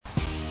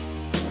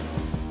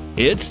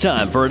It's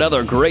time for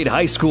another great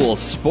high school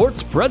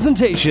sports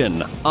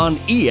presentation on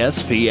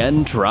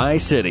ESPN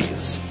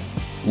Tri-Cities.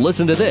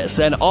 Listen to this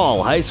and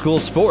all high school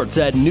sports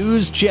at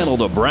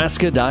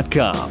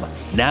newschannelnebraska.com.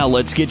 Now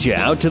let's get you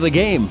out to the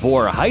game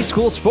for high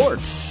school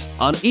sports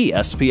on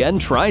ESPN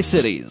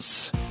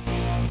Tri-Cities.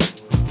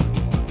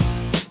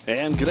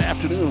 And good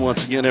afternoon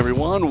once again,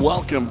 everyone.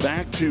 Welcome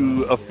back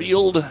to a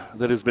field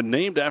that has been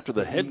named after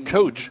the head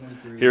coach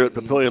here at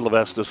Papillion-La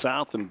Vista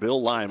South and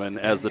Bill Lyman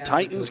as the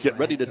Titans get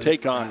ready to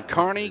take on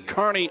Kearney.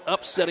 Kearney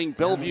upsetting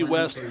Bellevue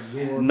West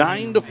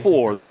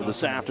 9-4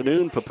 this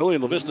afternoon.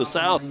 Papillion-La Vista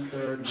South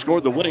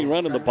scored the winning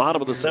run in the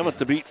bottom of the seventh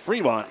to beat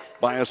Fremont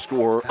by a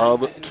score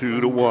of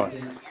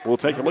 2-1. We'll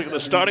take a look at the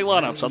starting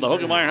lineups on the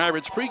Hoegemeyer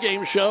Hybrids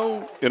pregame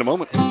show in a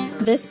moment.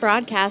 This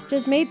broadcast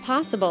is made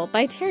possible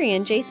by Terry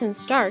and Jason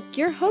Stark,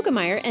 your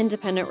Hoegemeyer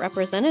independent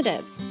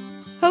representatives.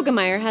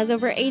 Hoegemeyer has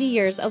over 80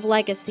 years of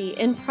legacy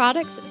in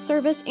products,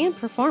 service, and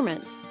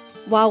performance.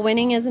 While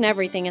winning isn't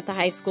everything at the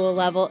high school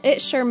level,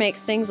 it sure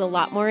makes things a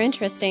lot more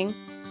interesting.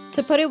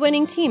 To put a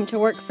winning team to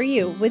work for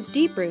you with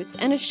deep roots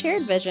and a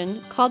shared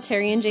vision, call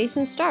Terry and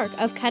Jason Stark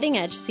of Cutting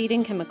Edge Seed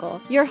and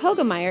Chemical, your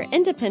Hoegemeyer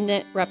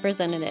independent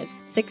representatives,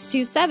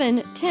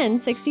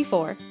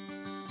 627-1064.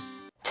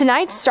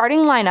 Tonight's starting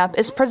lineup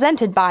is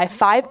presented by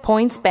 5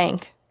 Points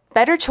Bank.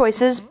 Better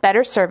choices,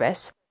 better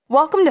service.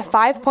 Welcome to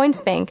 5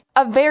 Points Bank,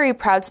 a very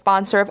proud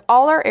sponsor of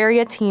all our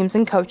area teams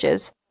and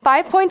coaches.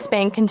 5 Points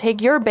Bank can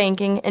take your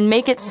banking and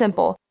make it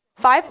simple.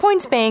 5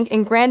 Points Bank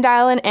in Grand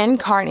Island and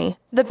Kearney,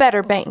 the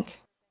better bank.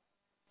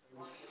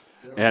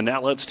 And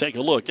now let's take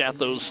a look at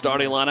those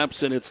starting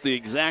lineups, and it's the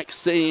exact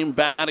same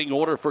batting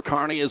order for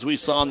Kearney as we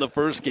saw in the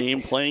first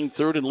game. Playing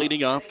third and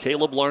leading off,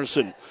 Caleb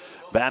Larson.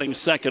 Batting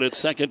second at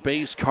second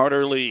base,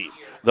 Carter Lee.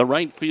 The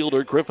right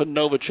fielder, Griffin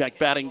Novacek,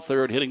 batting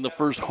third, hitting the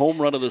first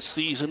home run of the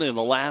season in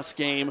the last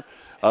game.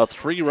 A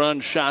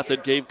 3-run shot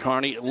that gave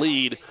Kearney a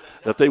lead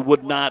that they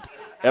would not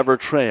ever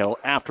trail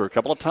after a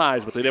couple of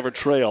ties, but they never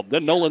trailed.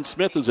 Then Nolan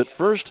Smith is at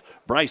first.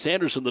 Bryce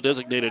Anderson, the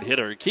designated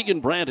hitter.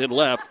 Keegan Brandt in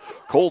left.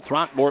 Cole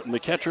Throckmorton, the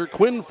catcher.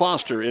 Quinn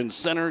Foster in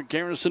center.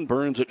 Garrison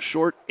Burns at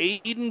short.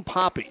 Aiden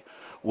Poppy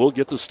will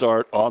get the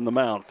start on the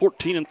mound.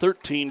 14 and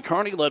 13.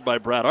 Kearney led by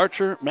Brad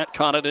Archer, Matt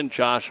Conant, and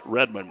Josh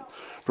Redmond.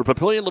 For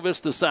Papillion-La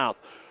Vista South,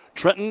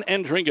 Trenton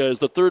Andringa is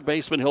the third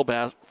baseman. He'll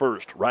bat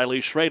first.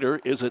 Riley Schrader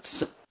is at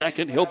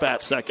second. He'll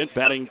bat second.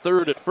 Batting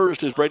third at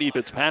first is Brady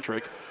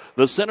Fitzpatrick.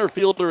 The center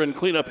fielder and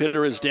cleanup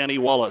hitter is Danny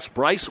Wallace.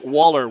 Bryce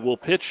Waller will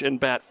pitch and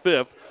bat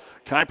fifth.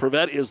 Kai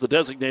Prevet is the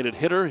designated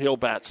hitter. He'll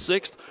bat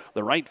sixth.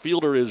 The right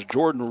fielder is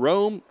Jordan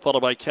Rome,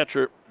 followed by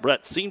catcher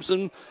Brett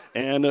Simpson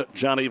and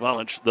Johnny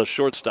Valich, the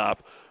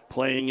shortstop,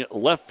 playing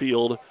left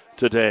field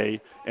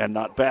today, and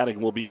not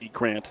batting will be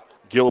Grant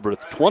Gilbert.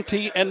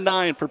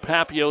 20-9 for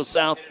Papio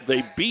South.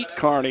 They beat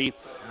Kearney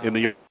in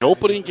the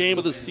opening game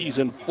of the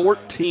season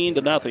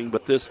 14-0,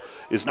 but this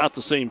is not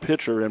the same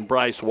pitcher, and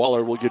Bryce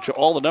Waller will get you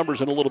all the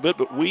numbers in a little bit,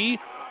 but we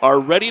are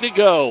ready to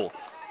go.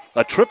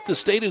 A trip to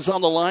state is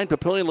on the line.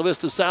 Papillion-La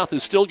Vista South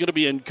is still going to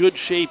be in good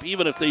shape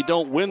even if they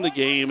don't win the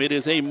game. It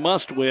is a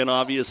must-win,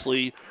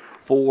 obviously,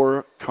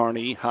 for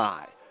Kearney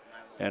High.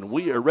 And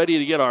we are ready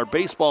to get our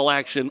baseball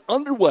action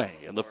underway,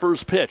 and the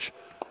first pitch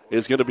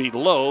is going to be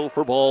low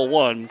for ball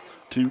one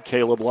to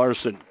Caleb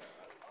Larson.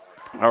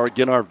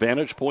 Our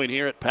vantage point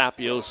here at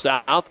Papio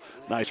South.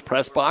 Nice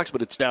press box,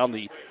 but it's down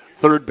the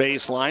third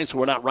base line, so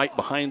we're not right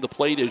behind the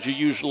plate as you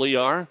usually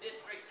are.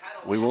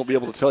 We won't be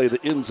able to tell you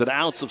the ins and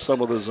outs of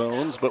some of the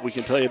zones, but we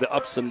can tell you the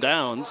ups and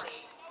downs.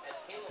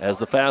 As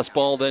the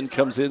fastball then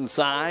comes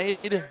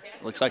inside,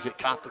 looks like it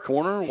caught the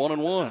corner,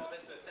 1-1.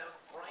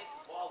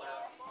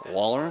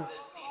 Waller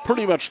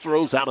pretty much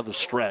throws out of the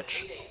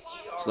stretch.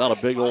 It's not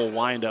a big old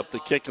windup. The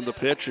kick and the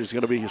pitch is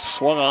going to be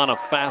swung on, a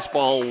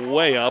fastball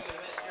way up.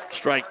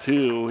 Strike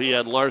two. He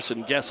had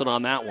Larson guessing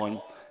on that one.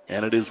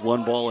 And it is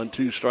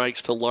 1-2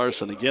 strikes to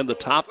Larson. Again, the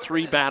top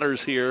three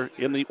batters here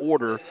in the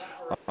order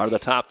are the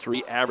top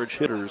three average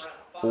hitters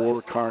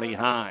for Kearney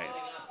High.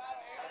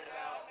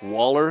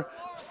 Waller,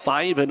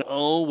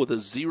 5-0 with a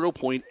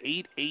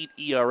 0.88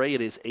 ERA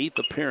at his eighth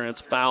appearance,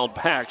 fouled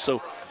back.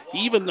 So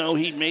even though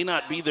he may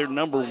not be their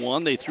number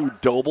one, they threw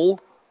Doble.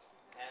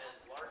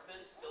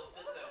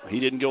 He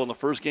didn't go in the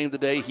first game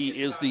today. He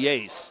is the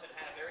ace.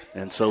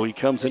 And so he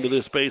comes into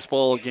this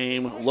baseball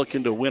game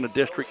looking to win a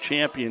district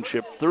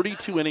championship.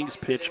 32 innings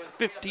pitched,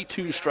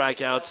 52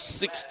 strikeouts,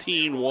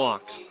 16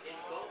 walks.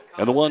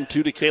 And the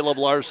 1-2 to Caleb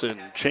Larson.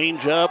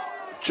 Change up,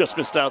 just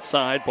missed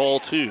outside, ball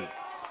two.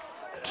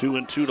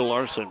 2-2 to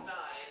Larson.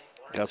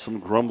 Got some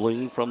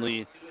grumbling from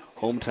the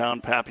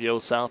hometown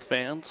Papio South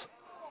fans.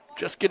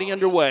 Just getting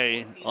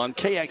underway on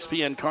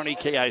KXPN Kearney,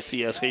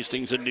 KICS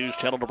Hastings, and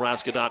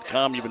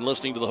newschannelnebraska.com. You've been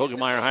listening to the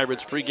Hoegemeyer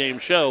Hybrids pregame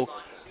show.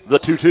 The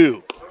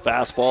 2-2.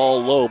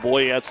 Fastball low.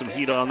 Boy, he had some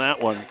heat on that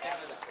one.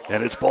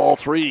 And it's ball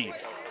three.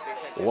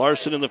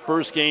 Larson in the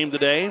first game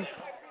today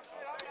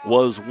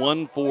was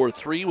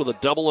 1-for-3 with a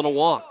double and a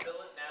walk.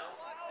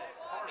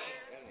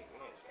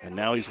 And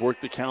now he's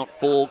worked the count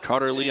full.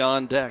 Carter Lee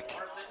on deck.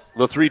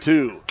 The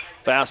 3-2.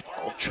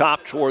 Fastball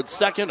chopped towards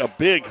second. A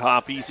big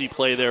hop, easy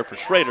play there for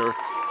Schrader,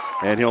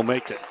 and he'll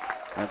make it.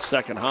 That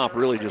second hop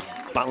really just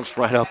bounced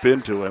right up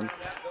into him.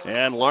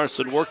 And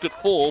Larson worked it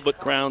full, but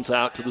grounds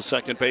out to the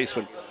second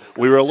baseman.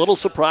 We were a little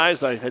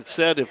surprised. I had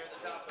said if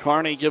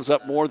Kearney gives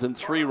up more than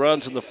 3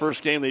 runs in the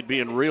first game, they'd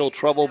be in real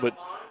trouble, but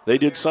they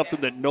did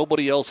something that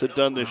nobody else had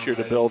done this year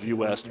to Bellevue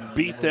West.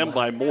 Beat them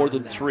by more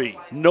than 3.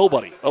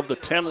 Nobody of the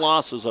 10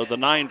 losses, of the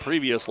 9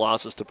 previous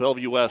losses to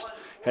Bellevue West,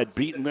 had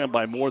beaten them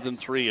by more than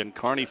 3, and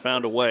Kearney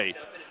found a way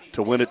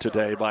to win it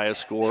today by a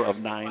score of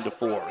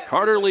 9-4.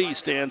 Carter Lee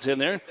stands in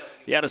there.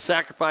 He had a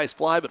sacrifice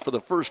fly, but for the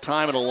first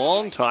time in a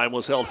long time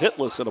was held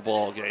hitless in a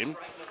ball game.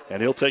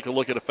 And he'll take a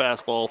look at a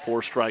fastball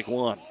for strike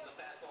one.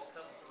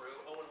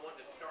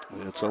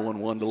 It's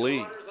 0-1 to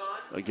Lee.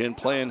 Again,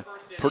 playing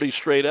pretty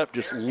straight up,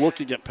 just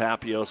looking at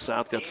Papio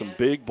South. Got some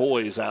big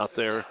boys out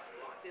there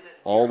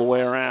all the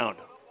way around.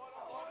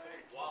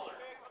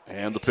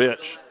 And the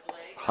pitch,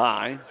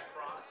 high.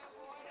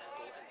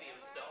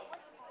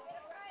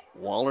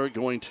 Waller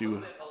going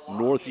to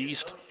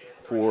northeast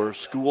for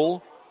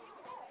school.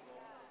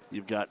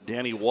 You've got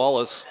Danny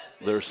Wallace,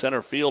 their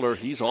center fielder.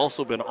 He's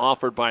also been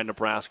offered by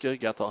Nebraska.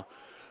 Got the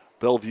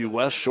Bellevue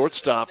West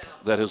shortstop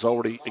that has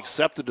already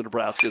accepted to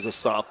Nebraska as a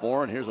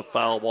sophomore. And here's a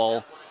foul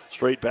ball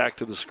straight back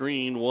to the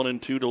screen.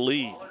 1-2 to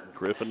lead.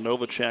 Griffin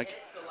Novacek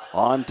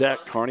on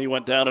deck. Kearney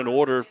went down in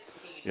order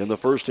in the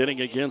first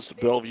inning against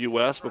Bellevue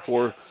West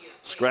before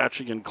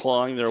scratching and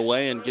clawing their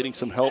way and getting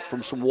some help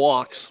from some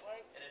walks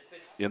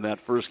in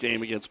that first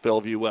game against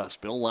Bellevue West.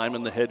 Bill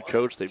Lyman, the head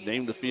coach. They've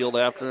named the field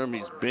after him.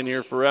 He's been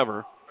here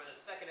forever.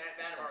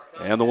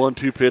 And the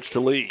 1-2 pitch to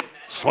Lee.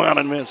 Swung on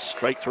and missed.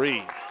 Strike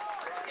 3.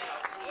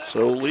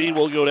 So Lee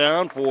will go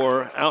down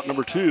for out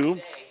number 2.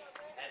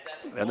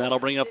 And that'll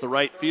bring up the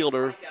right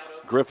fielder,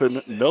 Griffin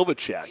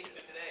Novacek.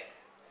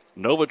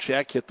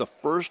 Novacek hit the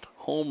first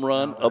home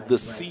run of the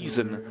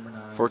season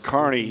for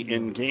Kearney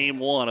in game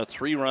 1. A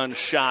 3-run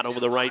shot over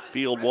the right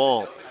field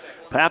wall.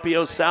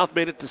 Papio South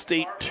made it to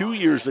state 2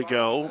 years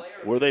ago,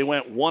 where they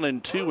went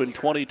 1-2 in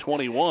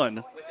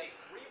 2021.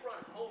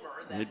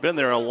 They'd been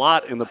there a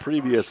lot in the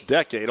previous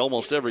decade,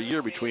 almost every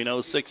year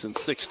between 06 and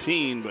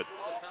 16, but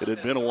it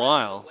had been a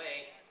while.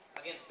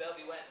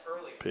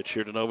 Pitch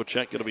here to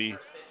Novacek, going to be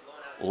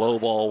low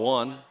ball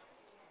 1.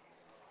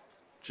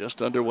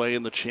 Just underway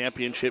in the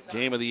championship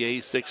game of the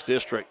A6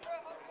 district.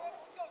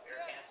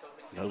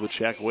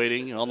 Novacek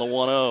waiting on the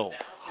 1-0.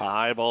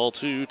 High ball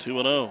 2,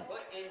 2-0.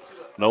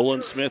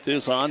 Nolan Smith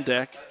is on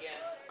deck.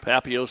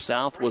 Papio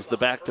South was the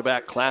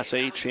back-to-back Class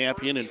A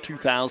champion in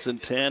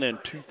 2010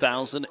 and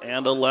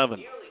 2011.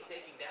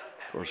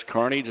 Of course,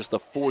 Kearney, just the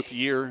 4th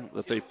year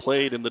that they've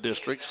played in the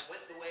districts.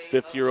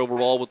 5th year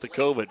overall with the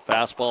COVID.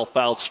 Fastball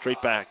fouled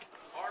straight back.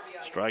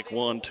 Strike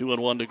 1,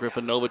 2-1 to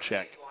Griffin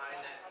Novacek.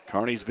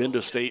 Kearney's been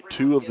to state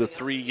 2 of the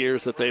 3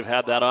 years that they've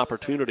had that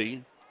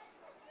opportunity.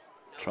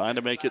 Trying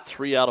to make it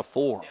 3 out of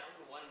 4.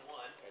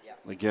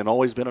 Again,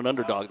 always been an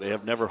underdog. They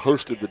have never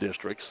hosted the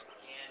districts.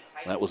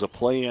 That was a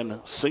play-in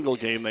single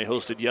game they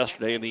hosted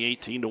yesterday in the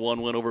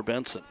 18-1 win over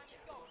Benson.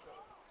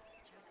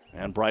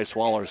 And Bryce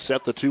Waller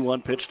set the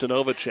 2-1 pitch to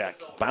Novacek.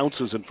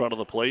 Bounces in front of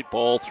the plate,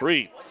 ball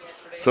 3.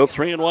 So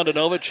 3-1 to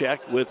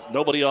Novacek with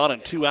nobody on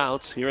and 2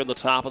 outs here in the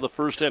top of the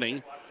first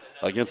inning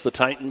against the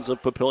Titans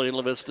of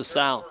Papillion-La Vista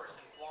South.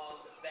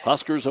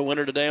 Huskers a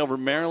winner today over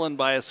Maryland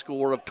by a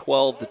score of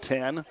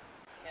 12-10.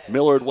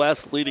 Millard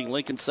West leading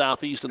Lincoln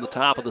Southeast in the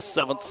top of the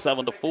 7th,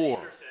 7-4.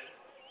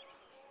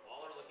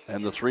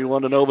 And the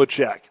 3-1 to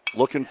Novacek.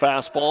 Looking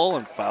fastball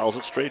and fouls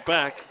it straight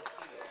back.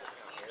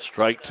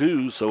 Strike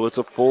 2, so it's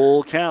a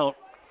full count.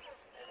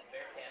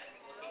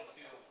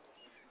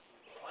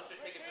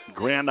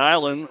 Grand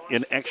Island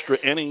in extra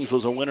innings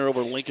was a winner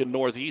over Lincoln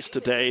Northeast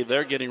today.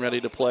 They're getting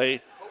ready to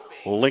play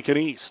Lincoln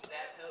East.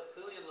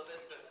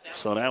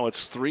 So now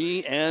it's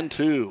 3-2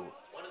 to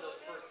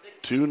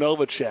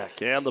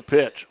Novacek. And the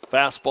pitch.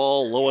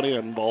 Fastball low and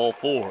in, ball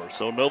 4.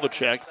 So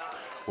Novacek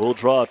will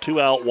draw a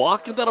 2-out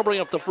walk, and that'll bring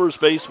up the first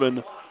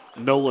baseman,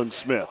 Nolan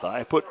Smith.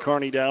 I put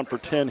Kearney down for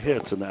 10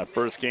 hits in that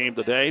first game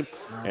today.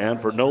 And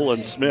for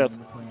Nolan Smith,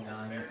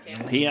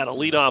 he had a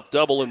leadoff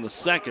double in the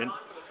second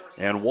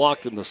and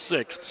walked in the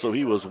 6th, so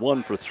he was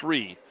 1 for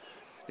 3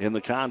 in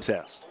the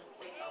contest.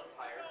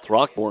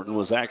 Throckmorton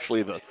was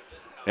actually the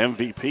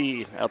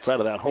MVP outside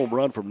of that home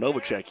run from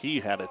Novacek. He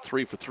had a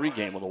 3 for 3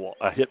 game with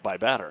a hit by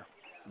batter.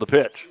 The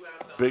pitch,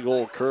 big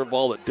old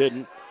curveball that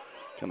didn't,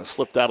 kind of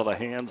slipped out of the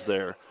hands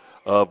there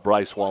of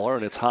Bryce Waller,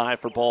 and it's high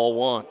for ball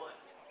 1.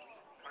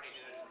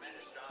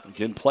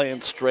 Again,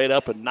 playing straight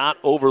up and not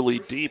overly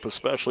deep,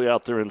 especially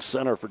out there in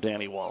center for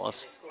Danny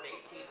Wallace,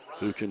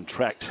 who can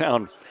track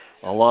down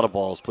a lot of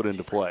balls put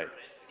into play.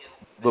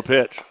 The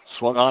pitch,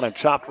 swung on and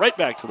chopped right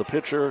back to the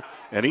pitcher.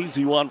 An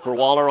easy one for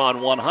Waller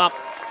on one hop,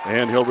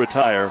 and he'll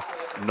retire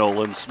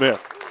Nolan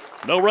Smith.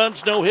 No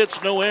runs, no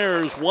hits, no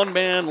errors. One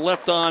man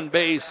left on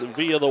base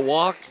via the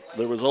walk.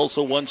 There was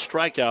also one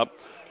strikeout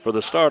for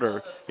the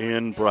starter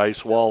in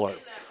Bryce Waller.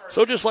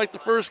 So just like the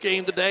first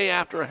game today,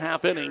 after a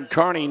half inning,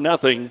 Kearney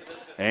nothing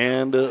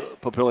and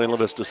Papillion-La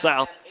Vista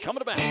South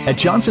coming back. At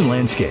Johnson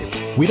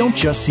Landscape, we don't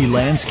just see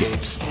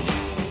landscapes.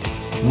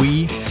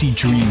 We see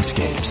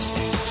dreamscapes.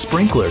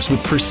 Sprinklers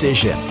with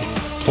precision.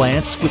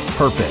 Plants with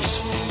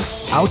purpose.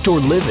 Outdoor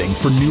living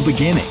for new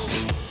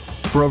beginnings.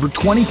 For over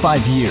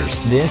 25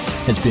 years, this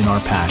has been our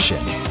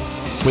passion.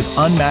 With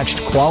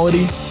unmatched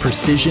quality,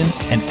 precision,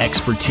 and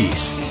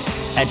expertise.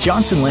 At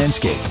Johnson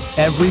Landscape,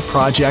 every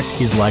project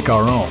is like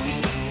our own.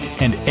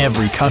 And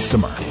every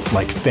customer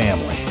like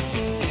family.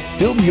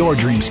 Build your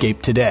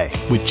dreamscape today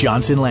with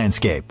Johnson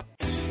Landscape.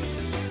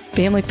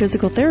 Family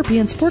Physical Therapy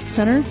and Sports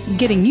Center,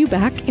 getting you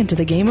back into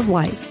the game of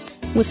life.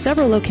 With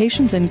several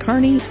locations in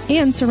Kearney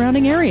and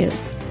surrounding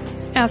areas.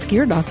 Ask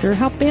your doctor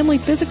how Family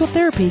Physical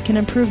Therapy can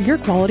improve your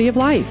quality of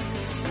life.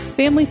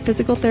 Family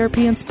Physical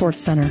Therapy and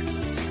Sports Center.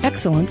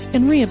 Excellence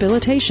in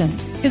Rehabilitation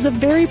is a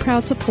very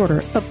proud supporter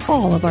of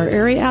all of our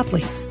area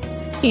athletes,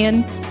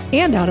 in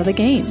and out of the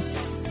game.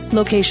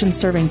 Locations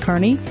serving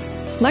Kearney,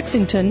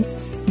 Lexington,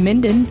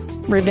 Minden,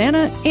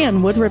 Ravenna,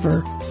 and Wood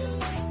River.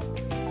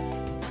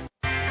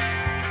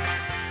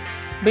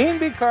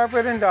 B&B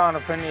Carpet and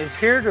Donovan is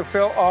here to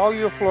fill all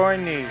your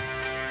flooring needs.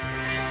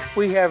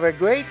 We have a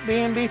great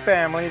B&B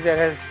family that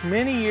has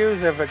many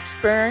years of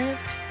experience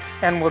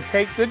and will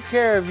take good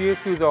care of you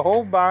through the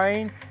whole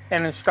buying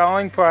and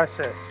installing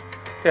process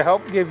to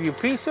help give you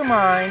peace of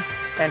mind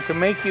and to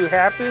make you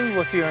happy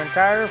with your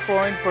entire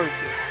flooring purchase.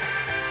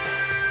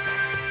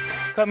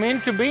 Come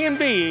into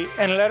B&B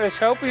and let us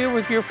help you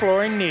with your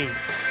flooring needs.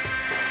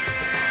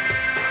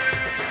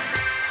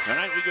 All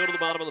right, we go to the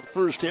bottom of the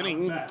first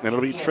inning, and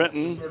it'll be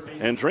Trenton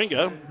and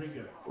Dringa,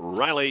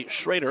 Riley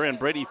Schrader, and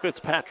Brady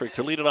Fitzpatrick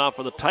to lead it off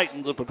for the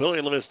Titans of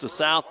Papillion-La Vista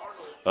South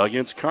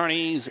against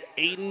Kearney's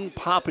Aiden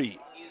Poppy.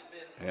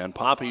 And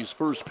Poppy's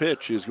first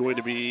pitch is going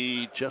to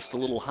be just a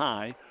little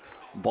high.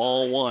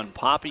 Ball one.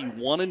 Poppy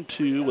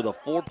 1-2 with a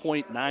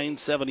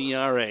 4.97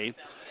 ERA.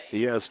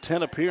 He has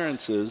 10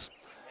 appearances.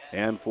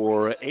 And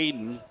for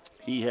Aiden,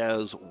 he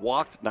has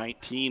walked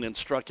 19 and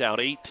struck out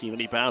 18, and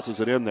he bounces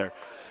it in there.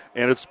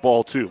 And it's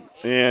ball two.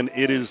 And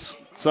it is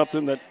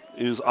something that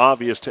is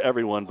obvious to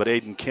everyone, but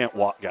Aiden can't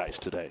walk guys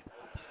today.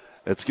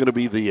 It's going to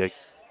be the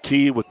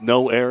key with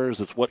no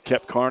errors. It's what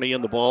kept Kearney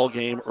in the ball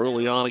game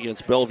early on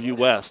against Bellevue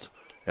West.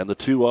 And the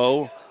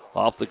 2-0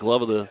 off the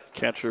glove of the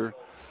catcher,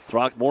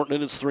 Throckmorton,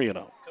 and it's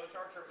 3-0.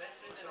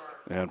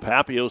 And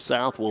Papio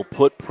South will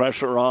put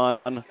pressure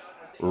on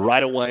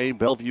right away.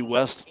 Bellevue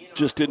West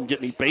just didn't get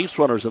any base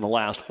runners in the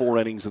last 4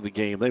 innings of the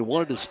game. They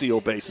wanted to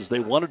steal bases. They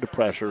wanted to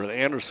pressure, and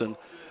Anderson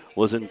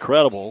was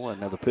incredible.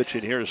 And now the pitch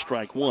in here is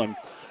strike one.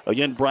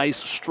 Again, Bryce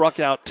struck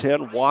out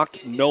 10,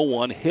 walked no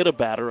one, hit a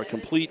batter, a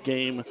complete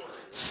game,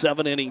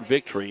 7-inning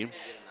victory.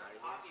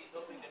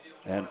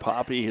 And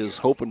Poppy is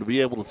hoping to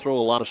be able to throw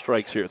a lot of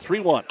strikes here.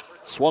 3-1.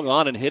 Swung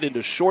on and hit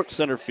into short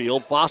center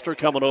field. Foster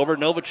coming over,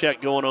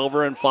 Novacek going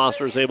over, and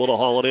Foster is able to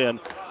haul it in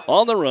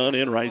on the run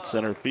in right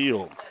center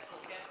field.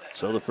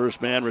 So the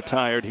first man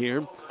retired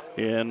here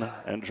in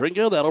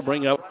Andringa. That'll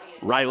bring up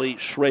Riley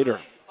Schrader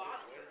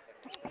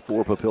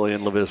for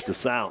Papillion-La Vista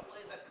South.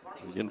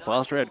 Again,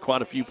 Foster had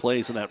quite a few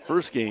plays in that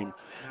first game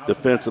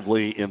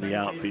defensively in the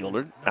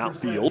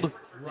outfield.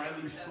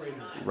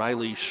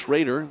 Riley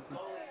Schrader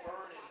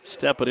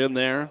stepping in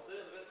there,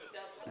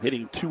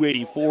 hitting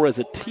 .284 as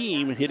a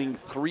team, hitting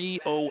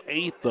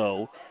 .308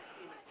 though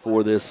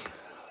for this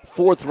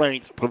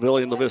fourth-ranked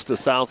Papillion-La Vista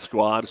South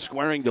squad,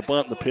 squaring the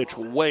bunt and the pitch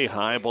way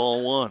high,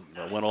 ball one.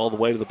 That went all the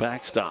way to the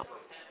backstop.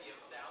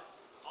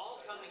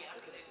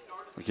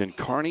 Again,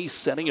 Kearney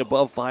setting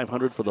above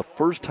 500 for the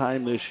first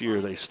time this year.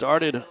 They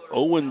started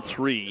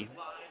 0-3,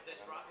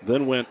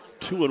 then went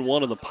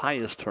 2-1 in the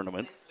Pius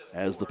tournament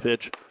as the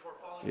pitch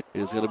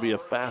is going to be a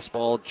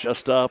fastball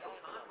just up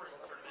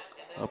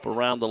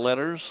around the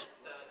letters.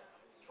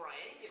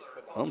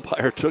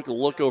 Umpire took a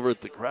look over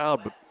at the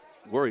crowd, but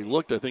where he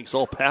looked, I think,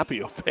 saw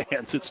Papio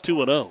fans. It's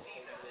 2-0.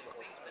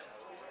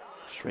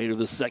 Schrader,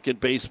 the second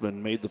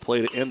baseman, made the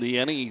play to end the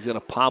inning. He's going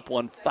to pop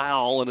one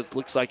foul, and it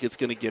looks like it's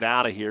going to get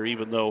out of here,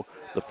 even though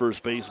the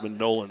first baseman,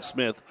 Nolan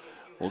Smith,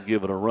 will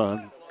give it a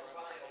run.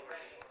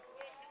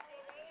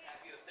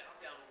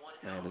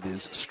 And it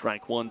is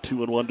strike one,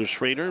 2-1 to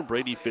Schrader.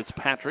 Brady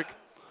Fitzpatrick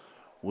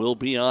will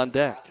be on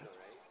deck.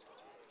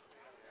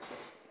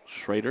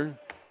 Schrader,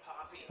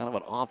 kind of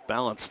an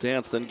off-balance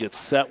stance, then gets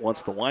set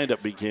once the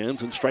windup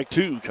begins. And strike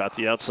two, caught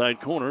the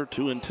outside corner,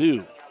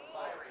 2-2.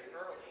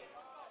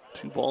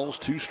 2 balls,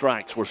 2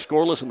 strikes. We're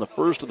scoreless in the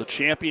first of the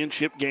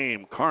championship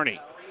game. Kearney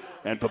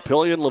and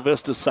Papillion-La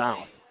Vista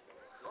South.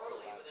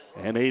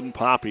 And Aiden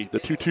Poppy, the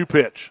 2-2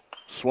 pitch.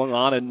 Swung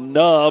on and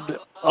nubbed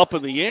up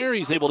in the air.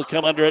 He's able to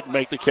come under it and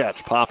make the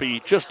catch.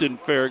 Poppy just in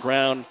fair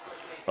ground.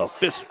 A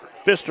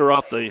fister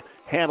off the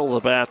handle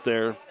of the bat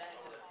there.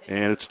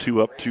 And it's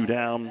 2 up, 2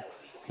 down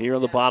here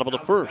in the bottom of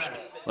the first.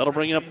 That'll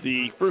bring up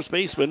the first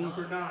baseman,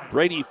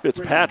 Brady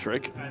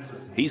Fitzpatrick.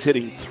 He's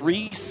hitting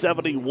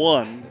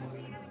 .371.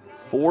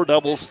 4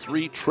 doubles,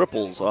 3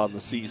 triples on the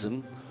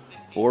season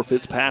for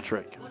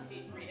Fitzpatrick.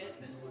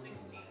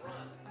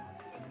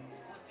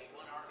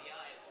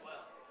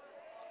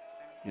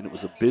 And it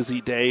was a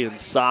busy day in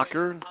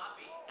soccer.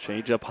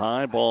 Change up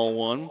high, ball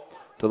one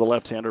to the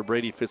left-hander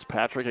Brady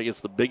Fitzpatrick. I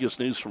guess the biggest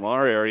news from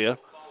our area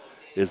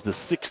is the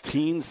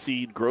 16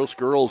 seed Gross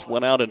Girls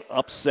went out and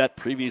upset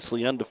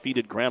previously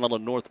undefeated Grand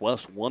Island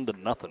Northwest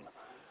 1-0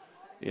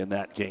 in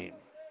that game.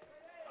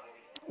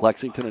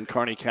 Lexington and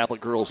Kearney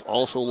Catholic girls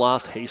also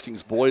lost.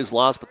 Hastings boys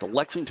lost, but the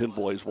Lexington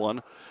boys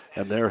won,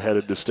 and they're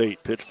headed to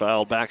state. Pitch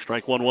foul, back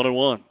strike,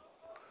 1-1-1.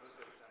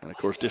 And, of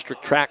course,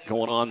 district track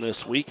going on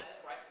this week.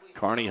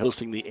 Kearney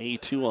hosting the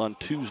A2 on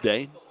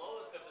Tuesday.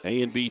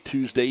 A and B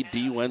Tuesday,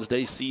 D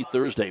Wednesday, C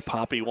Thursday.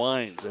 Poppy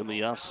Wines and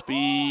the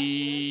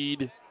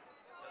off-speed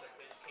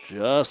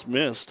just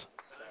missed.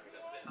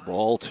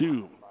 Ball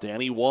two.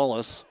 Danny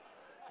Wallace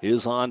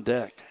is on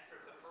deck.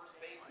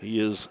 He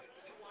is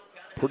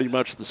pretty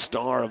much the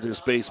star of this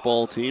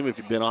baseball team. If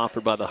you've been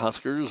offered by the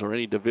Huskers or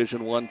any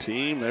Division I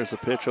team, there's a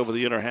pitch over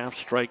the inner half.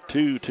 Strike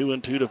two.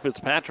 2-2 to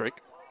Fitzpatrick.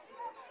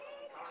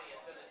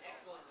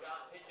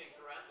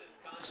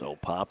 So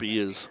Poppy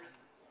is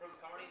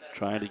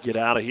trying to get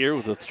out of here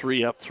with a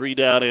 3-up,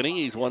 3-down inning.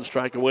 He's one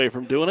strike away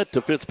from doing it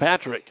to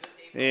Fitzpatrick.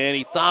 And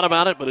he thought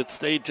about it, but it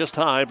stayed just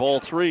high. Ball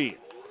three.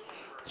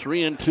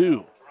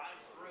 3-2.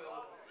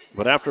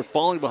 But after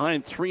falling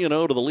behind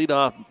 3-0 to the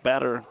leadoff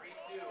batter,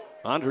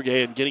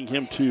 Andre, and getting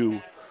him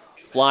to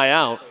fly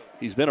out,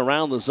 he's been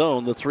around the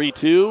zone. The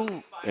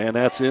 3-2, and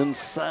that's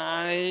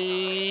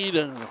inside.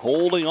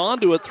 Holding on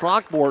to it,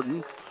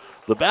 Throckmorton.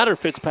 The batter,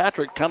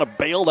 Fitzpatrick, kind of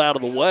bailed out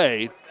of the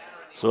way.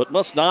 So it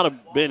must not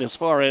have been as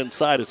far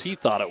inside as he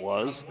thought it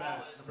was.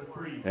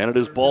 And it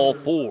is ball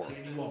four.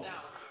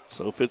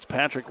 So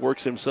Fitzpatrick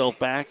works himself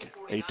back,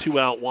 a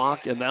 2-out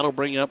walk, and that'll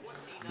bring up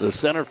the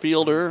center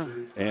fielder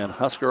and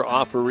Husker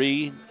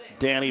offeree,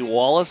 Danny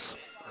Wallace.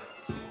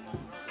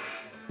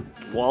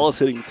 Wallace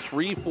hitting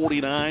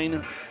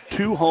 .349,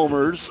 2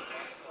 homers,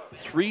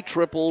 3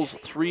 triples,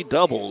 3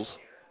 doubles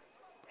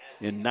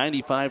in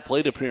 95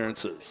 plate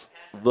appearances.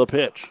 The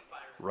pitch,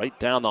 right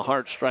down the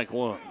heart, strike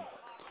one.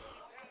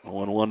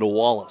 0-1 to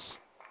Wallace.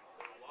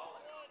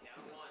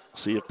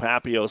 See if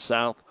Papio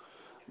South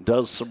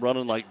does some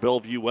running like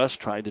Bellevue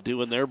West tried to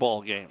do in their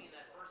ball game.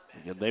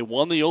 And they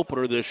won the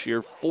opener this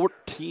year,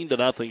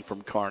 14-0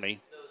 from Kearney.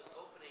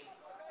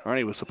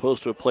 Kearney was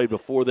supposed to have played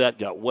before that,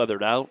 got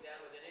weathered out.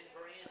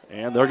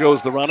 And there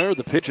goes the runner.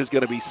 The pitch is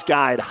going to be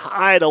skied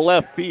high to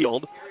left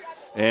field.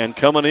 And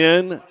coming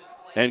in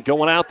and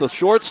going out the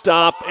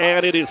shortstop,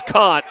 and it is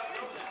caught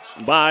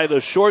by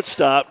the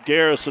shortstop,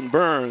 Garrison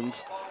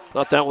Burns.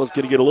 Thought that was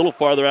going to get a little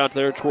farther out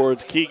there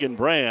towards Keegan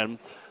Brand,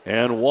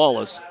 and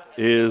Wallace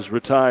is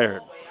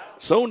retired.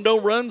 So no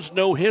runs,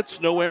 no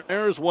hits, no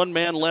errors. One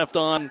man left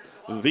on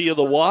via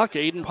the walk.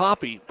 Aiden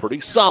Poppy,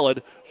 pretty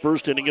solid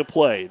first inning of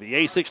play. The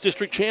A6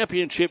 District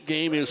Championship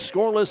game is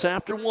scoreless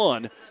after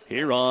one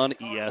here on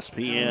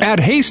ESPN. At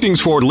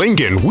Hastings Ford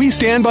Lincoln, we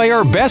stand by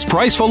our best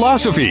price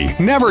philosophy,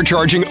 never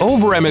charging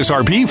over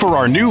MSRP for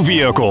our new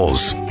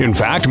vehicles. In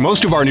fact,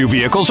 most of our new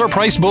vehicles are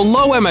priced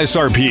below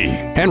MSRP.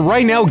 And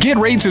right now, get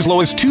rates as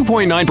low as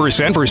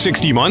 2.9% for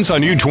 60 months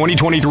on new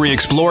 2023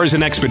 Explorers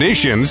and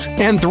Expeditions,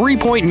 and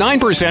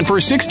 3.9% for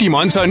 60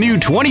 months on new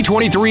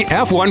 2023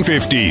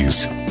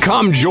 F-150s.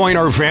 Come join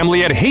our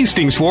family at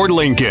Hastings Ford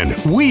Lincoln.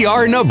 We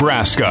are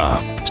Nebraska.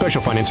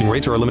 Special financing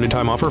rates are a limited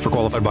time offer for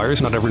qualified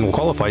buyers. Not everyone will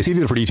qualify. See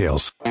dealer for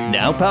details.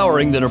 Now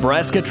powering the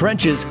Nebraska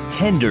trenches,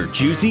 tender,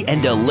 juicy,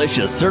 and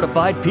delicious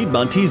certified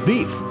Piedmontese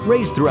beef.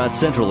 Raised throughout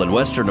central and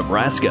western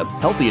Nebraska,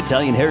 healthy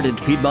Italian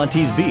heritage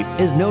Piedmontese beef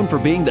is known for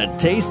being the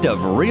taste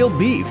of real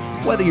beef.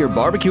 Whether you're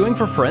barbecuing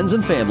for friends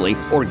and family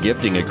or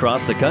gifting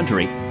across the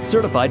country,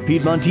 certified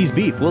Piedmontese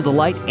beef will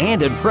delight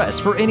and impress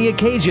for any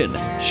occasion.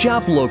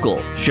 Shop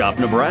local, shop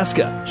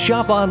Nebraska,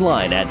 shop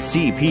online at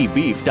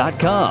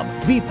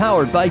cpbeef.com. Be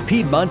powered by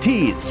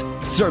Piedmontese.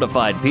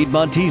 Certified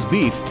Piedmontese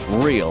beef,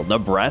 real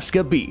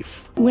Nebraska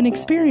beef. When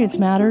experience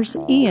matters,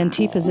 ENT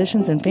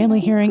Physicians and Family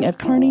Hearing of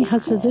Kearney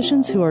has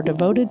physicians who are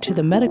devoted to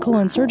the medical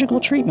and surgical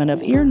treatment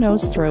of ear,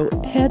 nose,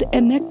 throat, head,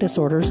 and neck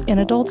disorders in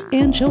adults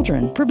and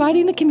children,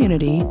 providing the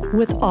community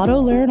with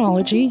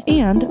otolaryngology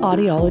and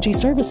audiology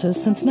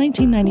services since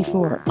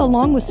 1994,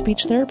 along with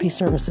speech therapy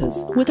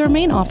services. With our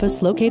main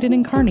office located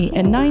in Kearney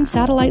and 9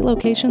 satellite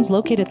locations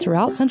located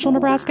throughout central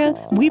Nebraska,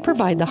 we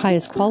provide the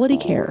highest quality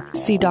care.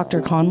 See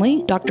Dr.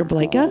 Conley, Dr.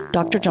 Blaka,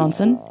 Dr.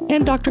 Johnson,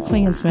 and Dr.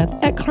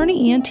 Klingensmith at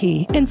Kearney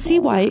ENT and see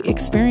why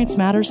experience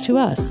matters to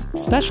us,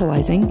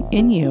 specializing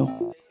in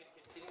you.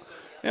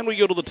 And we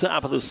go to the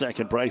top of the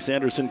second. Bryce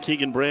Anderson,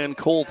 Keegan Brand,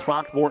 Cole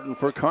Throckmorton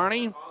for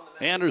Kearney.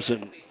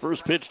 Anderson,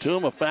 first pitch to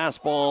him, a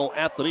fastball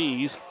at the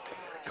knees,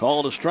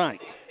 called a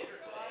strike.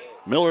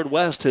 Millard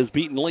West has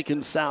beaten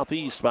Lincoln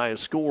Southeast by a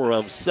score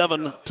of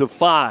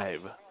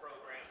 7-5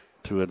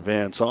 to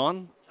advance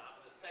on.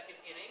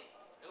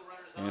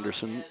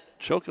 Anderson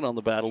choking on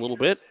the bat a little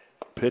bit.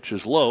 Pitch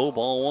is low,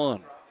 ball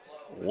 1.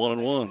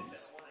 1-1.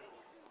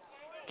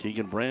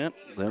 Keegan Brandt,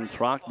 then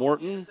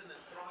Throckmorton.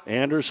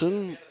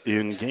 Anderson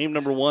in game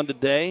number 1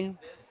 today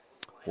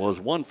was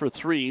 1 for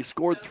 3,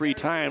 scored 3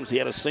 times. He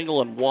had a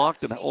single and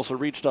walked and also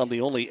reached on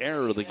the only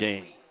error of the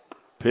game.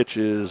 Pitch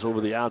is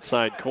over the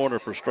outside corner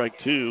for strike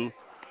two.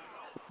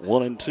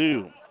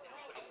 1-2.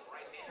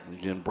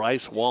 Again,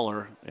 Bryce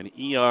Waller, an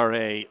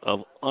ERA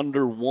of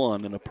under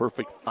 1 and a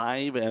perfect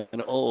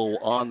 5-0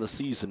 on the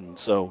season.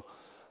 So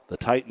the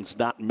Titans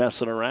not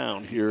messing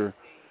around here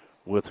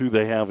with who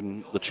they have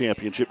in the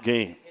championship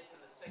game.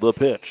 The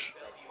pitch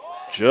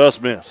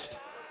just missed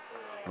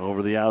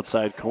over the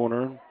outside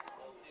corner.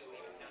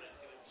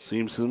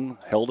 Seamson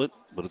held it,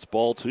 but it's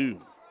ball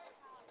 2.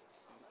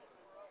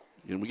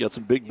 And we got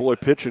some big boy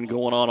pitching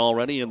going on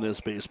already in this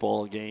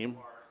baseball game.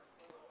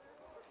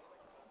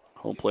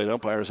 Home plate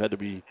umpires had to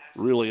be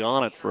really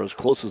on it for as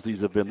close as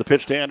these have been. The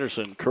pitch to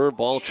Anderson,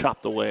 curveball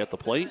chopped away at the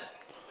plate.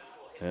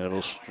 And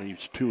it'll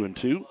reach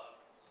 2-2.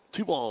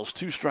 2 balls,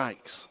 2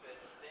 strikes.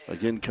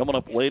 Again, coming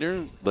up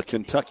later, the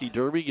Kentucky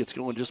Derby gets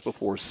going just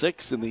before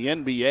 6 in the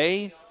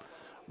NBA.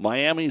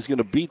 Miami's going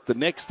to beat the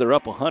Knicks. They're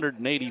up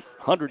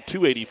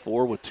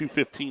 100-284 with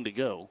 2:15 to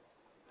go.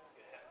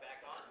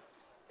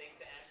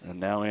 And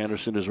now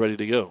Anderson is ready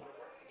to go.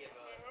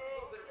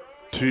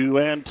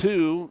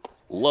 2-2.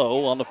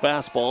 Low on the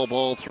fastball,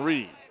 ball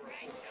 3.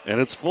 And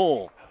it's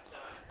full.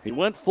 He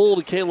went full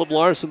to Caleb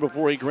Larson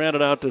before he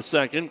grounded out to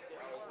second.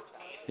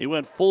 He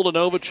went full to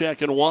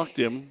Novacek and walked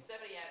him.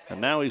 And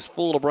now he's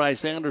full to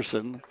Bryce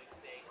Anderson,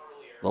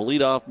 the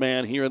leadoff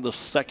man here in the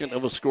second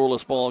of a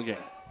scoreless ball game.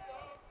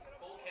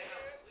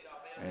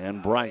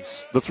 And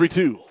Bryce, the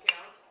 3-2,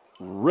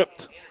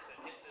 ripped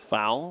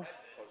foul.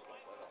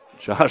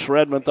 Josh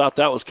Redmond thought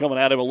that was coming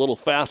at him a little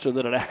faster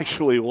than it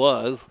actually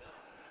was.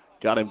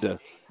 Got him to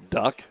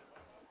duck.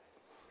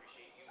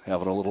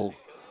 Having a little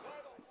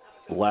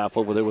laugh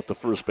over there with the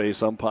first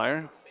base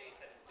umpire.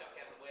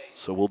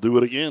 So we'll do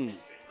it again.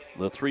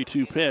 The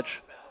 3-2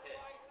 pitch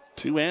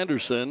to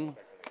Anderson.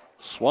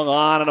 Swung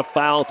on and a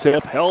foul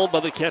tip held by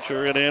the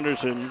catcher, and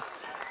Anderson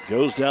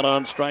goes down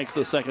on strikes.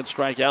 The second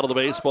strike out of the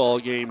baseball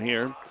game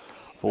here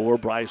for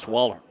Bryce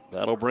Waller.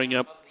 That'll bring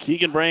up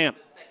Keegan Brandt.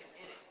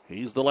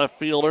 He's the left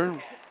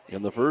fielder.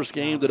 In the first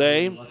game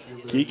today,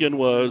 Keegan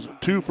was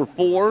 2 for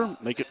 4.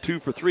 Make it 2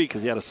 for 3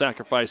 because he had a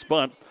sacrifice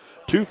bunt.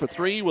 2 for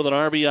 3 with an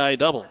RBI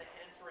double.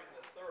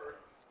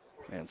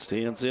 And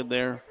stands in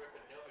there,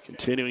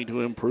 continuing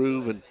to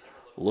improve and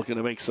looking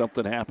to make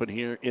something happen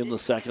here in the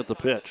second. The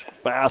pitch.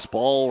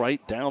 Fastball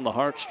right down the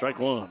heart, strike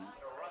 1.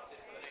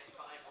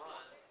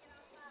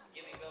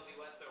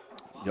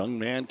 Young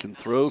man can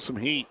throw some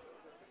heat.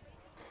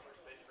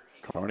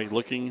 Kearney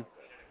looking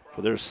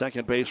for their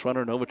second base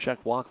runner. Novacek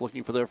walk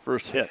looking for their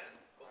first hit.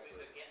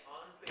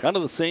 Kind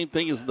of the same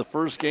thing as in the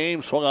first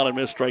game. Swung on and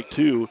missed, strike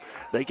 2.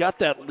 They got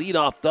that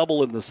leadoff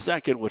double in the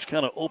second, which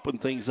kind of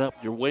opened things up.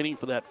 You're waiting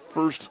for that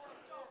first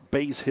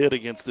base hit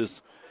against this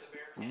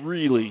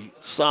really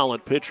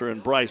solid pitcher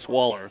in Bryce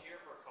Waller,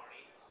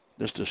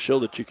 just to show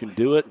that you can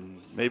do it and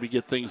maybe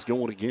get things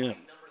going again.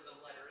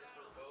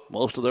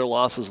 Most of their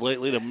losses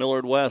lately to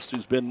Millard West,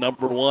 who's been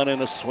number 1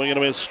 in a swing and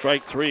a miss,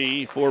 strike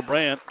 3 for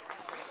Brandt.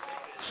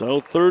 So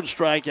third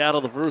strike out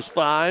of the first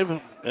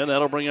 5, and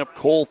that'll bring up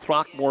Cole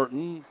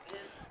Throckmorton.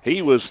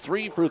 He was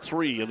 3 for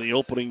 3 in the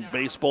opening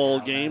baseball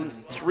game.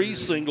 3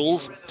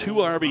 singles, 2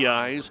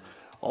 RBIs.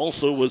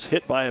 Also was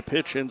hit by a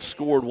pitch and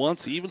scored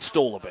once. He even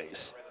stole a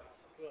base.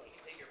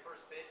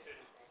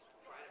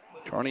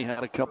 Kearney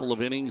had a couple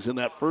of innings in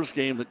that first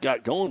game that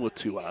got going with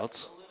 2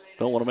 outs.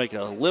 Don't want to make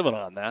a living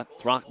on that.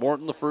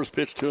 Throckmorton, the first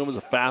pitch to him is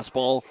a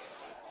fastball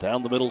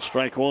down the middle,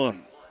 strike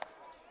 1.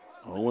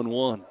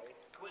 0-1.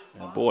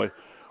 And boy,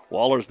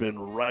 Waller's been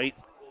right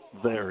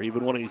there.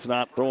 Even when he's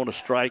not throwing a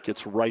strike,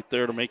 it's right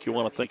there to make you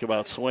want to think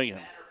about swinging.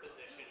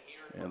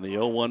 And the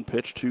 0-1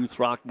 pitch to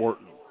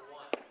Throckmorton.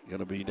 Going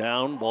to be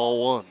down,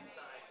 ball 1.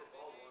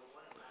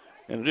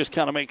 And it just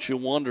kind of makes you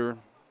wonder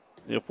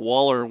if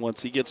Waller,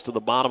 once he gets to the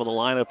bottom of the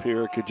lineup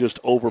here, could just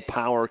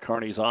overpower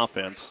Kearney's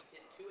offense.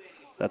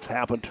 That's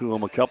happened to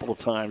him a couple of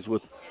times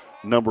with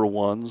number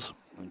 1s,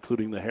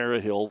 including the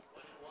Harrahill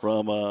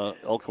from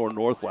Elkhorn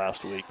North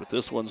last week. But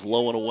this one's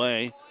low and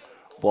away,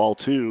 ball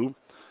 2.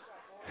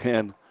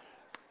 And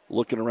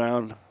looking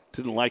around,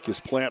 didn't like his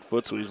plant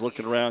foot, so he's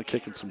looking around,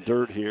 kicking some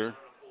dirt here.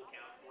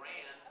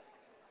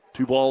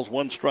 2 balls,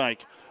 1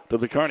 strike to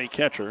the Kearney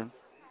catcher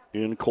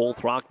in Cole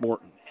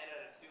Throckmorton.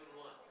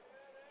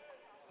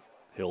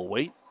 He'll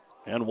wait,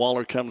 and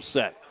Waller comes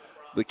set.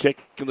 The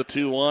kick in the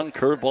 2-1,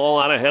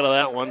 curveball out ahead of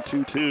that one,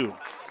 2-2.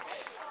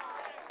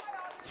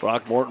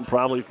 Throckmorton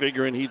probably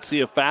figuring he'd see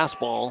a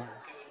fastball.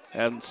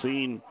 Hadn't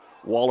seen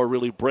Waller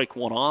really break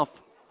one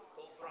off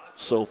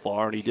so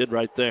far, and he did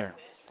right there.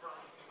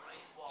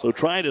 So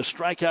trying to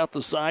strike out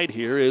the side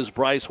here is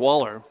Bryce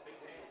Waller.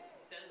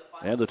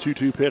 And the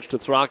 2-2 pitch to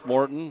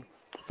Throckmorton.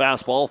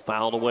 Fastball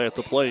fouled away at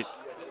the plate.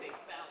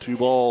 2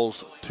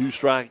 balls, 2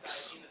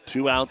 strikes,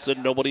 2 outs,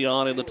 and nobody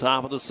on in the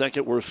top of the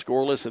second. We're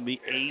scoreless in the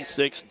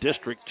A6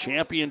 District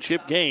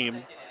Championship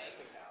game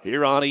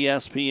here on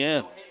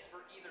ESPN.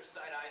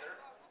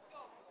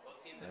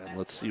 And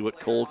let's see what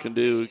Cole can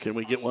do. Can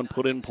we get one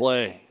put in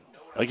play?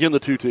 Again, the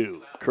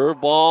 2-2.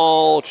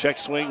 Curveball, check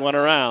swing went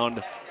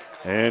around,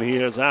 and he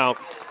is out.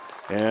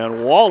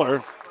 And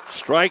Waller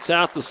strikes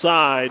out the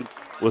side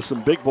with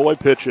some big boy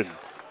pitching.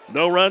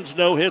 No runs,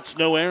 no hits,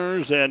 no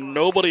errors, and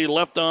nobody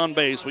left on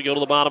base. We go to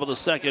the bottom of the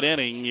second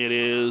inning. It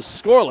is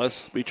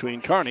scoreless between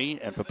Kearney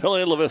and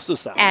Papillion-La Vista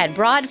South. At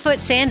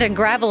Broadfoot Sand and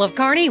Gravel of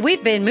Kearney,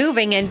 we've been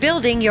moving and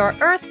building your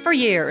earth for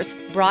years.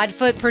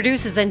 Broadfoot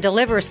produces and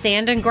delivers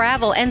sand and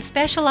gravel and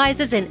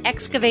specializes in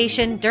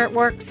excavation, dirt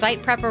work,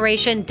 site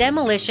preparation,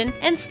 demolition,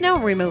 and snow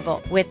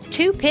removal, with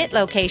 2 pit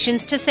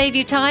locations to save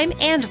you time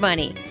and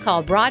money.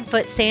 Call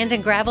Broadfoot Sand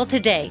and Gravel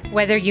today,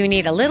 whether you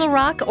need a little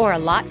rock or a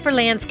lot for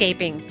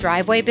landscaping,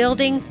 driveway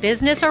building,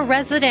 business, or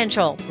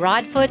residential.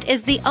 Broadfoot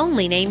is the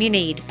only name you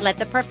need. Let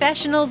the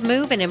professionals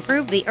move and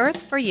improve the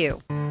earth for you.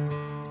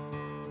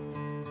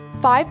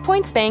 5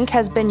 Points Bank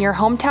has been your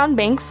hometown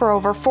bank for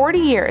over 40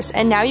 years,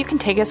 and now you can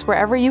take us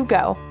wherever you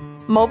go.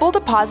 Mobile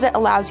Deposit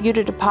allows you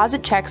to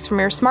deposit checks from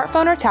your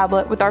smartphone or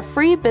tablet with our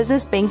free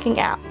business banking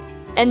app.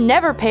 And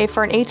never pay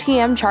for an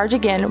ATM charge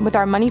again with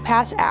our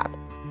MoneyPass app.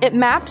 It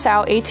maps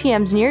out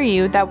ATMs near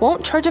you that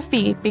won't charge a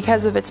fee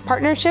because of its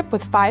partnership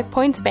with 5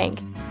 Points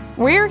Bank.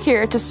 We're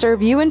here to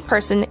serve you in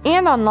person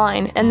and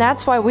online, and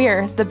that's why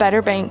we're the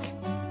better bank.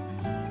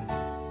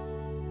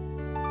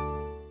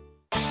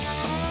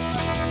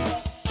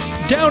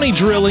 Downey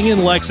Drilling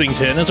in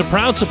Lexington is a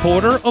proud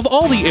supporter of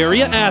all the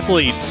area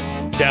athletes.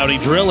 Downey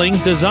Drilling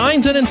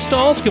designs and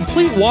installs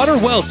complete water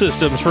well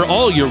systems for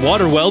all your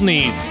water well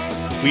needs.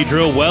 We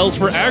drill wells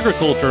for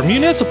agriculture,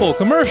 municipal,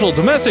 commercial,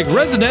 domestic,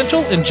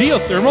 residential, and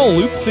geothermal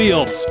loop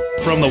fields.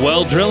 From the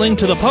well drilling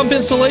to the pump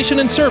installation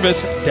and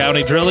service,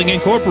 Downey Drilling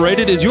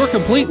Incorporated is your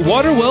complete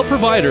water well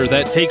provider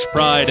that takes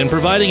pride in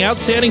providing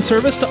outstanding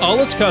service to all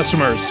its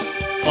customers.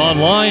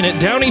 Online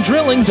at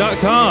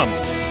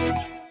downeydrilling.com.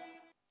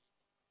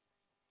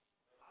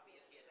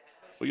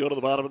 We go to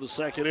the bottom of the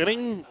second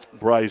inning.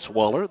 Bryce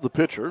Waller, the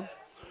pitcher.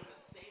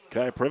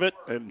 Kai Privet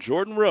and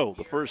Jordan Rowe,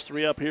 the first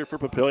 3 up here for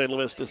Papillion-La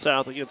Vista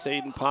South against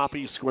Aiden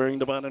Poppy, squaring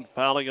the bunt and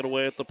fouling it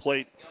away at the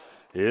plate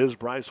is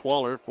Bryce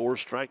Waller for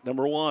strike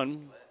number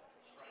 1.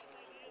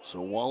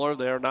 So Waller,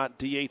 they're not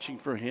DHing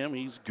for him.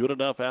 He's good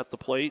enough at the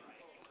plate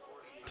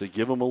to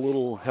give him a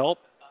little help.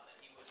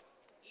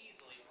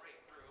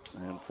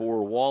 And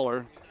for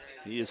Waller,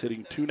 he is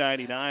hitting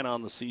 .299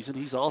 on the season.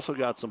 He's also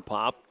got some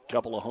pop,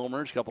 couple of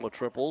homers, couple of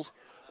triples.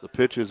 The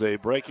pitch is a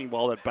breaking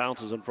ball that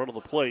bounces in front of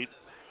the plate.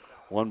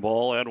 1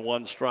 ball and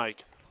 1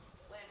 strike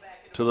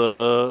to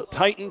the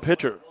Titan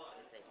pitcher,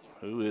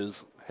 who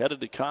is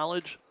headed to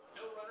college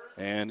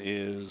and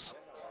is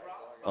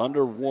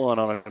under 1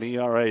 on an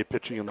ERA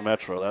pitching in the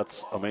Metro.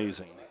 That's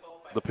amazing.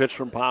 The pitch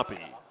from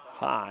Poppy.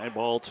 High,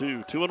 ball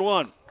 2.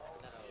 2-1.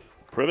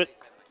 Privet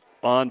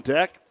on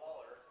deck,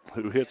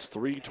 who hits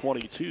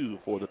 .322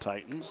 for the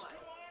Titans.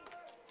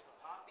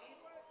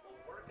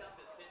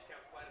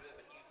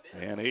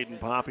 And Aiden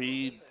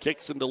Poppy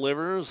kicks and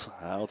delivers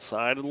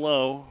outside and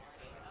low.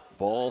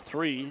 Ball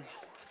 3.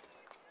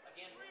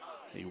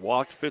 He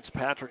walked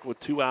Fitzpatrick with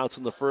 2 outs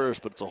in the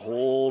first, but it's a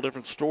whole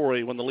different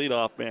story when the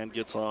leadoff man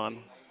gets on.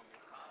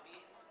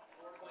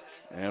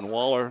 And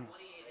Waller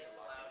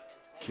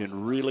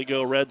can really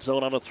go red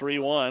zone on a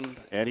 3-1,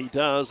 and he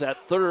does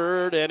at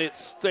third, and it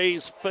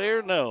stays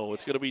fair. No,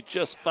 it's going to be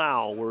just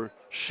foul. We're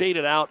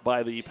shaded out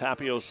by the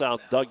Papio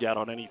South dugout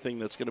on anything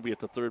that's going to be at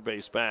the third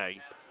base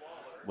bag.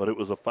 But it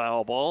was a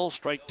foul ball.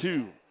 Strike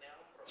 2.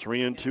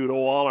 3-2 to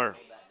Waller.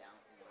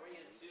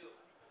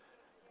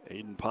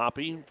 Aiden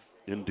Poppy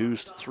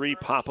induced 3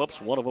 pop-ups.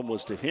 One of them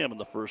was to him in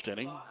the first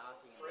inning.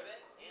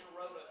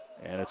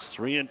 And it's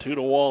 3-2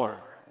 to Waller.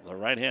 The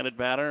right-handed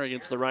batter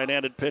against the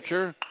right-handed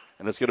pitcher.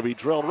 And it's going to be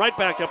drilled right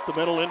back up the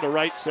middle into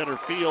right center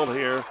field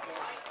here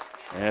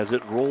as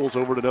it rolls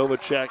over to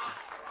Novacek.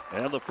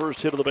 And the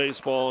first hit of the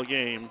baseball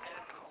game.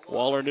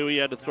 Waller knew he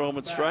had to throw him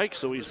in strike,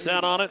 so he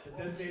sat on it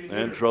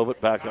and drove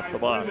it back up the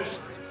box.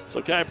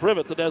 So Kai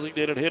Privet, the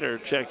designated hitter,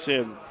 checks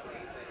in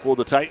for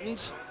the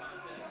Titans.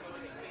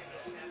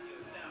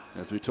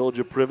 As we told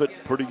you, Privet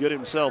pretty good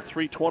himself,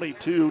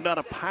 .322, not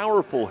a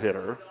powerful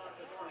hitter.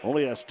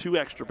 Only has 2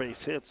 extra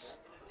base hits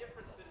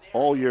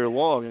all year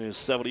long in his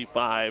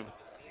 75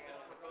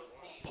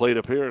 plate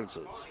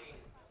appearances.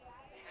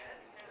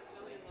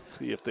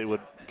 See if they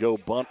would go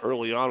bunt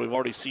early on. We've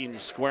already seen him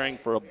squaring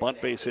for a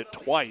bunt base hit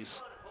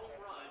twice.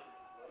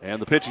 And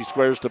the pitch, he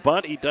squares to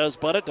bunt. He does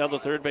bunt it down the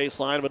third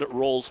base line, but it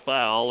rolls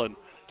foul, and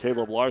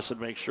Caleb Larson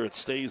makes sure it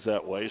stays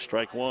that way.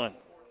 Strike 1.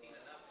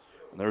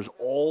 And there's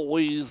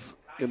always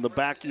in the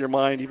back of your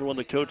mind, even when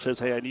the coach says,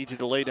 hey, I need you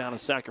to lay down a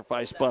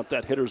sacrifice bunt,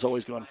 that hitter's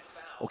always going,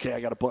 okay,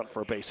 I got to bunt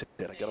for a base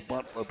hit. I got to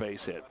bunt for a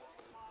base hit.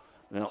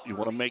 Now, you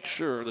want to make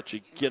sure that you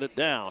get it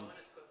down.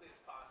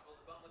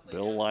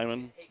 Bill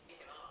Lyman,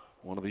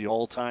 one of the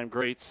all-time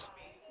greats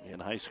in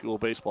high school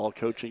baseball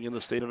coaching in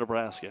the state of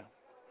Nebraska.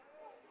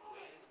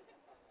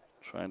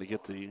 Trying to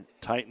get the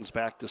Titans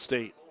back to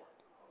state.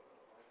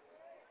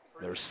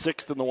 They're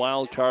 6th in the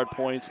wild card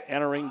points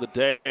entering the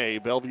day.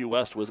 Bellevue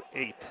West was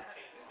 8th.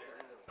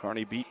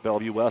 Kearney beat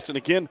Bellevue West. And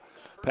again,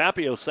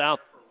 Papio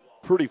South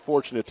pretty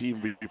fortunate to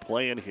even be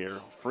playing here.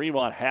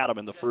 Fremont had them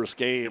in the first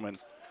game and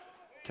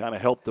kind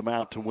of helped them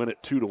out to win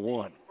it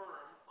 2-1.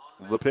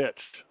 The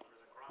pitch.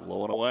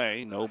 Low and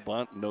away, no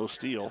bunt, no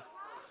steal.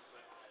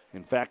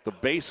 In fact, the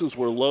bases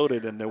were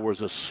loaded, and there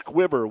was a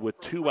squibber with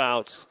 2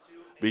 outs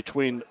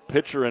between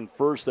pitcher and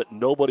first that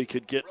nobody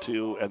could get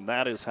to, and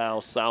that is how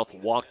South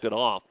walked it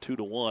off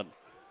 2-1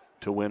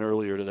 to win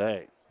earlier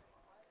today.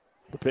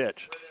 The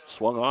pitch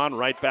swung on,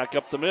 right back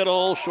up the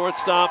middle.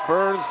 Shortstop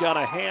Burns got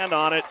a hand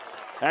on it.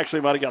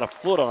 Actually, might have got a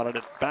foot on it.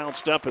 It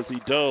bounced up as he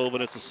dove,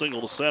 and it's a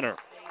single to center.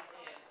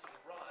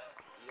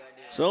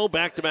 So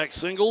back-to-back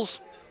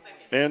singles,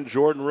 and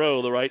Jordan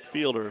Rowe, the right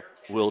fielder,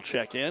 will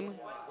check in.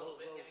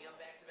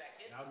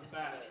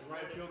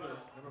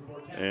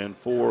 And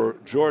for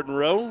Jordan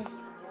Rowe,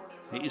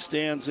 he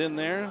stands in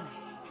there.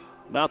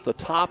 Not the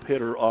top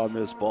hitter on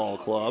this ball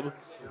club.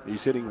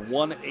 He's hitting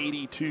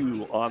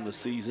 182 on the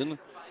season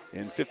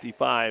in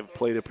 55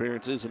 plate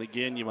appearances. And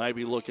again, you might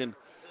be looking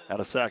at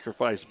a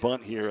sacrifice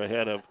bunt here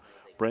ahead of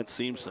Brent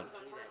Seamson.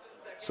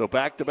 So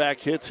back-to-back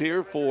hits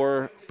here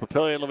for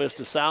Papillion-La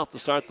Vista South to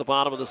start the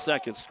bottom of the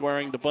second.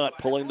 Squaring the bunt,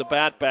 pulling the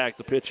bat back.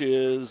 The pitch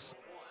is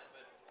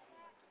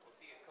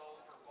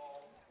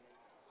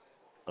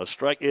a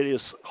strike. It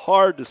is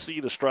hard to see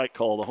the strike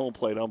call, the home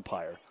plate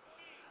umpire,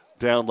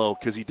 down low,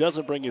 because he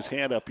doesn't bring his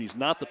hand up. He's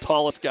not the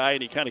tallest guy,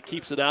 and he kind of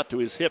keeps it out to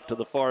his hip to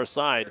the far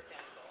side.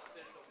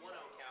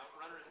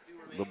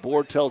 The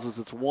board tells us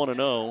it's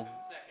 1-0.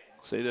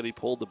 Say that he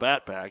pulled the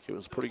bat back. It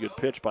was a pretty good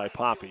pitch by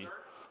Poppy.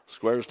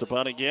 Squares to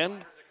bunt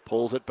again,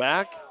 pulls it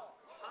back.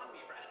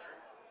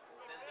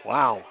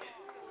 Wow.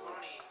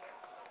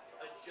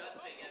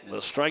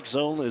 The strike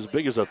zone as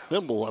big as a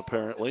thimble,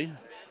 apparently.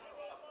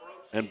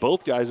 And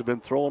both guys have been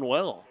throwing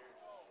well.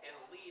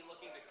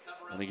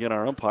 And again,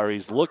 our umpire,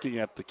 he's looking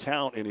at the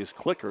count in his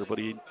clicker, but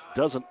he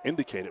doesn't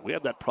indicate it. We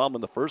had that problem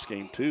in the first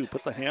game, too.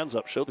 Put the hands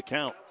up, show the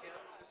count.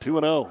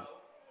 2-0.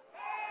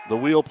 The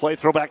wheel play,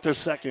 throw back to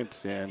second,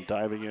 and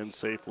diving in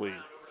safely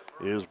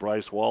is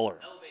Bryce Waller.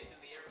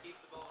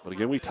 But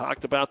again, we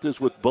talked about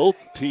this with both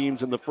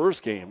teams in the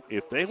first game.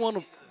 If they want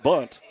to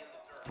bunt,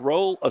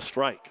 throw a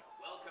strike.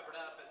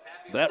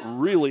 That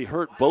really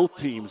hurt both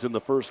teams in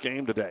the first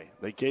game today.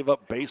 They gave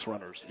up base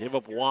runners, gave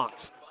up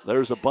walks.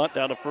 There's a bunt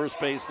down the first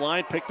base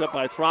line, picked up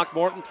by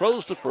Throckmorton,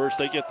 throws to first.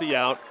 They get the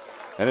out,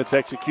 and it's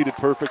executed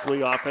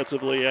perfectly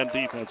offensively and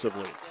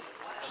defensively.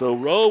 So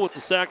Rowe with the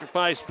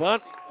sacrifice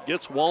bunt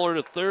gets Waller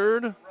to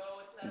third,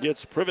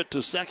 gets Privet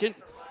to second,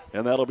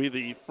 and that'll be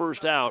the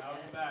first out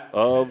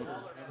of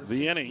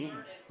the inning.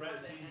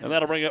 And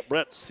that'll bring up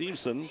Brett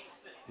Seamson.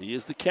 He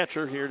is the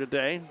catcher here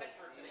today.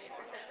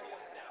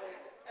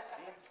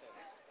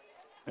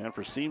 And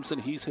for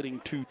Seamson, he's hitting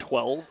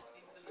 .212.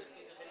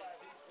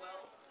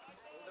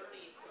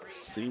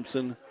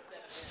 Seamson,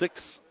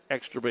 6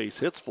 extra base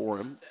hits for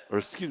him,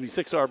 or 6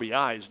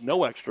 RBIs,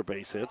 no extra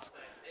base hits.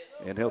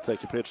 And he'll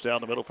take a pitch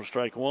down the middle for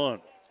strike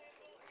one.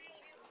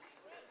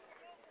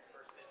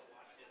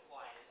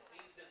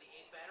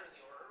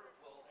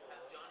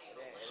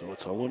 So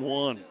it's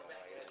 0-1.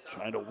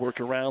 Trying to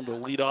work around the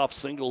leadoff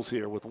singles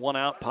here with 1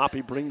 out.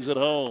 Poppy brings it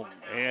home,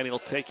 and he'll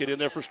take it in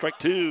there for strike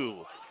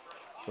 2.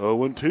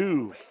 0-2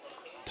 to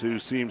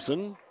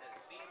Seamson.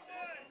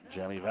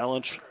 Johnny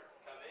Valanche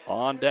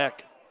on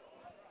deck.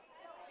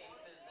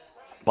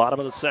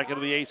 Bottom of the second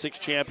of the A6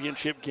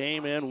 championship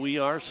game, and we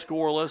are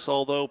scoreless,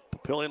 although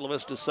Papillion-La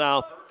Vista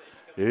South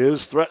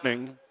is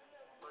threatening.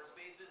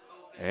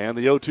 And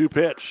the 0-2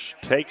 pitch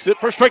takes it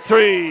for strike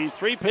 3.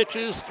 3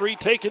 pitches, 3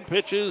 taken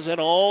pitches, and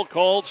all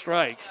called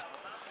strikes.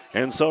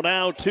 And so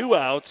now 2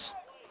 outs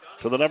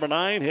to the number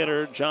 9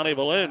 hitter, Johnny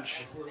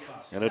Valanche,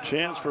 and a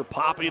chance for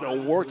Poppy to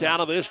work out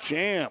of this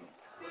jam.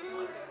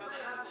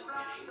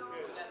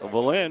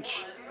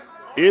 Valanche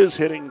is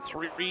hitting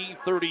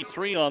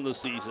 .333 on the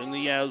season.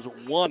 He has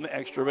 1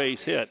 extra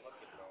base hit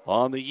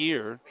on the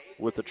year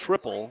with a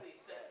triple.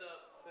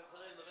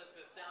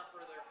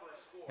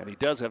 And he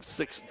does have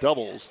 6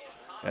 doubles.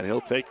 And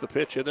he'll take the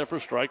pitch in there for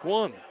strike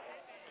 1.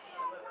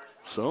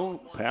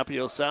 So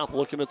Papio South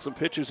looking at some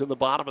pitches in the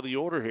bottom of the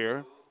order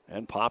here.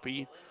 And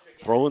Poppy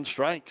throwing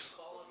strikes.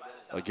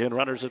 Again,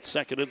 runners at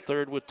second and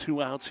third with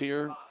 2 outs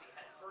here.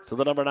 To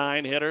the number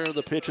 9 hitter.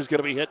 The pitch is going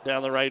to be hit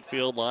down the right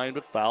field line,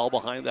 but foul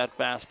behind that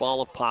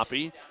fastball of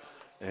Poppy.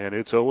 And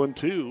it's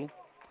 0-2.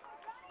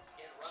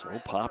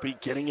 So Poppy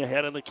getting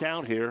ahead in the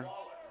count here.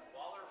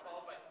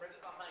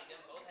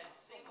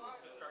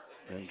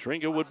 And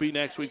Dringa would be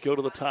next. We'd go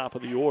to the top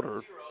of the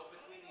order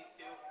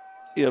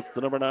if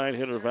the number 9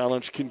 hitter,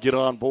 Valanche, can get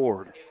on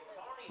board.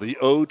 The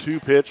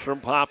 0-2 pitch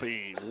from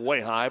Poppy.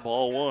 Way high,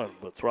 ball 1.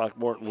 But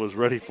Throckmorton was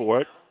ready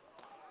for it.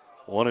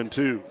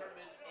 1-2.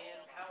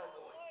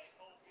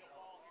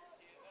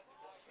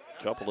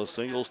 Couple of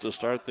singles to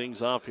start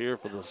things off here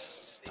for the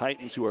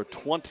Titans, who are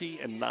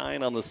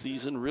 20-9 on the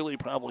season. Really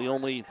probably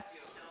only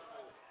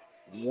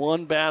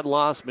 1 bad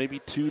loss, maybe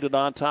 2 to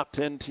non-top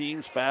 10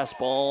 teams.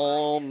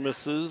 Fastball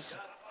misses.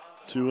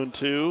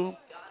 2-2.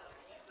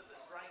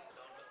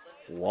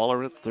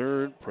 Waller at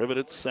third, Privet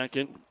at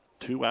second.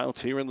 2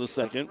 outs here in the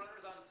second.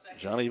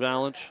 Johnny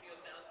Valanche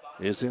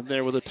is in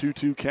there with a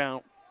 2-2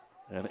 count.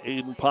 And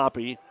Aiden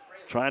Poppy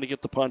trying to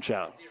get the punch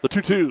out. The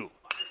 2-2.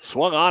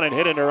 Swung on and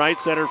hit into right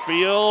center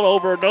field.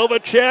 Over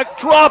Novacek.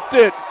 Dropped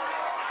it.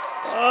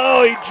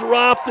 Oh, he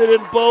dropped it,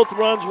 and both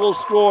runs will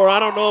score. I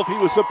don't know if he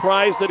was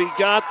surprised that he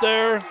got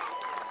there.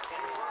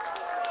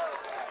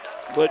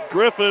 But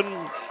Griffin,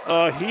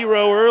 a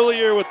hero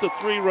earlier with the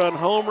 3-run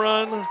home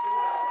run.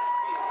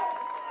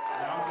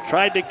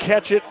 Tried to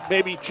catch it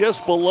maybe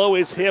just below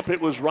his hip. It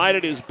was right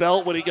at his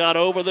belt when he got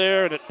over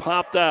there, and it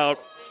popped out.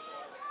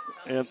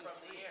 And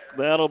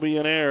that'll be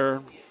an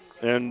error,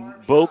 and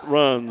both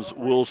runs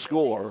will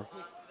score.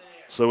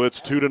 So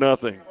it's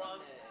 2-0.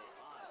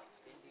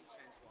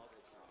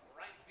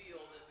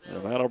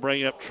 And that'll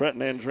bring up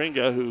Trenton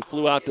Andringa, who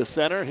flew out to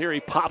center. Here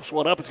he pops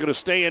one up. It's going to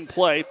stay in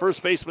play.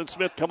 First baseman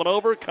Smith coming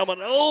over,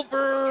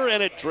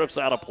 and it drifts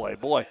out of play.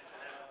 Boy,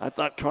 I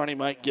thought Kearney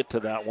might get to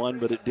that one,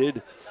 but it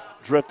did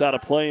drift out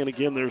of play. And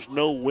again, there's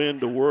no wind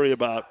to worry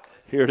about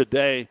here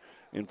today.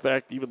 In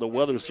fact, even the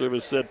Weather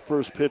Service said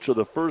first pitch of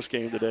the first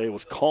game today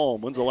was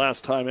calm. When's the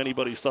last time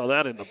anybody saw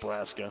that in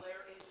Nebraska?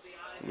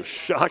 It was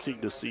shocking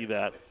to see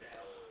that.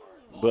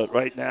 But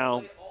right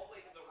now,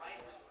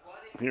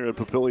 here in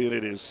Papillion,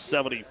 it is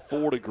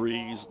 74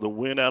 degrees. The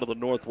wind out of the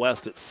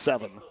northwest at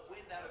 7.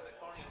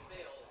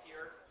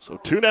 So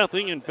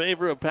 2-0 in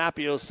favor of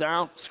Papio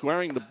South.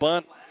 Squaring the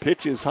bunt.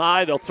 Pitch is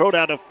high. They'll throw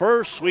down to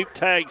first. Sweep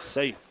tag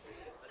safe.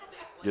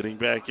 Getting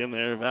back in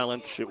there,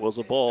 Valanche. It was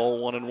a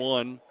ball,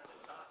 1-1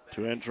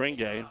 to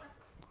Andringa.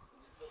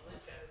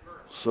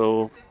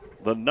 So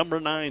the number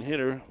 9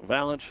 hitter,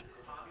 Valanche,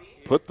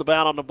 put the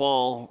bat on the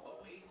ball.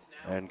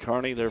 And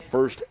Kearney, their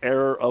first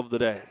error of the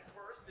day.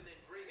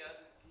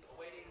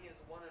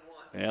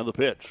 And the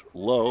pitch,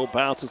 low,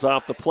 bounces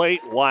off the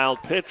plate.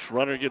 Wild pitch,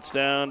 runner gets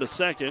down to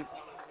second.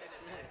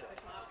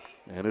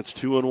 And it's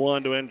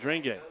 2-1 to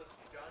Andringa.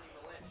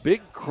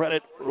 Big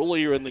credit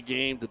earlier in the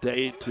game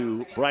today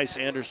to Bryce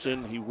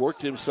Anderson. He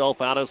worked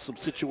himself out of some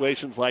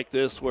situations like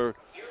this where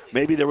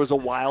maybe there was a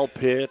wild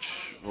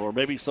pitch, or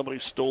maybe somebody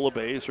stole a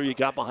base, or you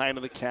got behind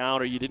in the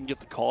count, or you didn't get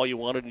the call you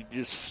wanted, and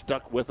you just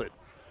stuck with it.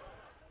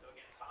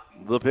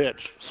 The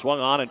pitch,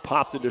 swung on and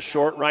popped into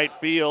short right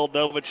field.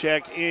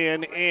 Novacek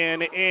in,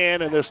 and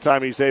this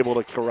time he's able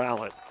to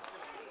corral it.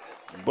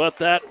 But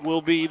that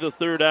will be the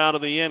third out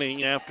of the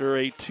inning after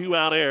a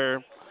 2-out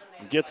error.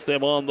 Gets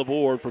them on the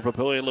board for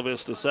Papillion-La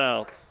Vista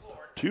South.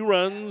 2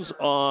 runs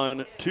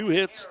on 2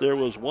 hits. There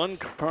was 1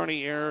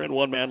 Kearney error and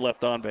 1 man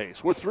left on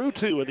base. We're through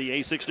 2 in the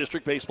A6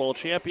 District Baseball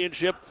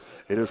Championship.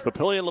 It is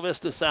Papillion-La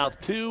Vista South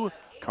 2,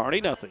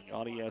 Kearney nothing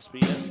on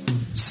ESPN.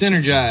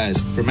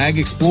 Synergize from Ag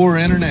Explorer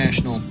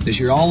International is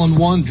your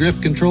all-in-one drip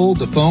control,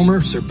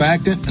 defoamer,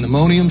 surfactant, and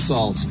ammonium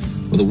salts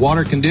with a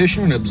water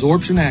conditioner and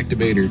absorption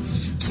activator.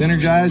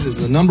 Synergize is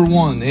the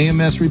 #1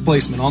 AMS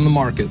replacement on the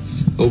market.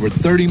 Over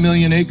 30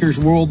 million acres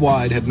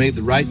worldwide have made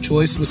the right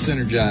choice with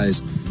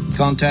Synergize.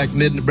 Contact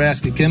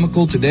Mid-Nebraska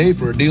Chemical today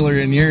for a dealer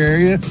in your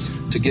area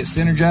to get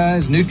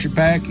Synergize,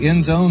 NutriPack,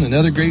 Endzone, and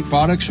other great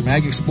products from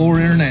Ag Explorer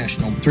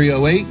International.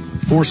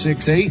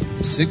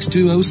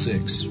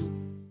 308-468-6206.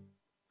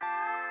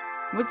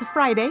 It was a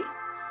Friday,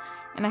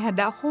 and I had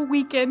that whole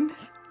weekend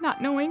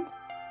not knowing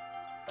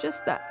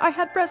just that I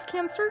had breast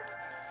cancer.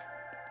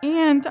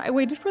 And I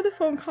waited for the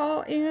phone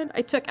call, and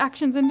I took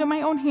actions into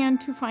my own hand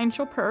to find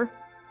Chopper.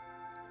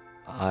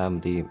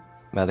 I'm the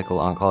medical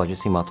oncologist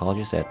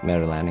hematologist at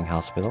Mary Lanning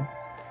Hospital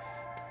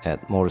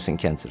at Morrison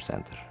Cancer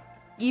Center.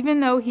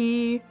 Even though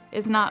he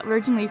is not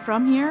originally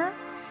from here,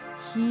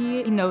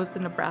 he knows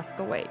the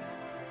Nebraska ways.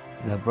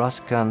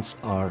 Nebraskans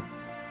are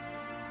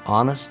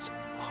honest,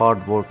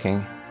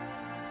 hardworking,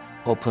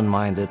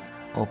 open-minded,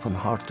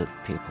 open-hearted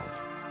people.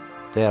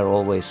 They are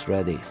always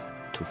ready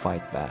to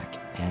fight back,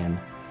 and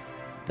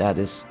that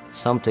is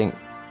something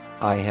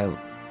I have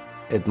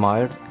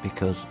admired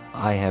because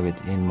I have it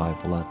in my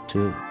blood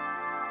too.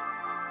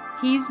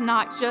 He's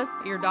not just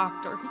your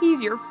doctor.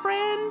 He's your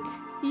friend.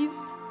 He's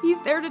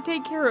there to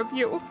take care of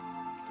you.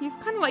 He's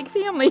kind of like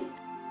family.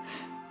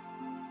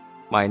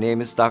 My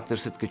name is Dr.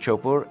 Sitka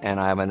Chopur, and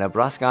I'm a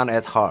Nebraskan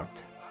at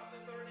heart.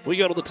 We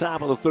go to the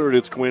top of the third.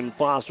 It's Quinn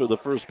Foster. The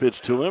first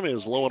pitch to him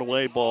is low and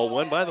away, ball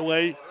 1. By the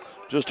way,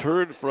 just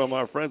heard from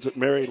our friends at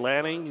Mary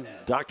Lanning.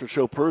 Dr.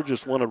 Chopur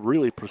just won a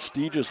really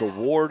prestigious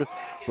award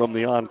from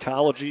the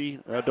oncology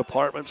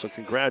department, so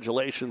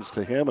congratulations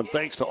to him, and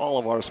thanks to all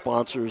of our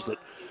sponsors that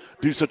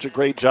do such a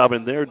great job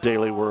in their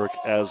daily work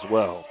as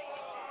well.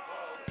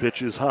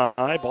 Pitch is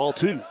high, ball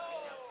 2.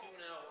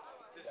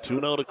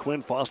 2-0 to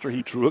Quinn Foster.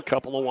 He drew a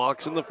couple of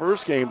walks in the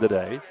first game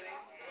today.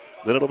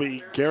 Then it'll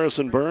be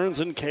Garrison Burns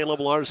and Caleb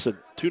Larson.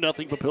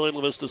 2-0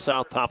 Papillion-La Vista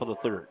South, top of the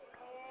third.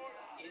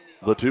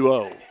 The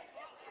 2-0.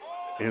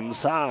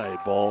 Inside,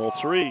 ball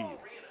 3.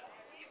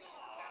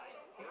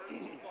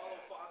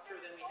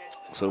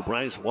 So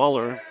Bryce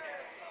Waller,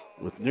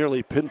 with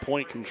nearly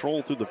pinpoint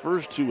control through the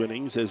first 2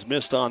 innings, has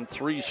missed on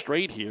 3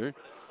 straight here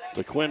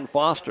to Quinn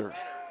Foster.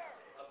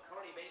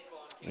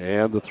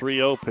 And the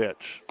 3-0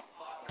 pitch.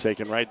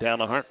 Taken right down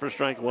to Hart for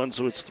strike 1,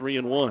 so it's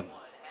 3-1.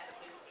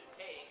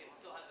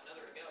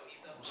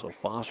 So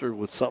Foster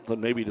with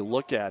something maybe to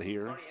look at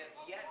here.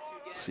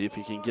 See if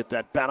he can get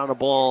that bat on the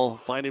ball,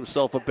 find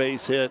himself a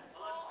base hit.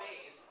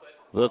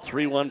 The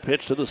 3-1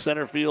 pitch to the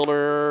center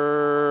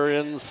fielder.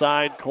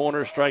 Inside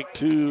corner, strike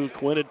two.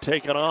 Quinn had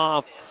taken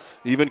off.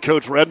 Even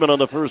Coach Redmond on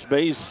the first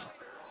base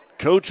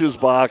coach's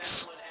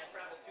box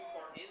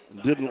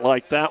didn't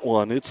like that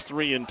one. It's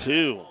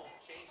 3-2.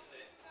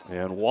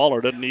 And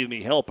Waller doesn't need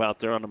any help out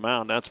there on the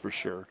mound, that's for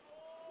sure.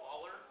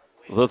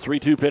 The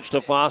 3-2 pitch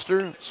to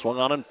Foster. Swung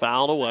on and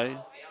fouled away.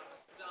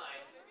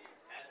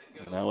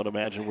 And I would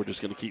imagine we're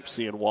just going to keep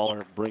seeing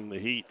Waller bring the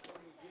heat.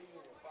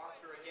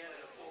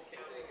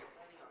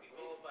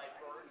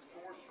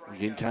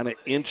 Again, kind of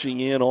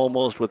inching in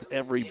almost with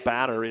every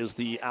batter is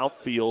the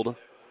outfield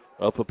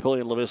of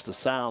Papillion-La Vista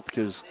South,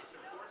 because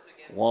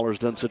Waller's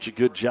done such a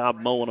good job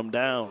mowing them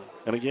down.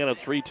 And again, a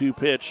 3-2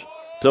 pitch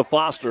to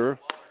Foster.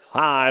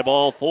 High,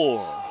 ball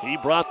 4. He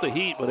brought the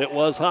heat, but it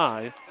was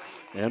high.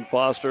 And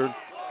Foster,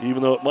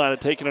 even though it might have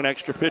taken an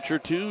extra pitch or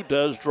two,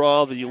 does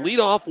draw the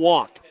leadoff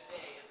walk.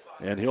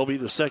 And he'll be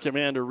the second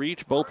man to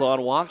reach, both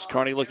on walks.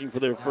 Kearney looking for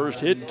their first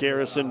hit.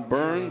 Garrison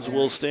Burns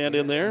will stand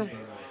in there.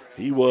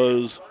 He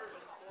was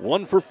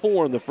 1 for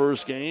 4 in the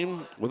first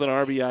game with an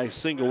RBI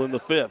single in the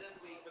 5th.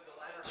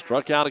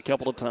 Struck out a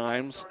couple of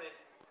times.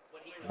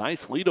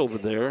 Nice lead over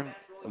there.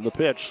 And the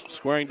pitch,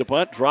 squaring to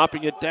bunt,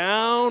 dropping it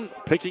down,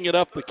 picking it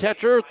up the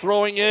catcher,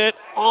 throwing it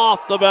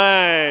off the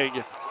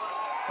bag.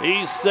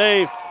 He's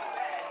safe.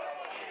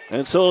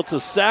 And so it's a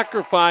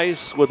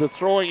sacrifice with a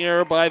throwing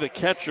error by the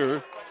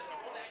catcher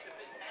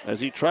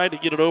as he tried to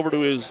get it over to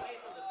his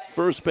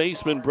first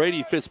baseman,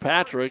 Brady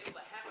Fitzpatrick,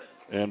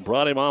 and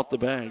brought him off the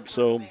bag.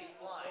 So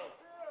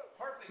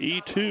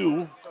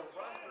E2,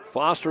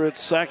 Foster at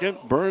second,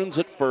 Burns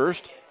at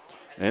first.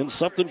 And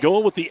something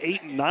going with the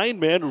 8 and 9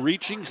 men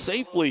reaching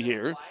safely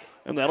here.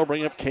 And that'll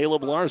bring up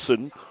Caleb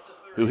Larson,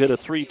 who hit a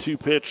 3-2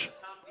 pitch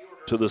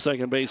to the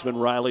second baseman,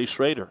 Riley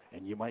Schrader.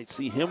 And you might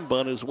see him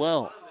bunt as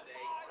well.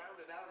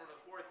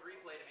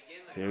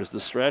 Here's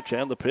the stretch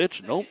and the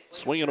pitch. Nope,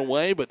 swinging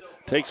away, but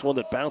takes one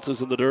that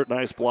bounces in the dirt.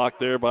 Nice block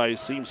there by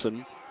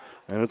Simpson.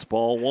 And it's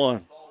ball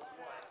 1.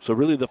 So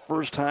really the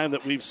first time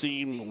that we've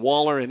seen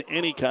Waller in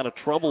any kind of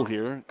trouble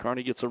here.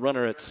 Kearney gets a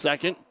runner at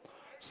second.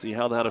 See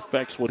how that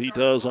affects what he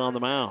does on the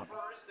mound.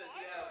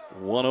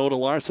 1-0 to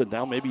Larson.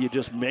 Now maybe you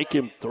just make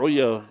him throw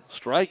you a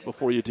strike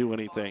before you do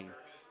anything.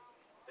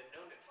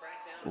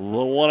 The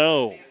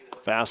 1-0.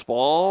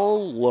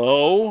 Fastball,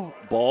 low,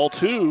 ball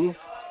 2.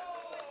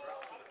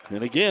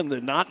 And again, they're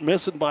not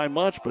missing by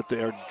much, but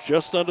they're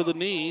just under the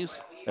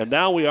knees. And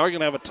now we are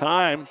going to have a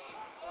time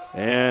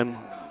and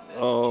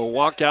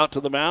walk out to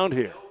the mound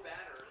here.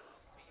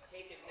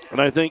 And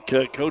I think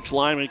Coach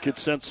Lyman could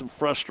sense some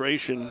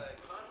frustration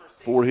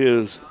for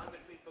his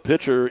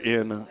pitcher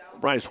in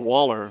Bryce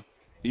Waller.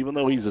 Even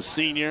though he's a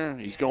senior,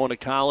 he's going to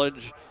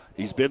college,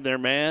 he's been their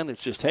man.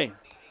 It's just, hey,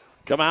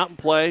 come out and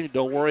play.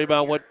 Don't worry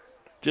about what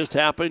just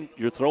happened.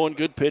 You're throwing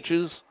good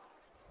pitches.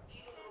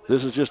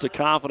 This is just a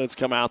confidence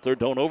come out there.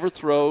 Don't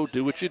overthrow.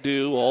 Do what you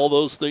do. All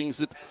those things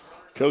that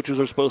coaches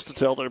are supposed to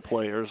tell their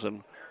players.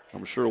 And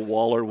I'm sure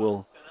Waller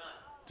will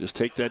just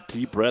take that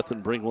deep breath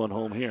and bring one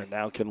home here.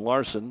 Now can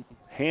Larson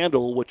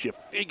handle what you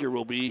figure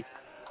will be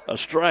a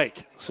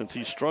strike, since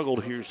he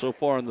struggled here so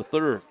far in the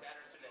third.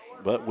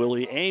 But will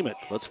he aim it?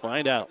 Let's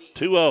find out.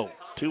 2-0.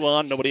 2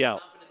 on, nobody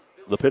out.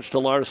 The pitch to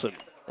Larson.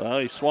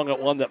 He swung at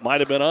one that might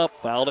have been up,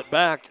 fouled it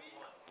back.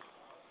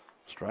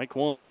 Strike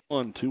 1,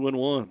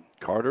 2-1.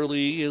 Carter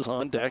Lee is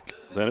on deck.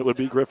 Then it would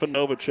be Griffin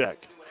Novacek.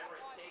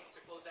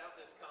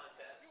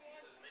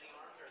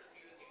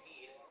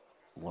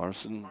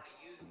 Larson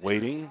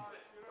waiting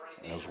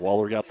as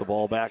Waller got the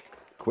ball back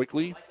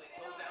quickly.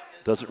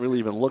 Doesn't really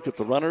even look at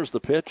the runners, the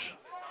pitch.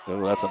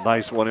 Oh, that's a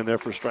nice one in there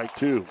for strike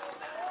 2.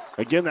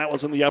 Again, that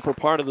was in the upper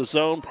part of the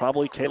zone.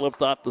 Probably Caleb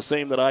thought the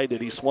same that I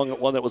did. He swung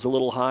at one that was a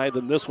little high.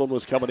 Then this one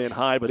was coming in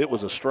high, but it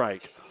was a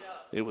strike.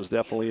 It was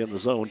definitely in the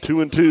zone.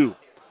 2-2.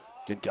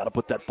 Again, got to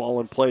put that ball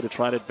in play to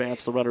try and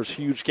advance the runners.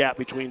 Huge gap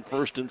between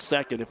first and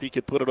second. If he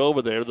could put it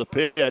over there, the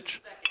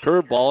pitch,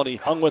 curveball, and he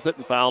hung with it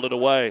and fouled it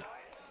away.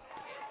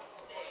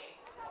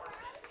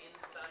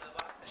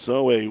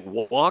 So a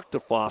walk to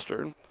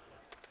Foster.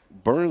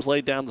 Burns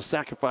laid down the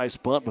sacrifice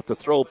bunt, but the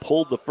throw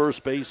pulled the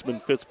first baseman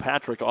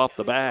Fitzpatrick off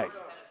the bag.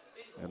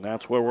 And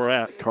that's where we're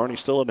at. Kearney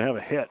still didn't have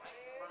a hit.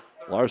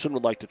 Larson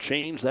would like to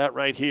change that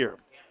right here.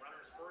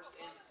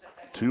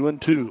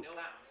 2-2.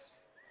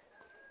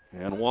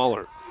 And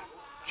Waller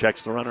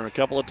checks the runner a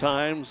couple of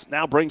times.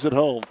 Now brings it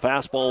home.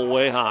 Fastball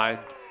way high.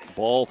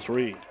 Ball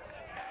 3.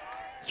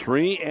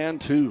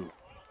 3-2.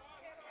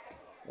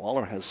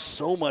 Waller has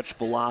so much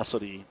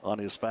velocity on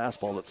his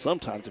fastball that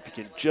sometimes if he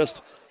can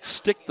just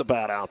stick the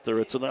bat out there,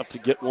 it's enough to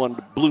get one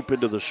to bloop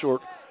into the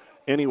short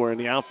anywhere in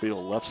the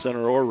outfield, left,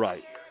 center, or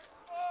right.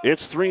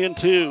 It's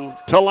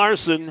 3-2 to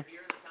Larson,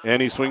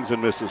 and he swings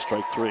and misses,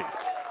 strike 3.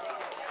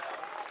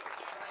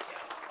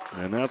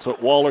 And that's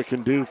what Waller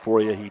can do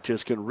for you. He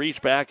just can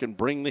reach back and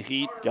bring the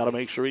heat. Got to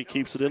make sure he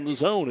keeps it in the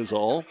zone is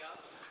all.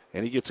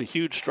 And he gets a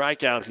huge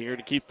strikeout here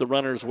to keep the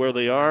runners where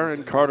they are.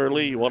 And Carter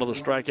Lee, one of the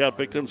strikeout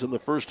victims in the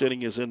first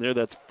inning, is in there.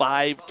 That's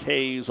 5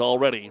 Ks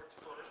already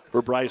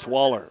for Bryce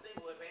Waller.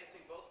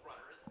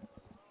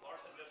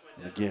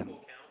 And again,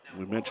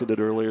 we mentioned it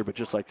earlier, but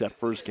just like that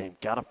first game,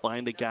 got to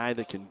find a guy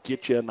that can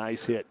get you a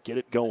nice hit, get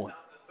it going.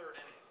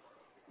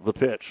 The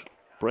pitch.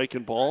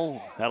 Breaking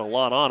ball, had a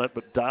lot on it,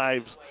 but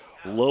dives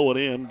low and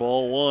in,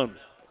 ball one.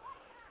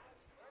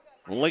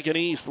 Lincoln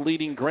East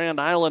leading Grand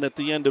Island at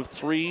the end of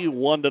 3,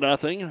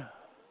 1-0.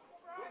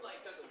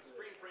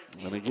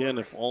 And again,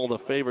 if all the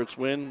favorites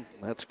win,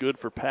 that's good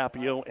for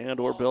Papio and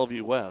or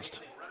Bellevue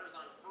West.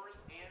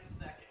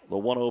 The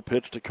 1-0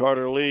 pitch to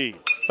Carter Lee.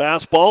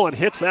 Fastball and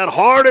hits that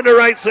hard into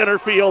right center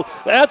field.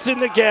 That's in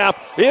the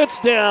gap. It's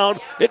down.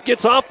 It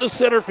gets off the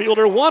center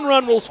fielder. 1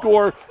 run will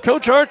score.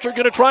 Coach Archer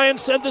going to try and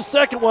send the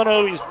second one.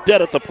 Oh, he's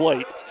dead at the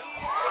plate.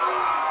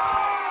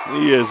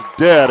 He is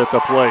dead at the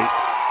plate.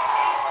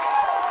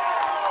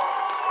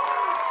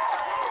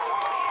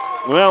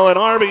 Well, an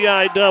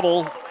RBI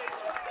double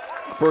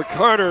for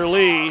Carter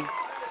Lee.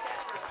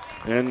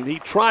 And he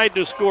tried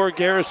to score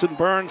Garrison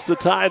Burns to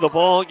tie the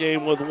ball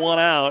game with 1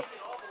 out.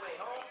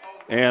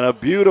 And a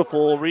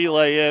beautiful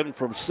relay in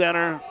from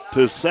center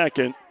to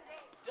second.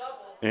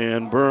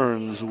 And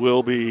Burns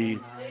will be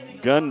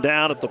gunned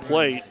down at the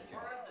plate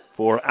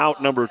for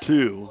out number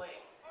 2.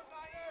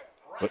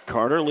 But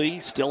Carter Lee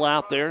still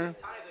out there.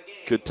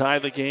 Could tie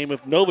the game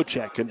if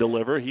Novacek can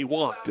deliver. He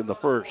walked in the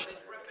first.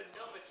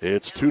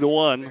 It's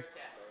 2-1.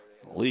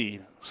 Lee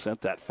sent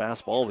that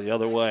fastball the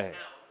other way.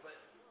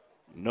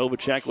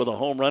 Novacek with a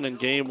home run in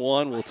game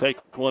 1. Will take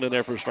one in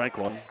there for strike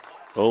 1.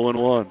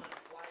 0-1.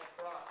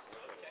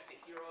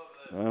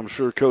 I'm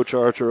sure Coach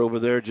Archer over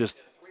there just,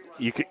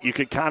 you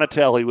could kind of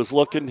tell he was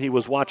looking, he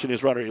was watching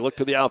his runner. He looked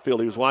to the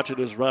outfield, he was watching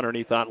his runner, and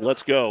he thought,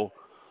 let's go.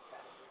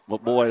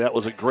 But boy, that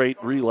was a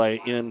great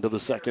relay into the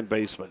second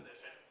baseman.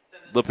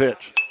 The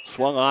pitch,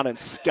 swung on and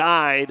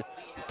skied,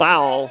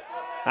 foul,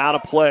 out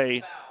of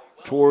play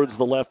towards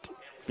the left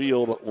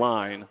field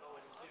line,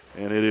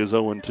 and it is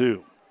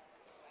 0-2.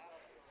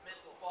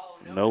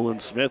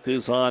 Nolan Smith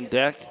is on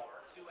deck.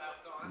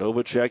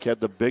 Novacek had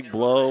the big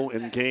blow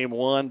in game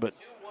 1, but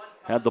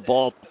had the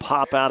ball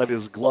pop out of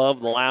his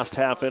glove the last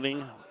half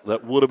inning.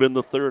 That would have been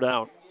the third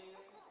out.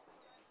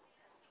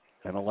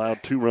 And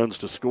allowed 2 runs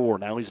to score.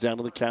 Now he's down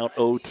to the count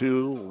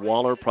 0-2.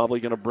 Waller probably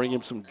going to bring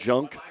him some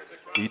junk.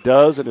 He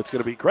does, and it's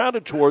going to be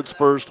grounded towards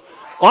first.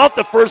 Off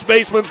the first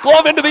baseman's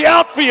glove into the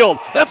outfield.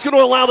 That's going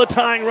to allow the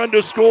tying run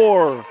to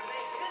score.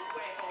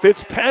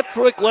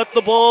 Fitzpatrick let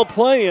the ball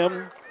play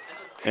him.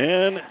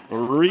 And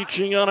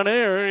reaching on an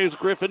error is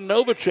Griffin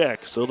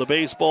Novacek. So the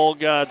baseball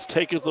gods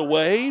taketh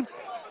away,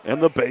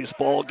 and the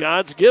baseball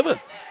gods giveth.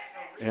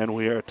 And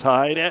we are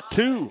tied at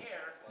 2.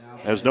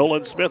 As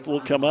Nolan Smith will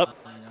come up.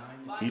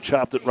 He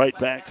chopped it right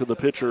back to the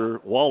pitcher,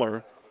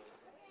 Waller,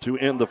 to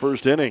end the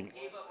first inning.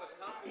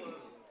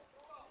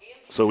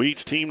 So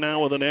each team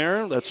now with an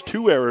error. That's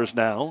 2 errors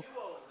now.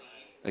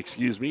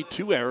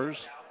 2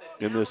 errors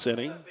in this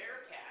inning.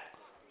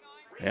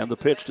 And the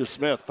pitch to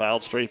Smith,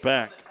 fouled straight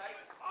back.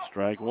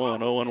 Strike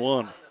 1,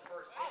 0-1.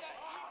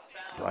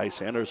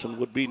 Bryce Anderson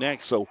would be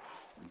next. So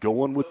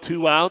going with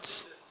 2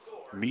 outs.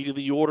 Meat of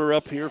the order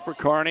up here for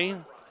Kearney.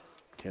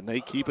 Can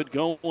they keep it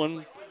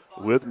going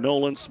with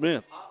Nolan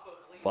Smith?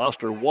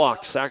 Foster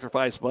walked,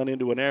 sacrifice bunt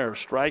into an error.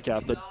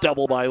 Strikeout, the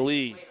double by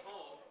Lee.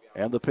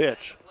 And the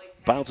pitch.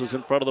 Bounces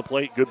in front of the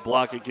plate. Good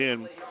block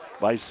again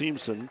by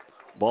Seamson.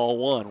 Ball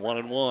 1,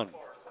 1-1.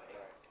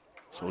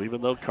 So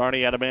even though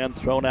Kearney had a man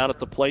thrown out at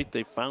the plate,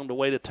 they found a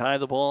way to tie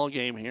the ball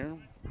game here.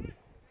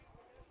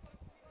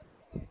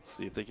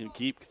 See if they can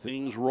keep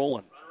things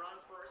rolling.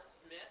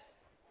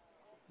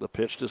 The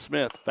pitch to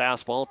Smith.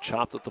 Fastball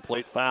chopped at the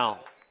plate, foul.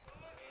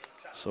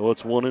 So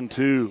it's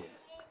 1-2.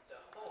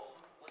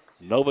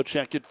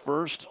 Novacek at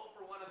first.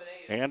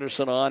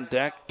 Anderson on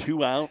deck,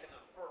 2 out,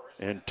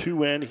 and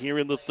 2 in here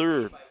in the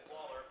third.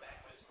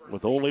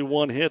 With only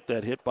 1 hit,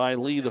 that hit by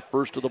Lee, the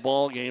first of the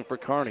ball game for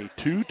Kearney.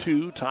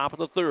 2-2, top of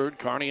the third.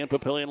 Kearney and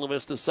Papillion-La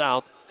Vista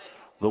South.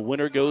 The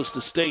winner goes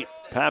to state.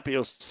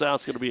 Papio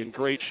South's going to be in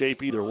great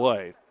shape either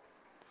way.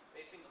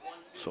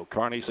 So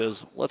Kearney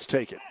says, let's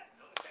take it.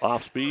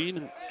 Off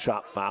speed,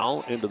 chop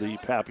foul into the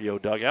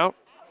Papio dugout.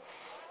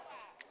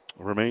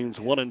 Remains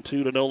 1-2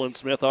 to Nolan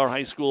Smith. Our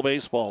high school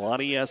baseball on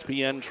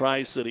ESPN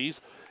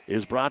Tri-Cities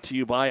is brought to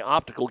you by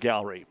Optical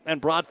Gallery and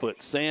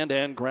Broadfoot Sand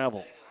and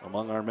Gravel,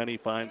 among our many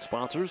fine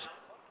sponsors.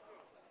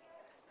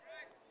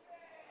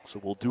 So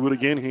we'll do it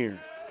again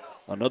here.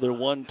 Another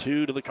 1-2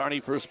 to the Kearney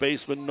first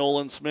baseman,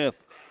 Nolan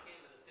Smith.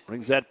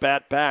 Brings that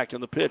bat back,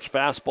 and the pitch,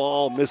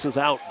 fastball, misses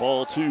out.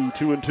 Ball 2,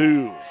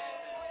 2-2.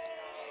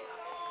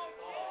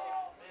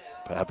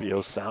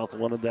 Papio South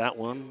wanted that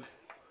one.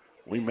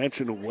 We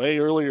mentioned way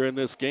earlier in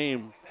this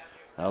game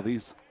how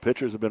these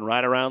pitchers have been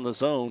right around the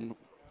zone.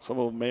 Some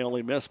of them may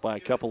only miss by a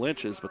couple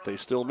inches, but they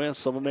still miss.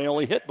 Some of them may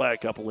only hit by a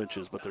couple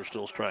inches, but they're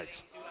still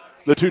strikes.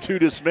 The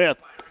 2-2 to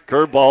Smith.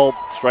 Curveball,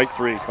 strike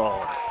 3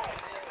 called.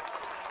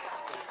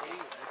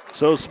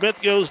 So Smith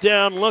goes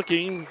down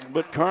looking,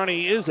 but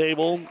Kearney is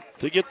able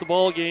to get the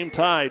ball game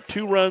tied.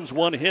 2 runs,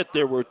 1 hit.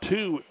 There were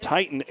 2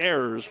 Titan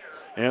errors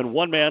and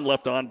 1 man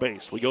left on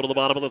base. We go to the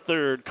bottom of the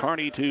third.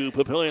 Kearney 2,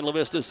 Papillion-La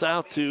Vista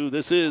South 2.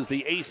 This is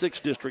the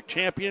A6 District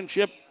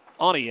Championship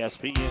on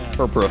ESPN.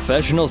 For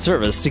professional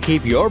service to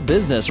keep your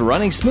business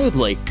running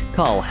smoothly,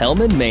 call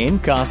Hellman, Maine,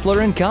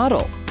 Kostler, and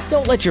Cottle.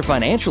 Don't let your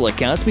financial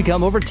accounts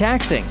become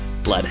overtaxing.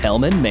 Let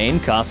Hellman, Maine,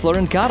 Kostler,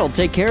 and Cottle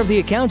take care of the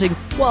accounting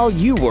while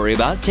you worry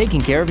about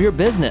taking care of your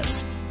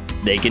business.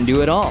 They can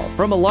do it all,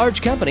 from a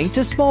large company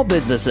to small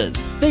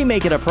businesses. They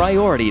make it a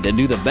priority to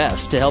do the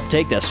best to help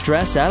take the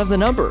stress out of the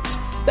numbers.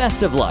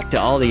 Best of luck to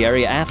all the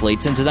area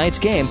athletes in tonight's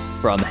game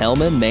from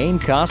Hellman, Maine,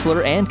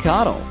 Kostler, and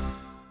Cottle.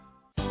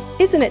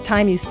 Isn't it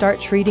time you start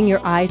treating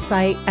your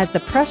eyesight as the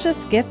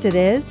precious gift it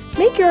is?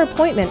 Make your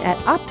appointment at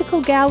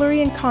Optical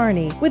Gallery in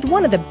Kearney with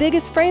one of the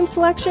biggest frame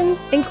selections,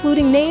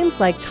 including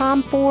names like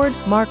Tom Ford,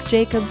 Marc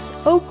Jacobs,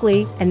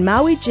 Oakley, and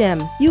Maui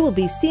Jim. You will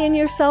be seeing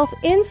yourself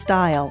in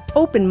style.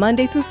 Open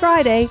Monday through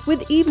Friday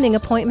with evening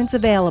appointments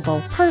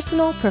available.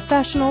 Personal,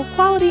 professional,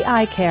 quality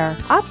eye care.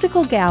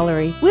 Optical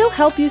Gallery. We'll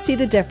help you see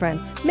the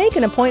difference. Make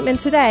an appointment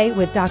today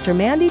with Dr.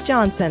 Mandy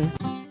Johnson.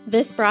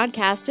 This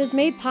broadcast is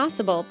made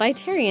possible by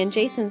Terry and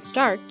Jason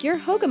Stark, your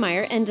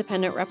Hogemeyer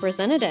Independent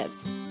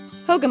Representatives.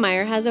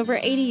 Hogemeyer has over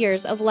 80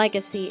 years of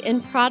legacy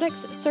in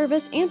products,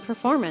 service, and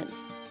performance.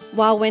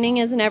 While winning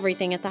isn't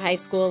everything at the high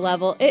school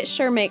level, it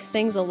sure makes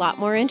things a lot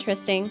more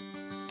interesting.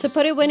 To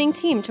put a winning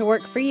team to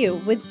work for you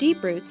with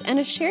deep roots and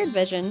a shared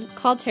vision,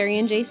 call Terry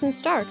and Jason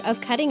Stark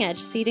of Cutting Edge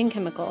Seed and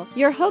Chemical,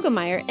 your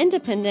Hogemeyer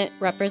Independent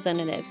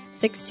Representatives,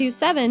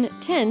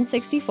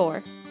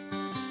 627-1064.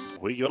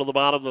 We go to the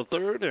bottom of the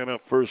third, and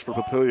up first for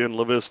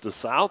Papillion-La Vista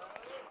South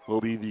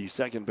will be the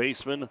second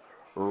baseman,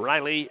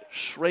 Riley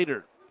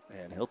Schrader.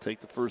 And he'll take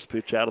the first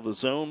pitch out of the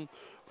zone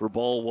for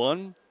ball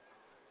one.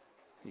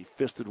 He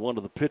fisted one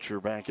to the pitcher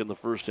back in the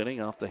first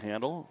inning off the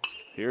handle.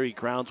 Here he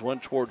grounds one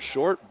towards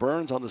short.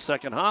 Burns on the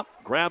second hop,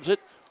 grabs it,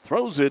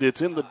 throws it.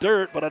 It's in the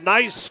dirt, but a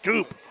nice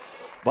scoop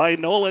by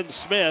Nolan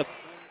Smith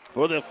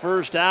for the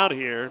first out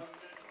here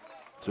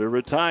to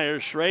retire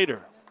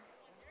Schrader.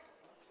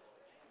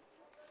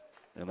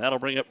 And that'll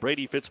bring up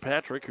Brady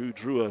Fitzpatrick, who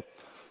drew a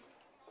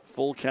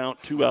full count,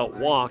 2-out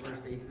walk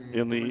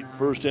in the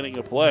first inning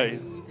of play.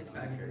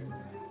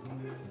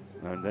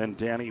 And then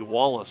Danny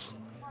Wallace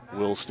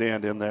will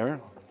stand in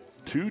there.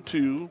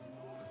 2-2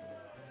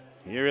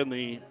 here in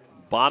the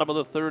bottom of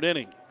the third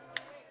inning.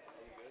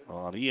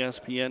 On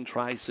ESPN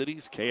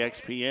Tri-Cities,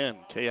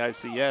 KXPN,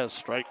 KICS,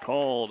 strike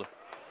called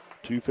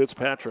to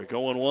Fitzpatrick,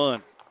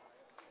 0-1.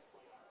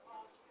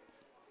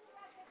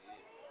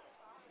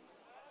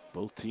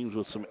 Both teams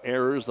with some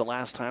errors the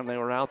last time they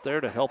were out there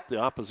to help the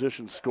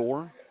opposition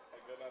score.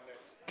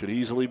 Could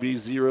easily be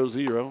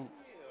 0-0.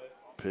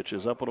 Pitch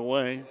is up and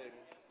away.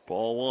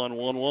 Ball one,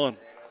 1-1.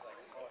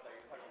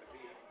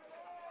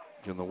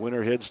 And the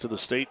winner heads to the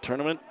state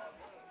tournament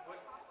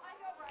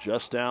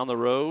just down the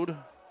road.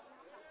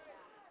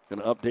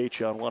 Going to update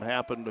you on what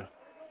happened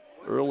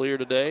earlier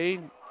today.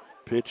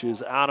 Pitch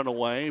is out and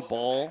away.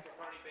 Ball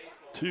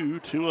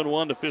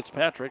 2-1 to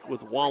Fitzpatrick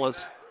with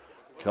Wallace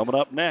coming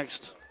up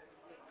next.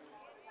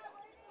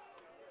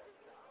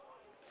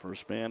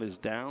 First man is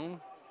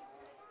down.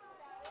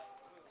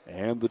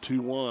 And the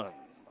 2-1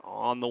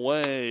 on the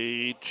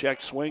way.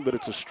 Check swing, but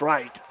it's a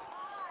strike.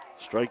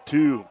 Strike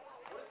two.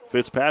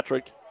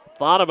 Fitzpatrick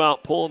thought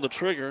about pulling the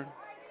trigger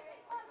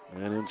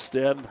and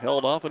instead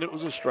held off, and it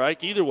was a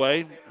strike. Either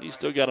way, he's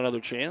still got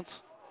another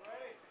chance.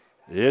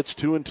 It's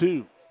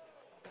 2-2.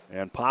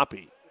 And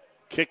Poppy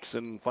kicks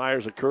and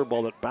fires a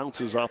curveball that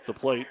bounces off the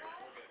plate.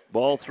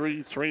 Ball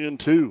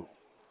 3-2.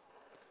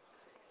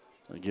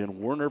 Again,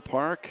 Werner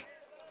Park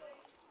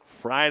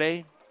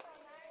Friday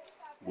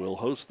will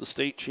host the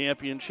state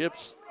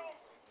championships.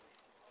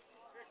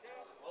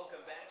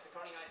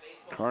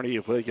 Kearney,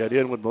 if they get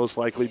in, would most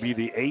likely be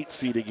the 8th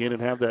seed again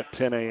and have that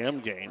 10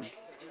 a.m. game.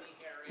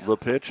 The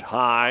pitch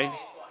high,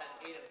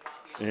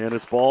 and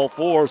it's ball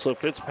four, so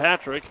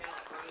Fitzpatrick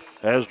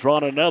has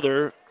drawn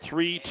another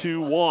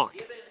 3-2 walk.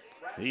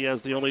 He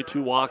has the only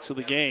 2 walks of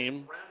the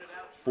game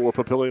for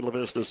Papillion-La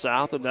Vista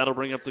South, and that'll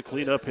bring up the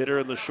cleanup hitter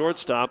and the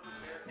shortstop,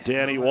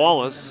 Danny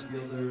Wallace.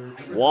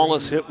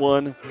 Wallace hit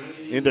one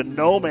into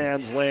no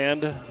man's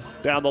land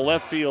down the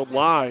left field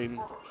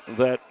line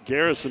that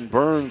Garrison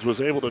Burns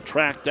was able to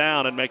track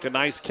down and make a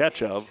nice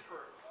catch of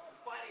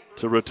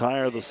to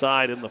retire the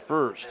side in the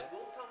first.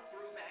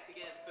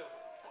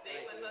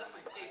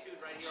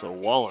 So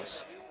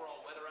Wallace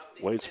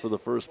waits for the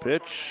first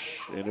pitch,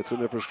 and it's in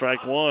there for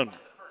strike one.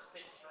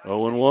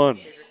 0-1.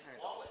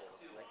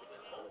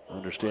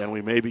 Understand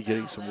we may be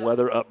getting some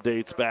weather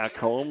updates back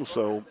home,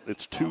 so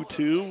it's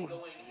 2-2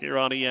 here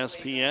on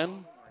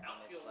ESPN.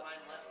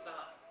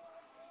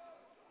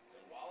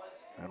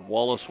 And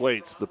Wallace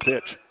waits. The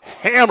pitch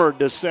hammered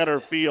to center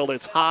field.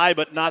 It's high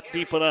but not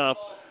deep enough.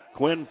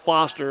 Quinn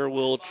Foster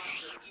will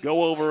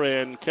go over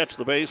and catch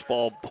the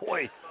baseball.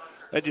 Boy,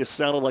 that just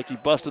sounded like he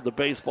busted the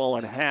baseball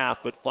in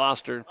half, but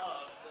Foster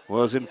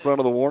was in front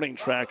of the warning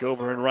track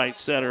over in right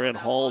center and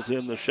hauls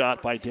in the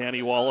shot by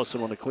Danny Wallace.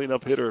 And when a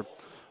cleanup hitter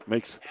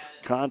makes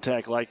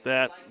contact like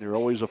that, you're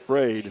always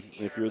afraid,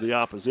 if you're the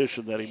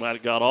opposition, that he might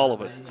have got all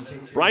of it.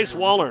 Bryce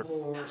Waller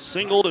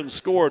singled and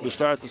scored to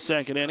start the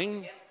second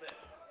inning.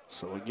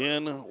 So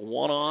again,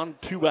 1 on,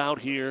 2 out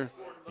here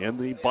in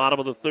the bottom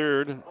of the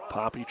third.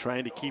 Poppy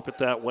trying to keep it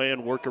that way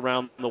and work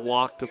around the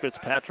walk to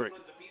Fitzpatrick.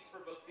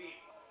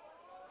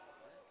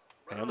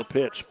 And the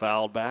pitch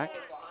fouled back.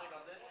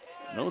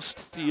 No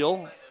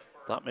steal.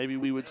 Thought maybe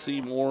we would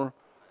see more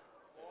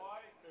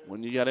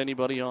when you got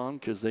anybody on,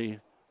 because they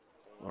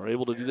are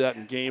able to do that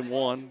in game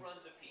 1.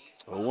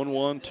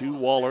 0-1 to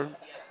Waller.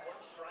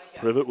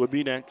 Privet would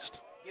be next.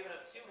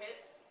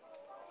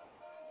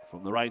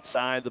 From the right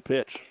side, the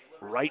pitch.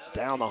 Right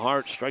down the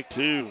heart, strike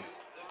 2.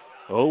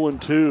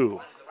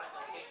 0-2.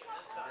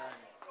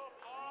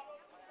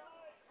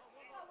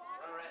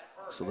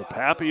 So the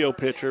Papio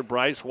pitcher,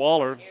 Bryce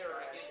Waller,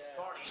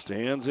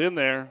 stands in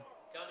there,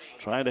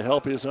 trying to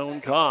help his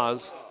own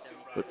cause.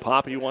 But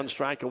Poppy 1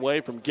 strike away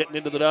from getting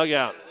into the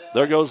dugout.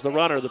 There goes the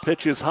runner. The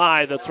pitch is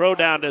high. The throw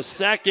down to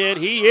second.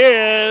 He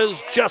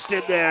is just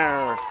in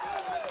there.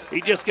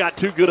 He just got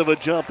too good of a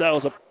jump. That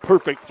was a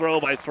perfect throw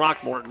by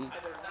Throckmorton.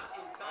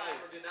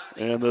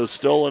 And the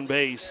stolen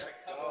base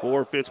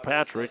for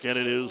Fitzpatrick, and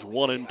it is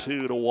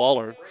 1-2 to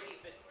Waller.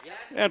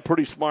 And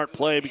pretty smart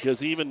play,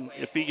 because even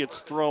if he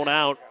gets thrown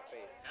out,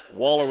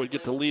 Waller would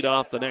get to lead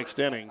off the next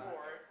inning.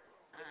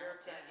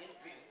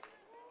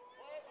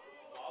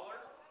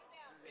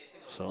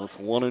 So it's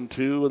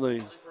 1-2 in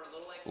the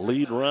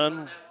lead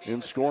run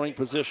in scoring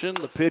position.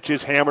 The pitch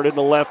is hammered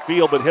into left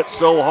field, but hit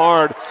so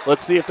hard.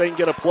 Let's see if they can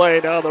get a play.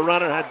 Now the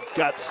runner had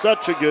got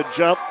such a good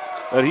jump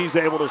that he's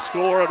able to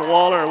score, and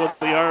Waller with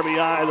the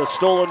RBI, the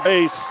stolen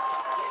base,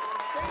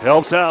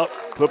 helps out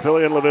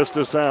Papillion-La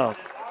Vista South.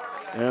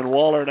 And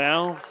Waller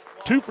now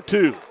 2 for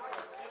 2.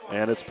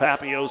 And it's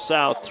Papio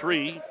South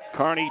 3,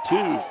 Kearney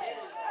 2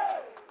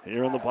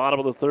 here in the bottom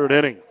of the third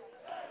inning.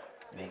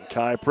 And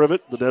Kai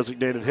Privet, the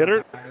designated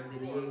hitter,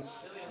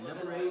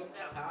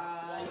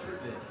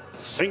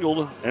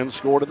 singled and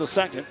scored in the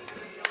second.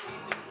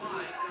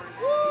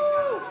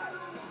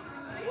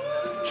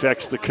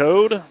 Checks the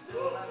code.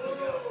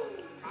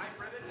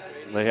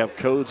 They have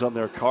codes on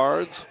their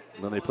cards,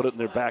 and then they put it in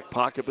their back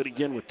pocket. But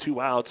again, with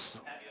 2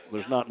 outs,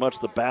 there's not much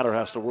the batter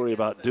has to worry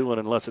about doing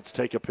unless it's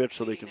take a pitch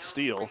so they can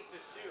steal.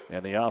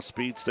 And the off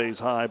speed stays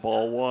high,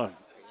 ball 1.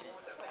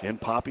 And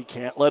Poppy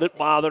can't let it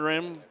bother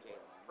him.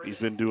 He's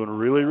been doing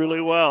really,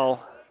 really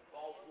well.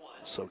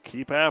 So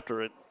keep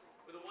after it.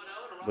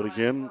 But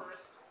again,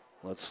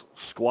 let's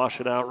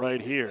squash it out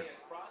right here.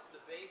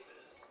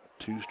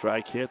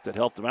 2-strike hit that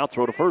helped him out.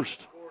 Throw to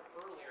first.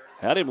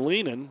 Had him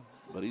leaning,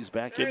 but he's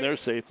back in there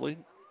safely.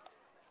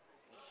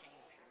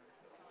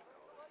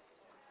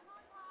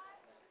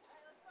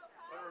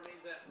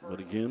 But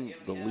again,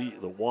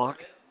 the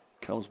walk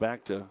comes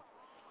back to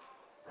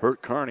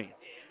hurt Kearney.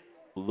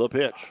 The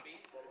pitch.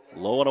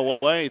 Low and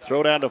away.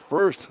 Throw down to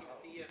first.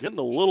 Getting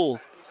a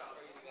little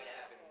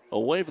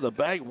away from the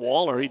bag.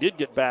 Waller, he did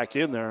get back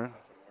in there.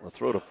 The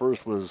throw to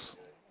first was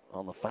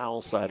on the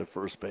foul side of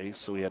first base,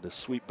 so he had to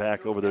sweep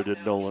back over there,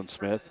 did Nolan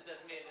Smith.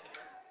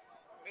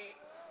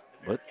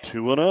 But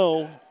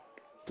 2-0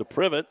 to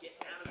Privet.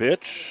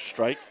 Pitch,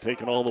 strike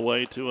taken all the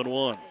way,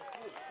 2-1.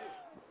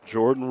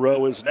 Jordan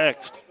Rowe is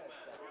next.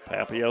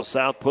 Papio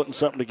South putting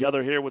something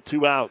together here with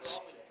 2 outs.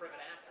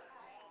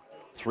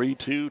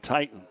 3-2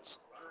 Titans.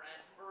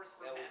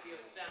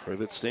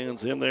 Privet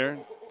stands in there,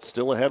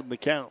 still ahead in the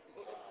count.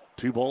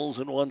 2 balls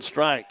and 1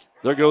 strike.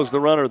 There goes the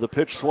runner. The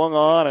pitch swung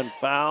on and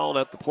fouled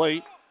at the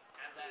plate.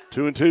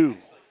 2-2.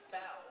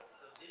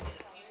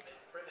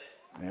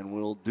 And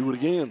we'll do it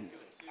again.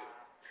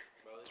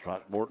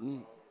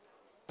 Throckmorton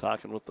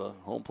talking with the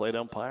home plate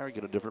umpire,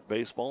 get a different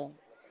baseball.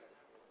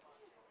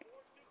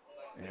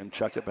 And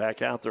chuck it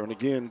back out there. And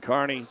again,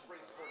 Kearney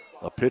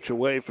a pitch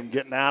away from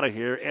getting out of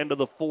here. End of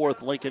the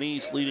 4th, Lincoln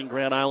East leading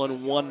Grand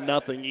Island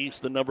 1-0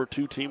 East, the number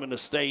 2 team in the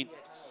state.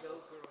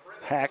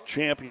 Hack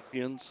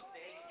champions.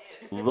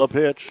 The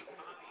pitch.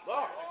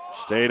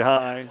 Stayed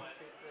high.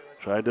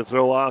 Tried to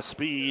throw off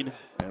speed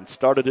and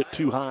started it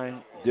too high.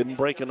 Didn't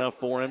break enough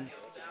for him.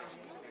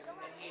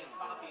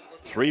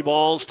 3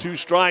 balls, 2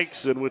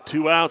 strikes, and with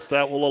 2 outs,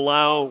 that will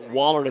allow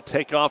Waller to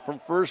take off from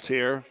first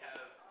here.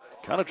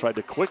 Kind of tried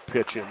to quick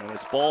pitch him, and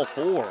it's ball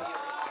 4.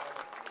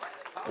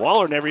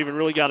 Waller never even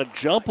really got a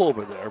jump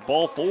over there.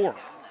 Ball 4.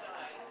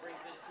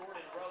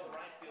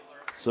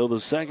 So the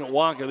second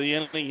walk of the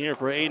inning here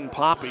for Aiden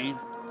Poppy.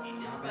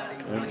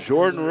 And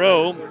Jordan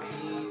Rowe,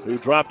 who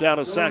dropped out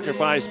a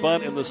sacrifice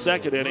bunt in the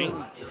second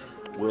inning,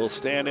 will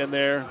stand in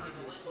there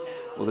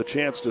with a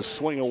chance to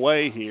swing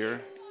away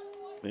here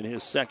in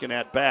his second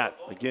at-bat.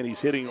 Again, he's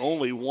hitting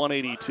only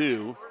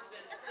 182.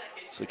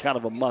 So kind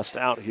of a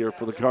must-out here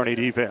for the Kearney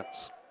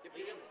defense.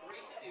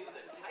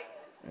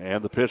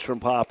 And the pitch from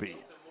Poppy.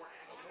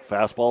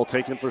 Fastball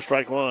taken for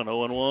strike 1,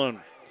 0-1.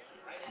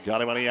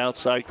 Got him on the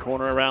outside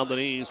corner around the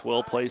knees.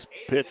 Well-placed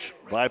pitch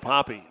by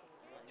Poppy.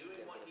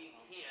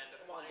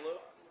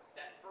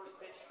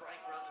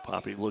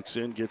 Poppy looks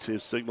in, gets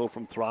his signal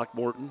from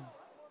Throckmorton.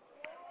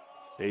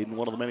 Aiden,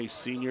 one of the many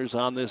seniors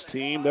on this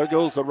team. There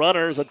goes the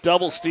runner. It's a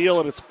double steal,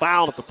 and it's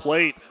fouled at the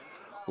plate.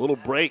 A little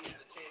break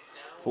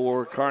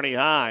for Kearney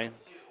High.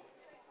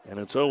 And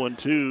it's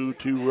 0-2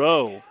 to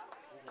Rowe.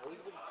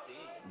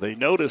 They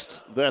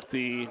noticed that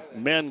the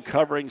men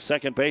covering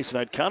second base, and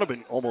I'd kind of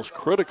been almost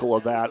critical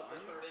of that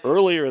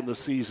earlier in the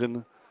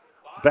season,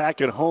 back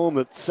at home,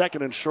 that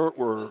second and short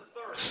were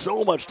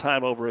so much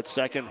time over at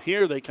second.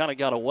 Here they kind of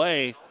got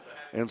away,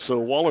 and so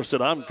Waller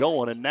said, I'm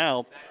going, and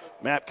now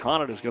Matt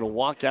Conant is going to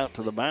walk out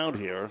to the mound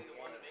here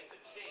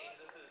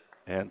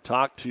and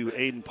talk to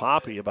Aiden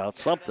Poppy about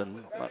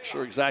something. I'm not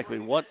sure exactly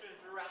what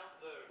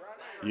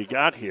you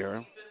got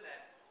here.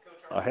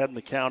 Ahead in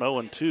the count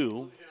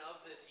 0-2.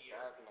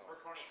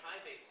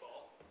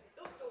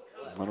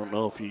 I don't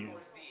know if he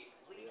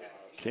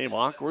came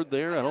awkward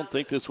there. I don't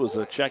think this was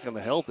a check on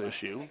the health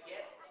issue.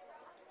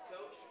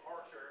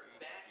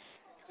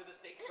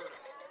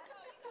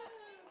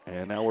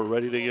 And now we're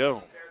ready to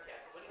go.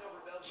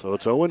 So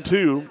it's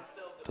 0-2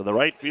 to the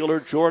right fielder,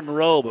 Jordan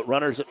Rowe, but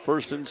runners at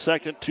first and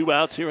second, 2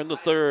 outs here in the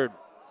third.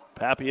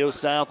 Papio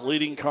South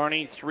leading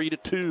Kearney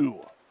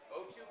 3-2.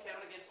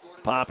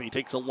 Poppy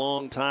takes a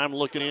long time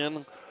looking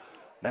in.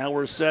 Now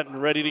we're set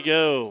and ready to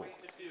go.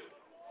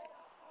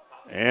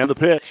 And the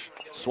pitch.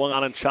 Swung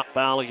on and chopped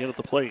foul again at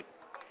the plate.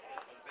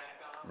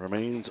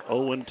 Remains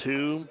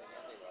 0-2.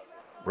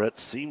 Brett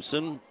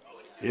Simpson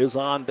is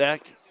on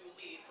deck.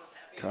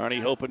 Kearney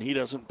hoping he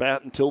doesn't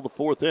bat until the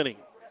fourth inning.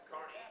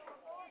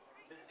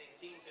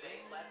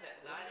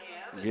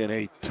 Again,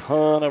 a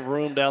ton of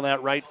room down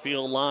that right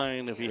field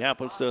line if he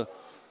happens to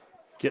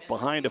get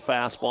behind a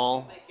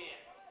fastball.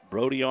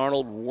 Brody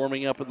Arnold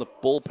warming up in the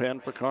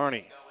bullpen for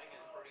Kearney.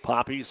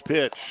 Poppy's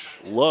pitch,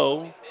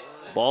 low.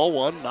 Ball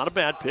one, not a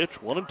bad pitch,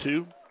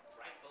 1-2.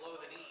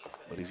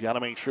 But he's got to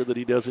make sure that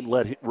he doesn't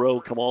let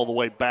Rowe come all the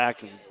way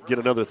back and get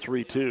another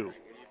 3-2.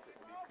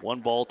 1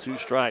 ball, 2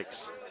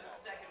 strikes.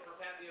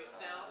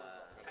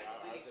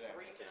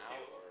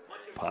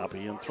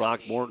 Poppy and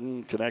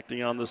Throckmorton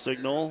connecting on the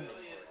signal.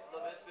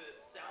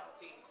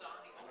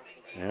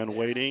 And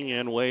waiting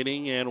and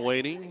waiting and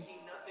waiting.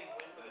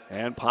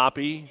 And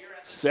Poppy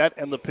set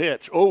and the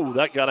pitch. Oh,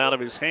 that got out of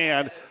his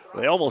hand.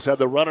 They almost had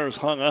the runners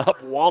hung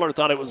up. Waller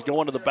thought it was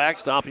going to the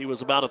backstop. He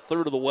was about a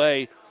third of the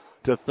way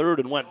to third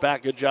and went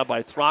back. Good job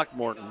by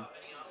Throckmorton.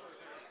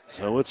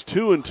 So it's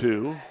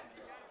 2-2.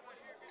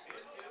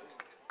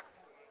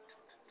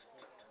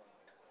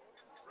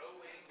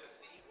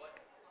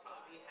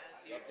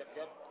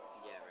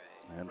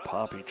 And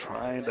Poppy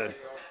trying to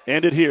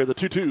end it here. The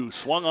 2-2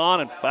 swung on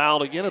and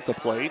fouled again at the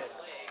plate.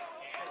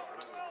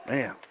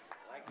 Man,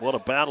 what a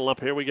battle up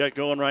here we got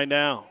going right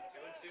now.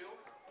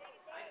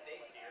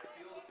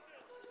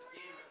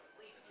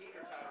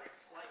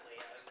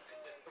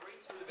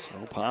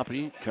 So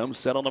Poppy comes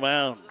set on the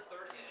mound.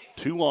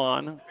 2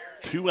 on,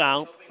 2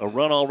 out, a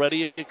run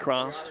already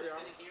across,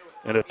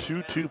 and a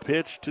 2-2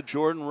 pitch to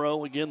Jordan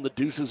Rowe. Again, the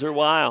deuces are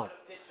wild.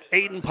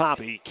 Aiden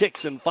Poppy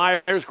kicks and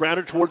fires,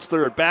 grounded towards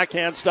third.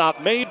 Backhand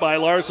stop made by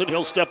Larson.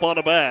 He'll step on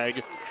a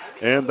bag,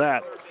 and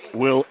that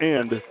will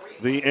end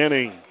the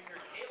inning.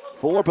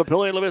 For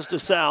Papillion-La Vista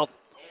South,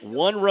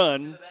 1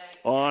 run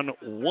on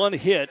 1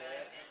 hit.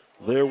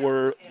 There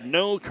were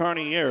no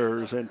Kearney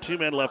errors and 2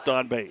 men left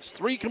on base.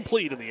 3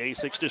 complete in the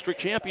A6 District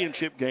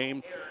Championship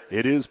game.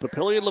 It is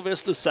Papillion-La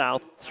Vista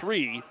South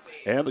 3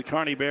 and the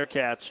Kearney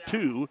Bearcats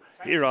 2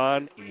 here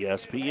on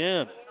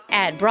ESPN.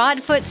 At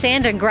Broadfoot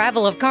Sand and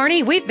Gravel of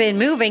Kearney, we've been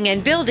moving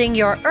and building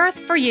your earth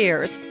for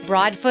years.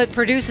 Broadfoot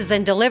produces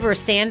and delivers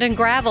sand and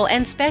gravel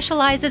and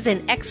specializes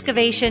in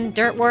excavation,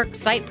 dirt work,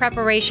 site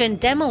preparation,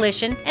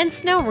 demolition, and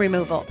snow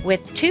removal,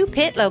 with 2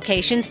 pit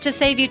locations to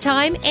save you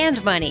time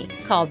and money.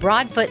 Call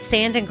Broadfoot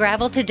Sand and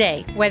Gravel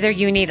today. Whether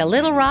you need a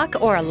little rock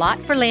or a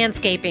lot for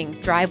landscaping,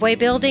 driveway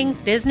building,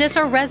 business,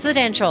 or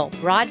residential,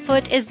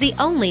 Broadfoot is the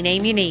only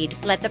name you need.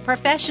 Let the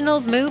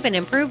professionals move and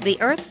improve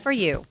the earth for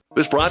you.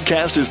 This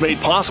broadcast is made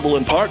possible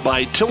in part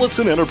by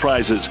Tillotson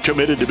Enterprises,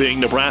 committed to being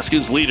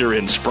Nebraska's leader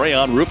in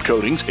spray-on roof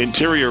coatings,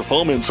 interior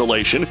foam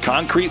insulation,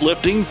 concrete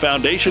lifting,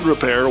 foundation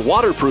repair,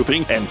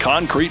 waterproofing, and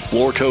concrete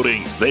floor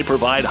coatings. They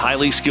provide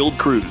highly skilled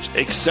crews,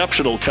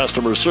 exceptional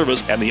customer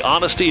service, and the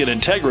honesty and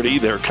integrity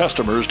their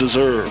customers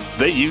deserve.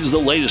 They use the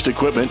latest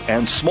equipment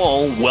and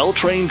small,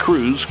 well-trained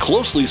crews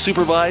closely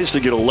supervised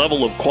to get a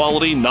level of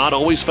quality not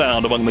always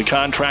found among the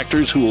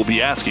contractors who will be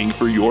asking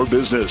for your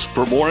business.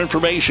 For more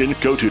information,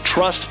 go to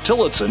TrustTillotson.com.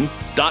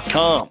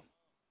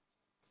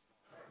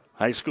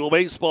 High school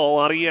baseball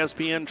on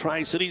ESPN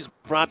Tri-Cities,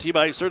 brought to you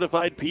by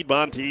Certified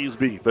Piedmontese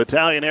Beef.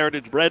 Italian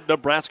heritage bred,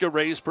 Nebraska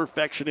raised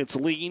perfection. It's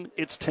lean,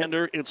 it's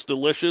tender, it's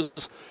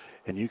delicious,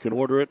 and you can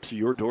order it to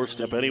your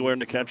doorstep anywhere in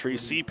the country.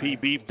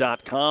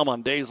 CPBeef.com.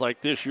 On days like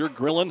this, you're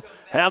grilling.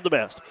 Have the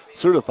best.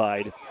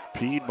 Certified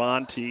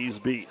Piedmontese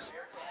Beef.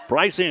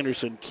 Bryce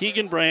Anderson,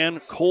 Keegan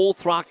Brand, Cole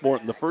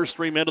Throckmorton, the first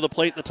 3 men to the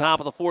plate in the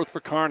top of the 4th for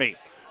Kearney.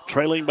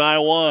 Trailing by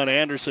 1,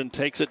 Anderson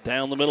takes it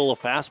down the middle. A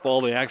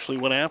fastball. They actually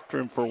went after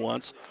him for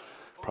once.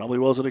 Probably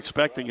wasn't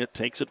expecting it.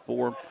 Takes it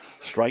for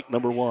strike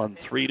number 1.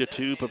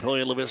 3-2,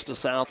 Papillion-La Vista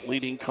South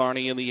leading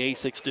Kearney in the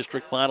A6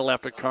 District Final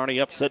after Kearney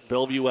upset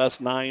Bellevue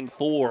West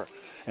 9-4.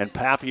 And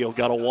Papio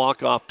got a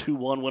walk-off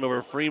 2-1 win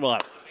over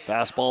Fremont.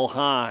 Fastball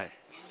high.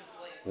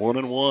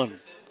 1-1.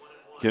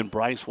 Again,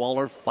 Bryce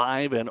Waller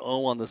 5-0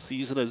 on the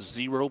season, a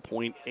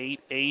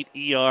 0.88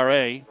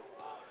 ERA.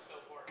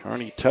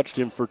 Kearney touched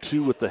him for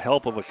 2 with the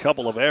help of a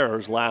couple of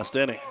errors last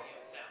inning.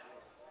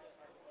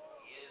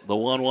 The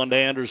 1-1 to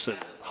Anderson.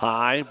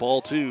 High,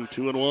 ball 2,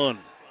 2-1.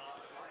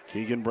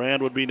 Keegan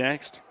Brand would be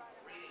next.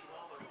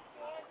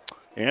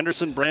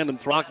 Anderson, Brand, and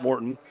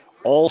Throckmorton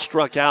all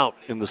struck out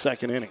in the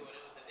second inning.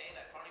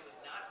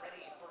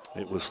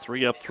 It was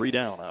 3 up, 3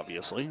 down,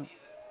 obviously.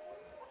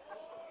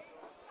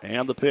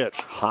 And the pitch.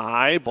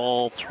 High,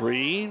 ball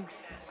 3.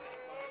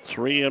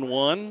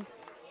 3-1.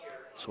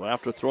 So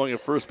after throwing a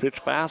first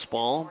pitch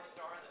fastball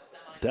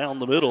down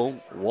the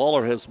middle,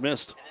 Waller has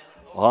missed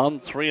on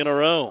 3 in a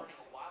row.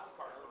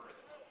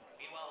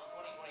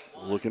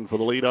 Looking for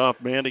the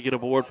leadoff man to get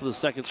aboard for the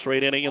second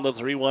straight inning, and the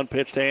 3-1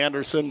 pitch to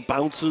Anderson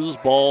bounces,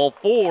 ball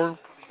 4.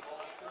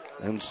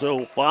 And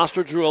so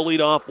Foster drew a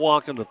leadoff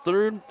walk in the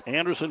third.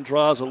 Anderson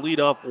draws a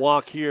leadoff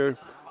walk here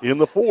in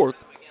the fourth.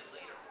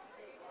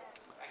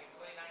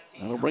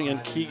 That'll bring in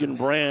Keegan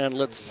Brand.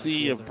 Let's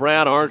see if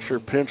Brad Archer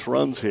pinch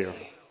runs here.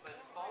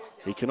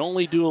 He can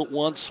only do it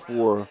once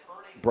for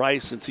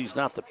Bryce since he's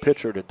not the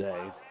pitcher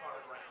today.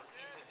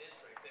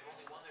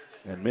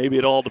 And maybe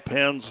it all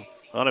depends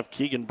on if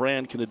Keegan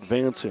Brand can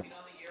advance him.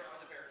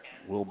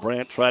 Will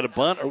Brand try to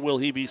bunt, or will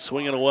he be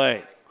swinging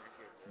away?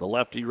 The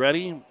lefty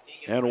ready,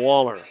 and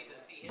Waller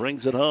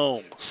brings it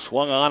home.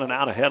 Swung on and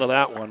out ahead of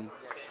that one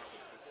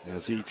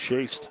as he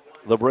chased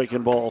the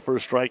breaking ball for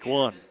strike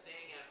 1.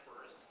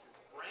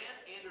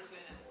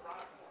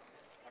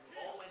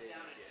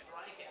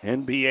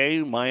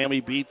 NBA,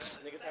 Miami beats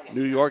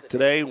New York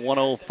today,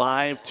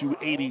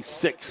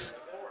 105-86,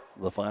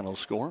 the final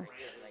score.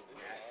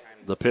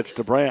 The pitch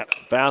to Brandt.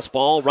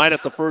 Fastball right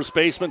at the first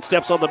baseman.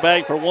 Steps on the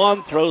bag for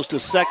 1. Throws to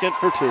second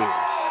for 2.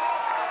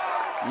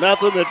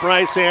 Nothing that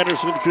Bryce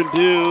Anderson can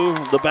do.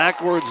 The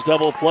backwards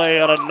double play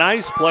on a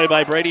nice play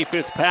by Brady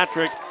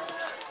Fitzpatrick,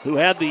 who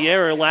had the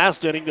error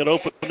last inning that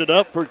opened it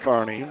up for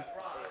Kearney.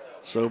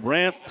 So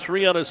Brandt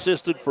 3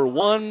 unassisted for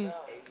 1.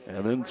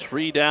 And then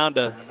 3 down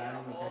to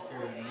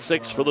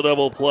 6 for the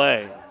double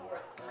play.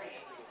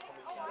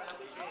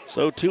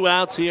 So 2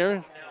 outs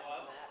here.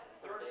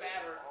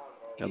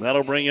 And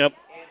that'll bring up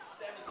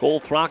Cole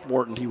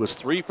Throckmorton. He was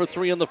 3 for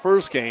 3 in the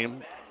first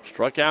game.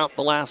 Struck out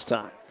the last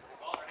time.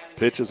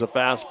 Pitches a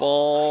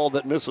fastball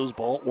that misses,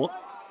 ball 1.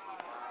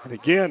 And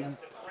again,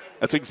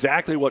 that's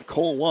exactly what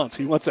Cole wants.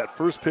 He wants that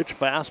first pitch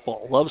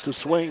fastball. Loves to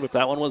swing, but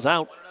that one was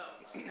out.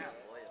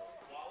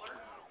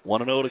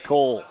 1-0 to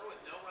Cole.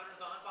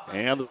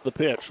 And the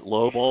pitch,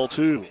 low ball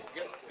 2.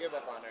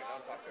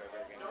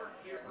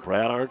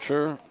 Brad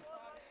Archer,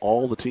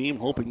 all the team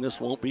hoping this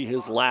won't be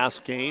his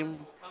last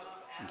game.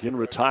 Again,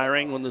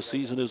 retiring when the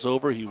season is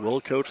over. He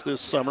will coach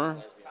this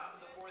summer.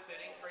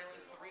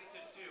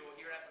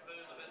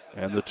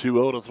 And the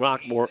 2-0 to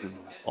Throckmorton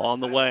on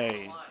the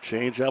way.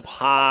 Change up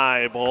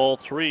high, ball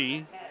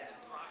 3.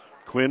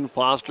 Quinn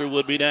Foster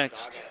would be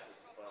next.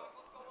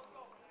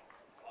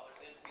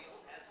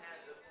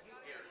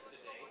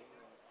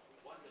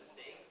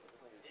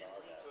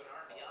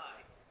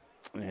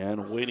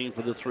 And waiting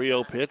for the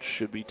 3-0 pitch.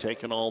 Should be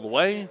taken all the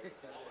way.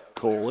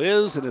 Cole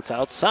is, and it's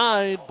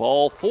outside,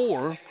 ball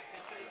 4.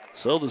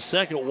 So the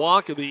second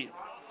walk of the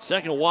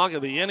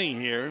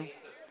inning here.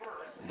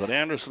 But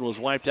Anderson was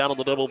wiped out of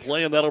the double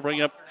play, and that'll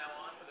bring up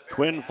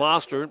Quinn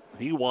Foster.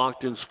 He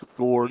walked and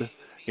scored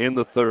in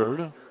the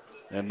third.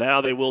 And now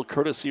they will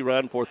courtesy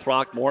run for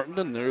Throckmorton,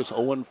 and there's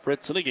Owen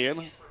Fritzen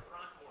again.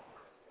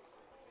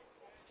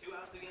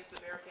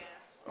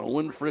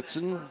 Owen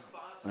Fritzen,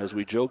 as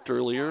we joked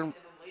earlier,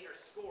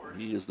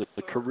 he is the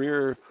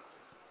career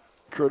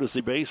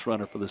courtesy base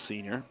runner for the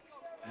senior.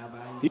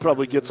 He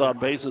probably gets on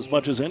base as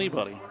much as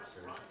anybody.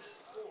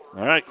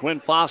 All right, Quinn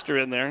Foster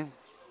in there.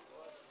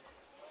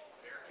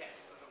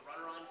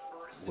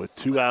 With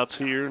 2 outs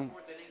here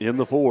in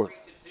the fourth.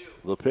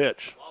 The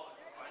pitch.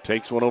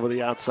 Takes one over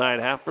the outside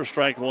half for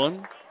strike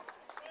 1.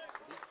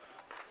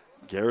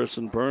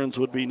 Garrison Burns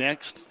would be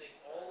next.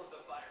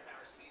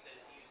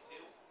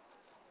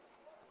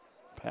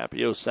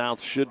 Papio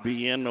South should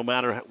be in no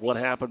matter what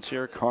happens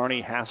here. Kearney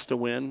has to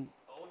win.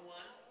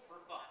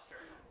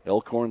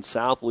 Elkhorn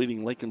South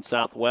leading Lincoln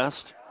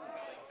Southwest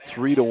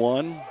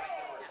 3-1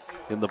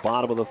 in the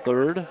bottom of the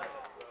third.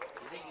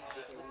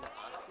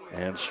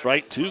 And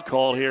strike 2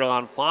 called here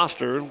on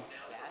Foster.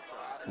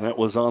 That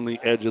was on the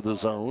edge of the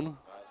zone.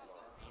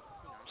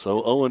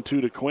 So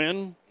 0-2 to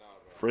Quinn.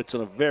 Fritz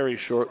in a very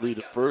short lead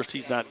at first.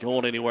 He's not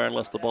going anywhere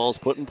unless the ball's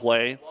put in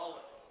play.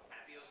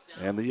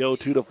 And the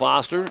 0-2 to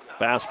Foster.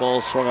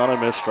 Fastball swung on and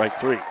missed, strike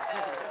 3.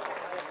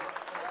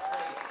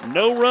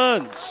 No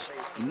runs,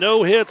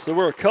 no hits. There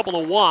were a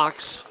couple of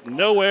walks,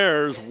 no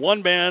errors,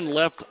 1 man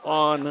left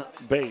on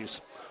base.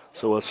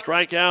 So a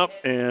strikeout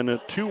and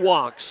 2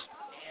 walks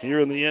here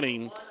in the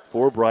inning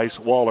for Bryce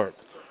Waller.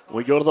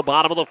 We go to the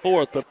bottom of the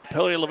fourth, but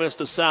Papillion-La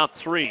Vista South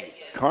 3,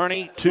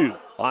 Kearney 2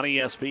 on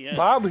ESPN.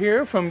 Bob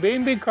here from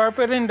B&B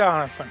Carpet in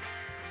Doniphan.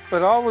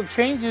 With all the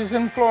changes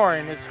in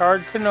flooring, it's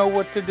hard to know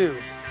what to do.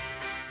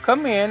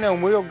 Come in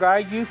and we'll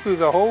guide you through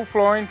the whole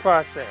flooring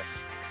process.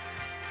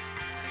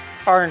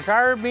 Our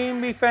entire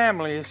B&B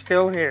family is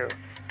still here.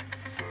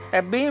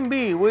 At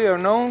B&B, we are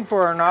known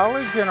for our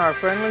knowledge and our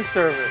friendly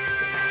service.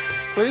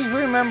 Please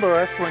remember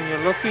us when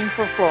you're looking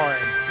for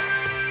flooring.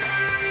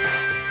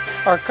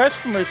 Our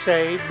customers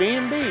say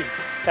B&B.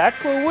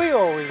 That's where we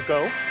always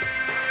go.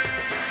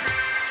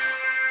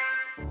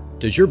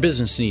 Does your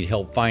business need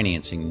help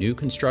financing new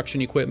construction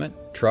equipment,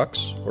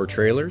 trucks, or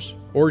trailers?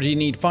 Or do you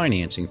need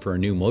financing for a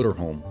new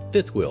motorhome,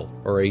 fifth wheel,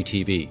 or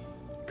ATV?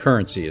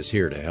 Currency is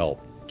here to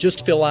help.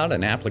 Just fill out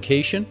an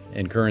application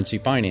and Currency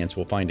Finance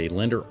will find a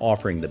lender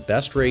offering the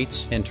best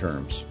rates and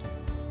terms.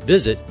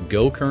 Visit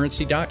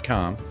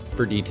gocurrency.com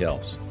for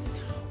details.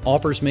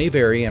 Offers may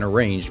vary and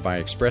arranged by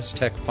Express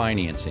Tech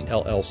Financing,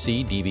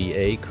 LLC,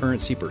 DBA,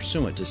 Currency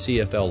pursuant to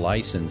CFL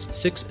License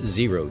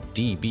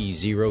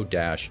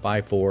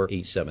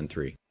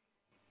 60DB0-54873.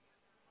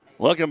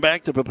 Welcome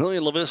back to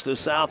Papillion-La Vista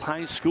South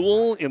High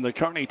School in the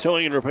Kearney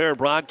Towing and Repair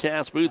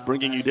broadcast booth,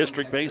 bringing you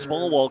district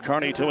baseball while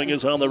Kearney Towing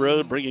is on the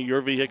road, bringing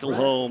your vehicle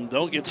home.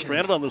 Don't get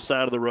stranded on the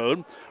side of the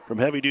road. From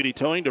heavy-duty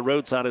towing to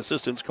roadside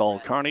assistance, call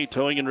Kearney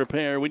Towing and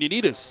Repair. When you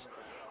need us,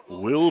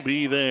 we'll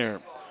be there.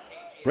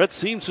 Brett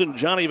Seamson,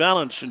 Johnny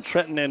Valanche, and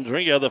Trenton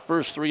Andringa, the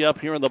first three up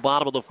here in the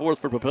bottom of the fourth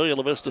for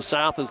Papillion-La Vista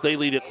South as they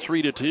lead it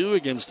 3-2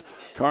 against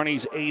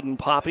Kearney's Aiden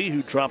Poppy,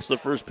 who drops the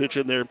first pitch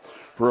in there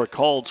for a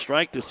called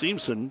strike to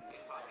Seamson.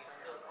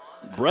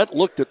 Brett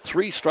looked at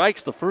 3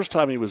 strikes the first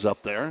time he was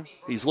up there.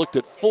 He's looked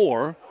at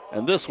 4,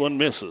 and this one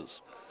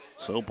misses.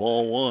 So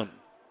ball 1.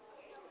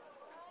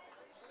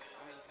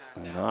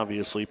 And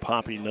obviously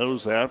Poppy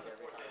knows that.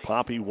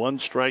 Poppy 1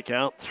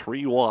 strikeout,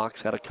 3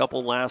 walks, had a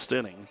couple last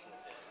inning.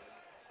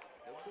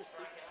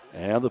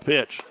 And the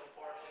pitch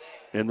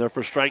in there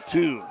for strike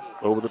 2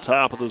 over the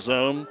top of the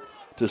zone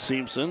to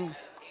Seamson.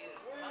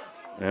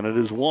 And it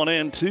is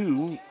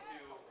 1-2.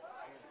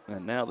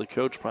 And now the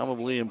coach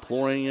probably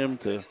imploring him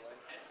to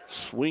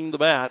swing the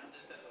bat.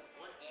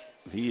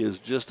 He is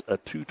just a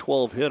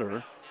 .212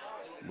 hitter,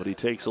 but he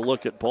takes a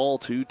look at ball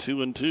 2,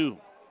 2-2.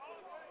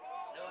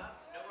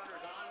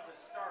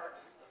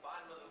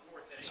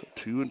 So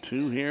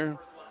 2-2 here.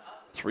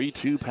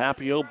 3-2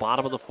 Papio,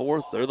 bottom of the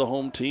fourth. They're the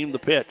home team. The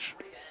pitch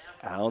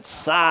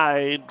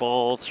outside,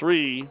 ball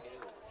 3.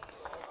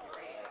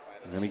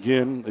 And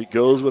again, it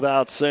goes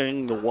without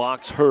saying, the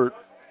walks hurt,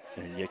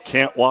 and you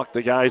can't walk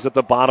the guys at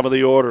the bottom of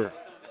the order.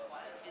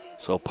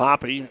 So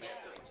Poppy,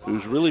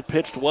 who's really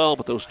pitched well,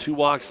 but those 2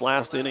 walks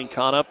last inning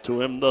caught up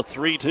to him. The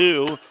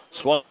 3-2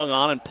 swung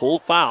on and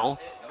pulled foul.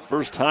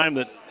 First time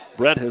that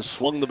Brett has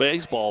swung the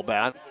baseball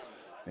bat,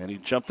 and he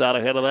jumped out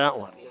ahead of that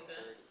one.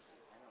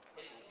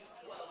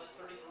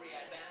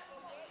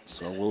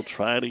 So we'll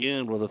try it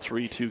again with a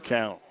 3-2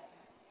 count.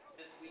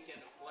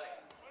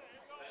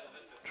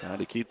 Trying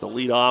to keep the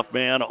leadoff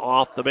man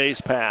off the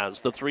base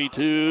paths. The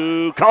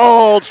 3-2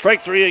 called.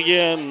 Strike 3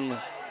 again.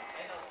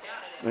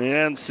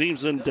 And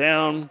Seamson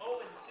down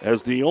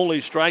as the only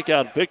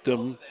strikeout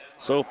victim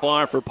so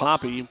far for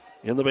Poppy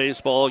in the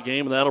baseball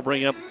game. And that'll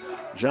bring up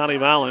Johnny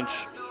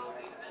Valanche,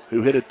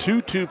 who hit a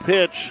 2-2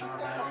 pitch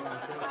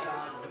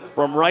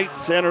from right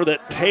center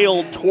that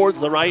tailed towards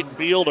the right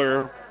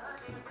fielder,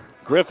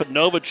 Griffin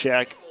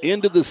Novacek,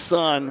 into the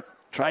sun.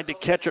 Tried to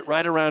catch it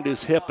right around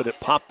his hip, but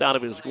it popped out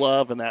of his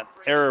glove, and that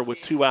error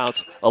with 2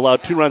 outs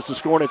allowed 2 runs to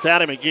score, and it's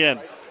at him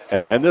again.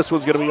 And this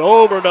one's going to be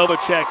over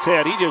Novacek's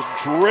head. He just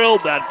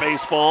drilled that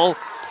baseball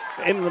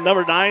in the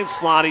number 9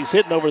 slot. He's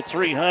hitting over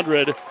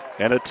 300,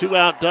 and a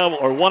 2-out double,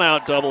 or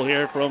 1-out double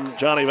here from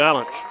Johnny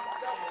Valanche.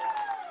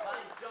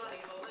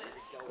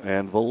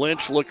 And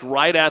Valanche looked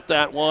right at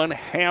that one,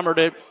 hammered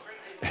it,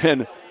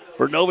 and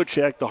for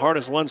Novacek, the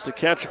hardest ones to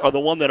catch are the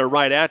one that are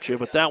right at you,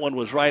 but that one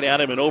was right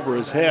at him and over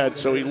his head.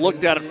 So he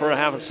looked at it for a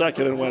half a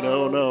second and went,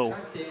 oh no,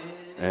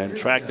 and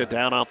tracked it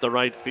down off the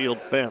right field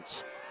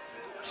fence.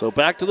 So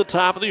back to the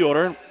top of the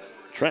order.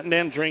 Trenton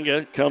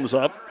Andringa comes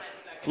up,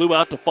 flew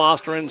out to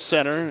Foster in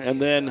center, and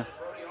then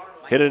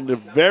hit it into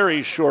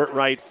very short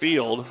right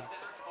field.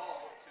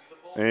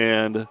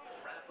 And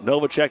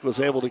Novacek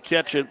was able to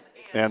catch it.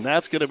 And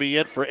that's going to be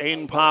it for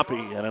Aiden Poppy.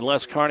 And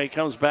unless Kearney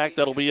comes back,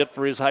 that'll be it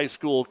for his high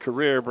school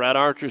career. Brad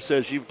Archer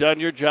says, you've done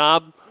your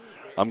job.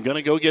 I'm going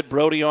to go get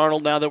Brody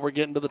Arnold now that we're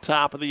getting to the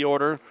top of the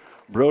order.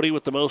 Brody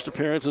with the most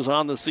appearances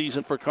on the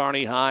season for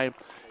Kearney High.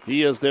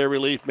 He is their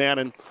relief man.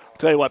 And I'll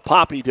tell you what,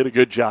 Poppy did a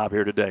good job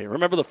here today.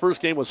 Remember, the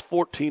first game was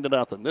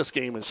 14-0. This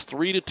game is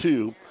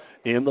 3-2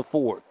 in the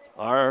fourth.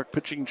 Our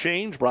pitching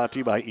change brought to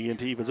you by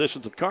ENT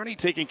Physicians of Kearney,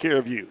 taking care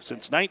of you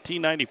since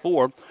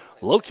 1994.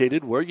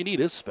 Located where you need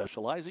us,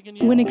 specializing in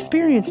you. When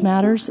experience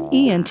matters,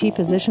 ENT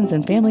Physicians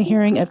and Family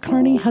Hearing of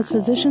Kearney has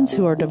physicians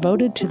who are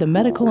devoted to the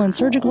medical and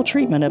surgical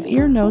treatment of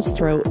ear, nose,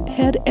 throat,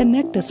 head, and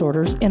neck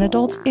disorders in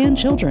adults and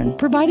children,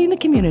 providing the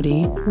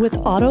community with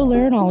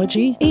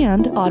otolaryngology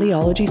and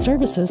audiology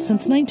services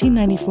since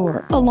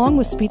 1994, along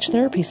with speech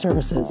therapy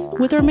services.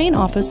 With our main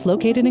office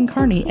located in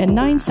Kearney and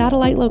 9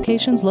 satellite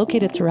locations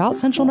located throughout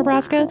central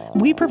Nebraska,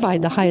 we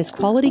provide the highest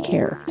quality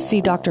care.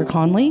 See Dr.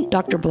 Conley,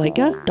 Dr.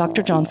 Blaka,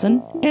 Dr.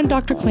 Johnson, and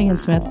Dr.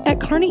 Klingensmith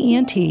at Kearney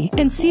ENT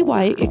and see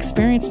why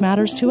experience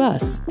matters to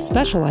us,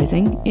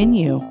 specializing in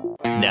you.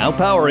 Now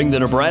powering the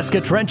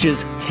Nebraska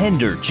trenches,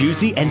 tender,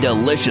 juicy, and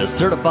delicious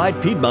certified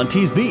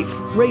Piedmontese beef.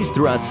 Raised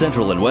throughout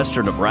central and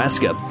western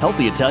Nebraska,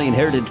 healthy Italian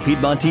heritage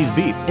Piedmontese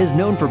beef is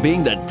known for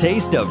being the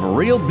taste of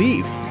real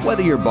beef.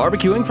 Whether you're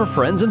barbecuing for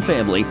friends and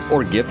family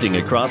or gifting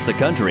across the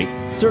country,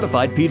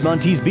 certified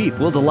Piedmontese beef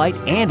will delight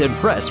and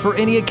impress for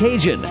any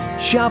occasion.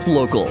 Shop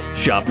local,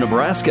 shop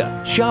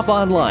Nebraska, shop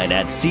online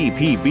at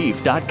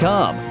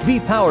cpbeef.com. Be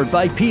powered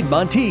by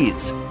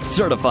Piedmontese.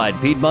 Certified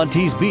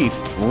Piedmontese beef,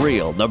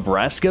 real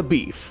Nebraska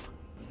beef.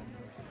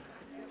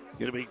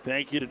 Get a big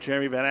thank you to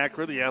Jeremy Van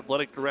Acker, the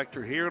athletic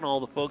director here, and all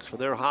the folks for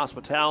their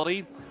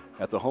hospitality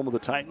at the home of the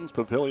Titans,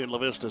 Papillion-La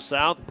Vista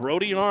South.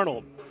 Brody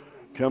Arnold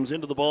comes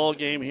into the ball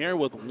game here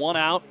with one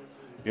out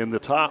in the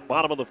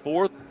bottom of the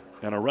fourth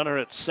and a runner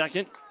at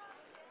second.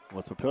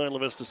 With Papillion-La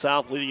Vista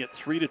South leading at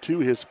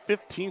 3-2, his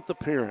 15th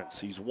appearance.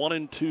 He's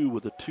 1-2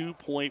 with a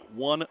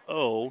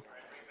 2.10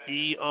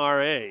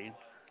 ERA.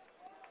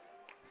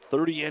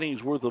 30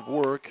 innings worth of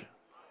work,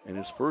 and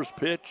his first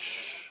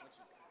pitch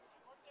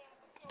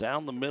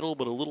down the middle,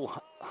 but a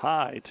little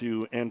high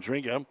to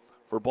Andringa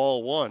for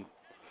ball one.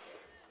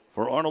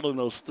 For Arnold in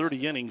those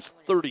 30 innings,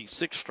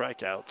 36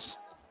 strikeouts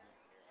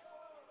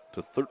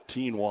to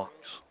 13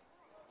 walks.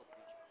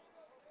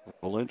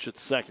 Lynch at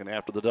second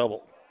after the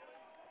double.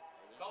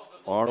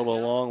 Arnold a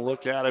long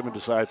look at him and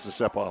decides to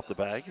step off the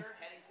bag.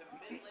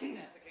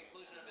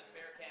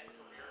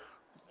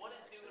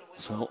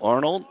 So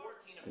Arnold,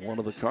 one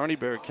of the Kearney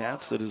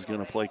Bearcats that is going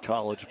to play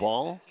college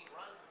ball.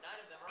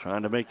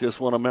 Trying to make this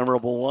one a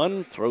memorable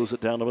one. Throws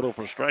it down the middle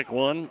for strike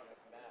one.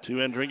 To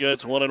Andringa,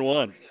 it's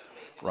 1-1.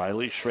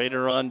 Riley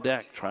Schrader on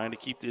deck, trying to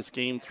keep this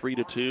game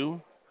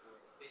 3-2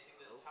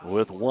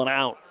 with one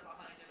out.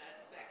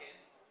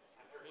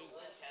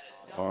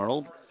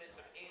 Arnold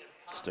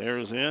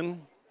stares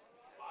in.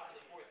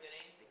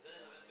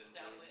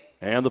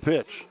 And the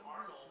pitch.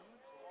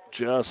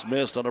 Just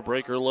missed on a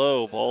breaker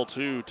low. Ball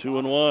two,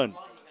 2-1.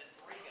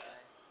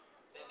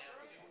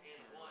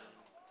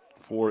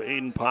 For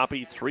Aiden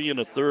Poppy, 3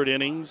 1/3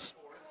 innings.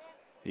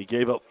 He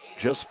gave up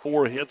just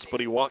 4 hits, but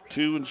he walked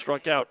 2 and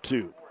struck out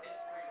 2.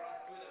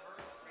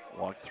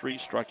 Walked 3,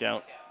 struck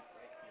out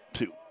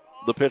 2.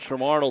 The pitch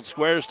from Arnold,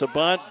 squares to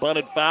bunt,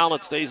 bunted foul,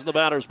 it stays in the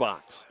batter's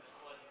box.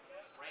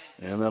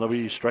 And that'll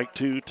be strike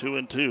 2,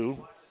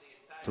 2-2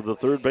 to the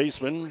third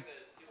baseman,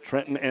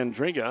 Trenton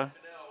Andringa.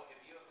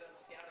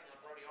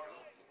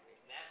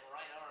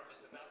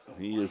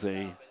 He is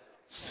a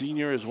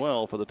senior as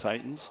well for the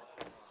Titans.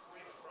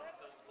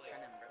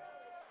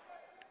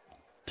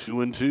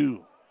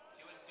 2-2.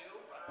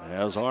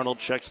 As Arnold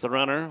checks the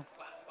runner,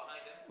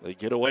 they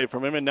get away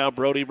from him, and now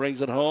Brody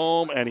brings it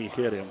home, and he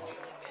hit him.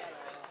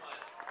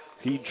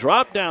 He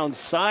dropped down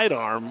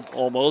sidearm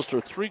almost, or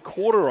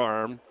three-quarter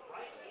arm,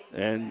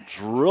 and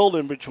drilled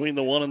him between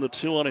the 1 and the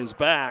 2 on his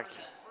back.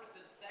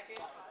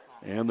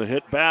 And the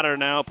hit batter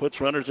now puts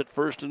runners at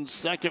first and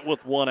second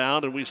with one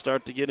out, and we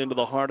start to get into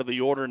the heart of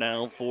the order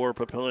now for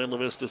Papillion-La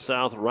Vista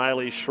South,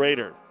 Riley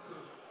Schrader.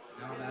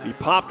 He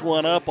popped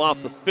one up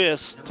off the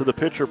fist to the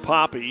pitcher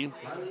Poppy,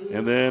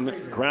 and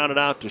then grounded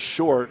out to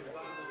short.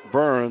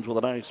 Burns with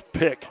a nice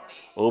pick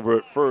over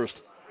at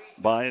first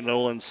by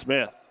Nolan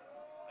Smith.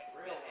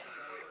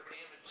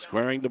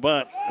 Squaring the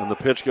bunt, and the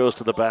pitch goes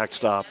to the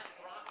backstop.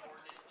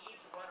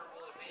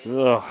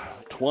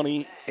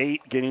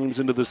 28 games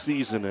into the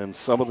season, and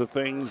some of the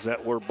things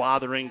that were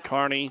bothering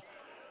Kearney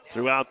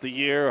throughout the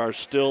year are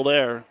still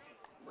there.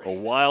 A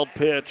wild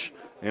pitch.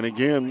 And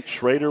again,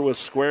 Schrader was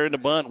squaring the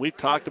bunt. We've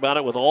talked about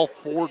it with all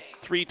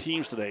 3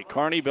 teams today,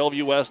 Kearney,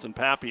 Bellevue West, and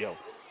Papio.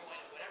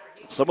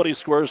 Somebody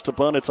squares to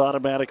bunt, it's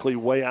automatically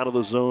way out of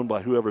the zone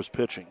by whoever's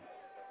pitching.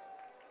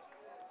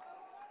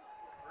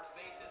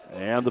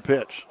 And the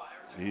pitch.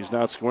 He's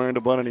not squaring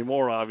to bunt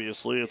anymore,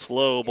 obviously. It's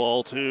low,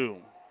 ball 2.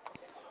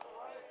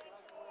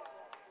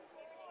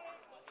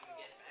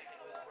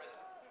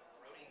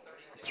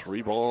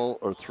 Three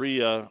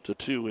to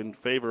 2 in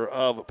favor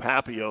of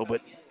Papio,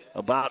 but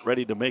about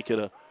ready to make it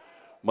a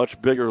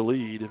much bigger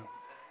lead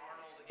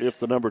if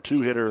the number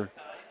 2 hitter,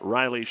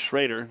 Riley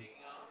Schrader,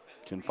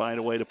 can find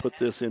a way to put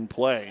this in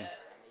play.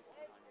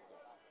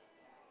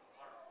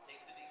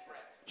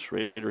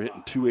 Schrader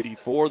hitting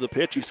 284. The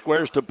pitch, he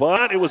squares to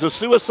bunt. It was a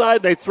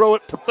suicide. They throw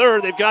it to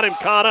third. They've got him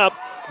caught up.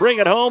 Bring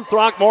it home.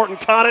 Throckmorton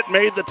caught it,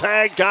 made the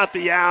tag, got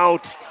the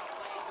out.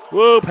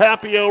 Whoa,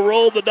 Papio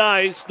rolled the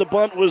dice. The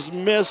bunt was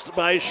missed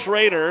by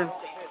Schrader.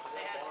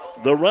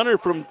 The runner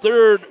from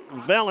third,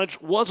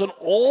 Valich, wasn't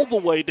all the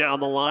way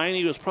down the line.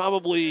 He was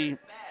probably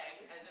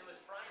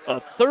a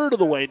third of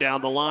the way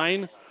down the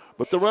line.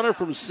 But the runner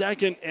from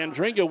second,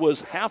 Andringa,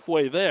 was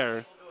halfway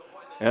there.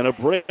 And a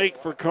break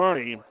for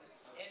Kearney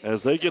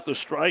as they get the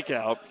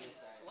strikeout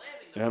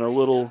and a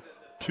little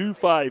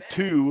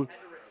 2-5-2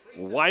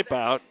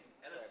 wipeout.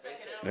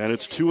 And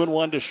it's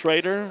 2-1 to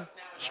Schrader.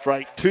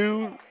 Strike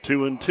 2,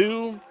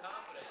 2-2.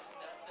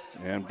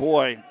 And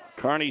boy,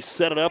 Kearney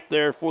set it up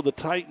there for the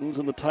Titans,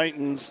 and the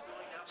Titans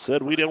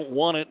said we don't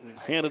want it and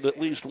handed at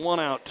least one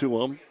out to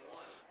them.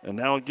 And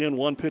now again,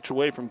 one pitch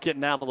away from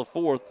getting out of the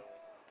fourth.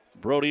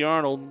 Brody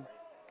Arnold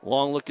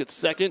Long look at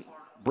second.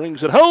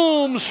 Brings it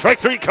home. Strike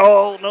 3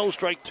 call. No,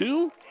 strike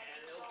 2.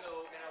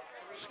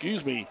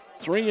 Excuse me,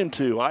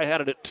 3-2. I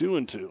had it at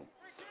 2-2.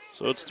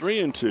 So it's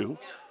 3-2.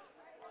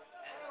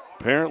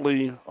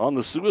 Apparently on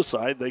the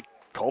suicide, they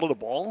called it a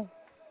ball.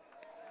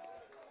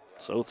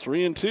 So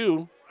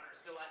 3-2.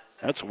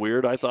 That's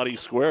weird. I thought he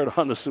squared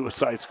on the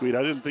suicide squeak.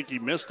 I didn't think he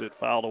missed it.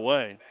 Fouled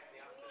away.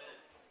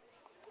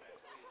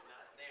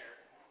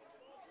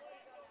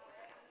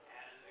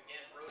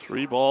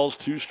 Three balls,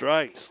 2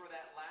 strikes.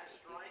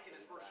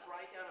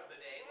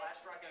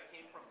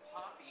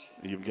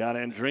 You've got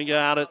Andringa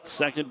out at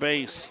second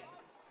base.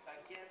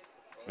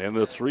 And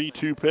the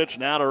 3-2 pitch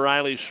now to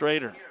Riley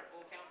Schrader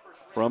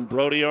from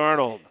Brody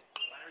Arnold.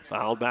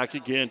 Fouled back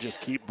again.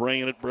 Just keep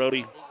bringing it,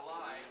 Brody.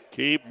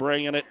 Keep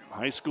bringing it.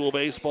 High school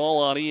baseball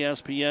on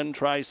ESPN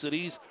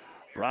Tri-Cities.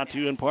 Brought to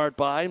you in part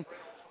by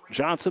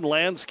Johnson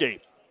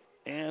Landscape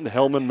and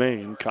Hellman,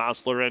 Maine,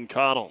 Kostler and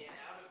Cottle.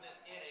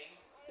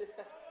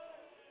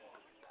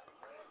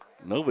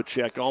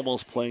 Novacek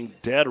almost playing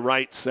dead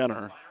right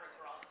center.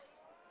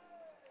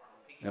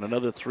 And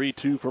another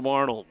 3-2 from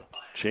Arnold.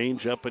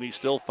 Change up, and he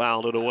still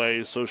fouled it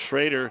away. So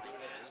Schrader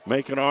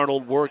making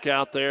Arnold work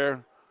out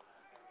there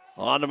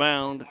on the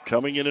mound,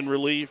 coming in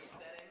relief.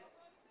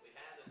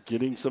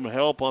 Getting some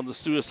help on the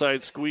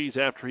suicide squeeze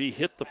after he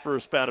hit the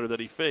first batter that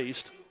he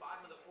faced.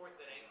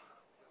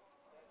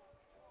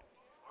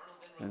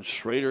 And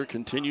Schrader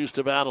continues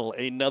to battle.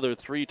 Another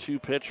 3-2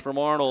 pitch from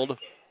Arnold.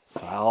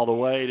 Fouled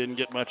away, didn't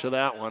get much of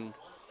that one.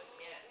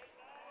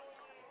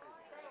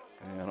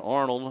 And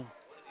Arnold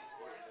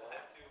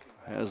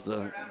has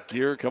the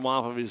gear come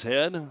off of his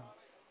head.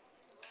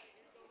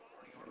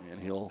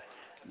 And he'll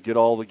get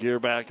all the gear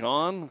back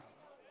on.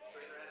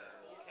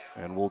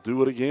 And we'll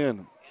do it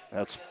again.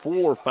 That's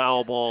 4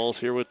 foul balls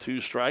here with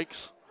 2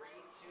 strikes.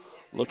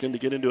 Looking to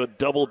get into a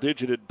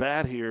double-digit at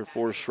bat here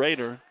for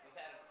Schrader.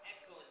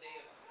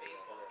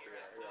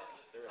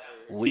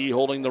 Lee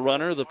holding the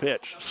runner, the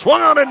pitch.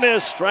 Swung on and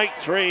missed, strike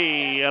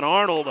 3. And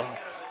Arnold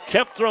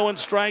kept throwing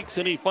strikes,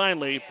 and he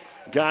finally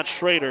got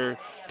Schrader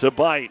to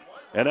bite.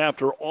 And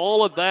after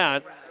all of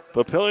that,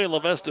 Papillion-La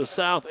Vista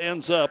South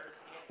ends up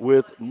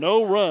with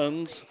no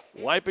runs,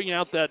 wiping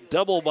out that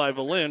double by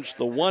Valinch,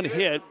 the 1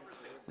 hit.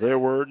 There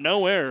were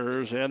no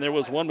errors, and there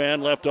was 1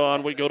 man left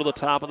on. We go to the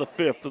top of the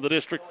 5th of the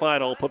district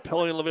final.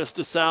 Papillion-La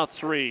Vista South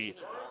 3,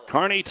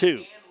 Kearney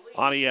 2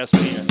 on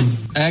ESPN.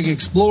 Ag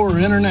Explorer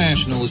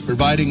International is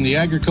providing the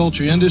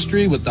agriculture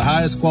industry with the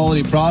highest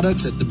quality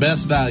products at the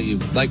best value,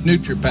 like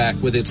NutriPack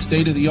with its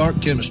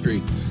state-of-the-art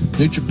chemistry.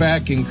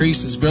 NutriPack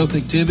increases growth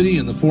activity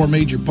in the 4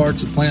 major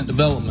parts of plant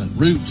development: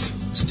 roots,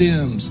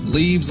 stems,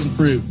 leaves, and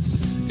fruit.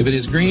 If it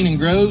is green and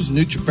grows,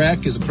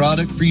 NutriPack is a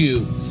product for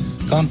you.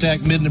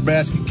 Contact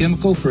Mid-Nebraska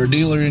Chemical for a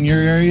dealer in your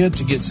area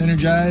to get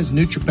Synergize,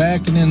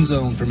 NutriPack, and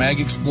Endzone from Ag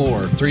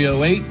Explorer.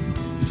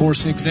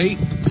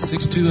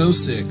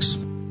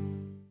 308-468-6206.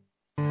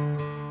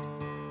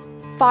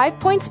 5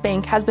 Points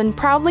Bank has been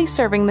proudly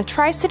serving the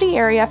Tri-City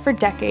area for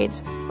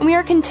decades, and we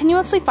are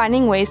continuously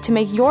finding ways to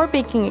make your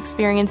banking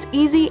experience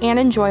easy and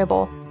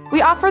enjoyable.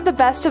 We offer the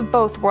best of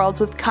both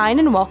worlds with kind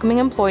and welcoming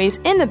employees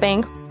in the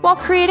bank while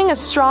creating a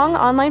strong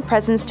online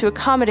presence to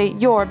accommodate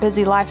your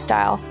busy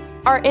lifestyle.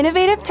 Our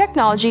innovative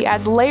technology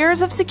adds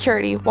layers of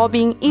security while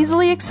being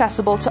easily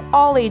accessible to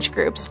all age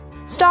groups.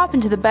 Stop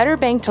into the Better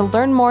Bank to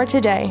learn more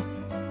today.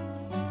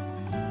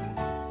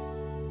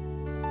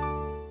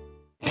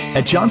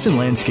 At Johnson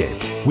Landscape,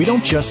 we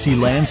don't just see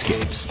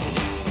landscapes.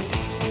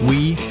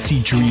 We see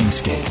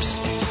dreamscapes.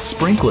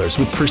 Sprinklers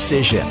with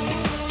precision.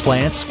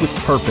 Plants with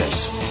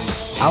purpose.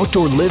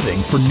 Outdoor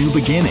living for new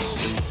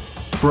beginnings.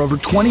 For over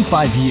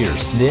 25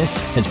 years,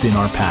 this has been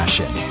our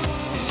passion.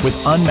 With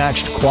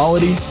unmatched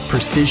quality,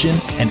 precision,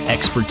 and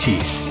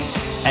expertise.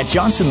 At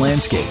Johnson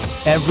Landscape,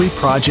 every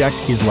project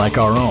is like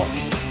our own.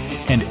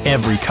 And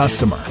every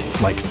customer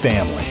like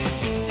family.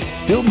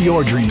 Build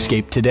your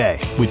dreamscape today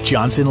with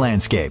Johnson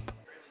Landscape.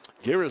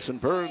 Garrison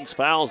Burns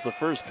fouls the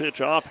first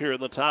pitch off here in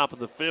the top of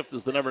the 5th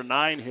as the number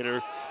 9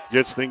 hitter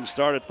gets things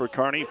started for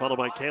Kearney, followed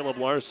by Caleb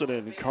Larson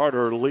and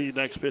Carter Lee.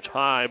 Next pitch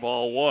high,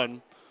 ball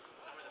 1.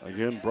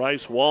 Again,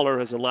 Bryce Waller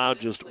has allowed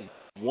just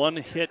 1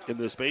 hit in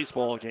this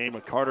baseball game,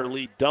 a Carter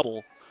Lee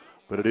double,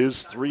 but it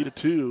is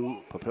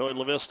 3-2.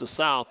 Papillion-La Vista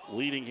South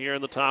leading here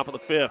in the top of the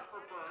 5th.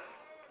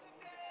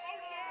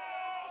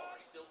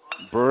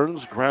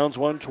 Burns grounds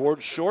one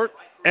towards short,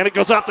 and it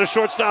goes off the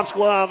shortstop's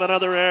glove.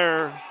 Another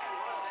error.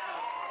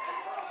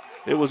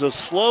 It was a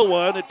slow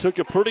one. It took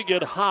a pretty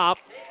good hop.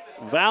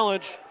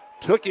 Valinch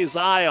took his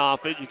eye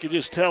off it. You could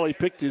just tell he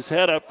picked his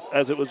head up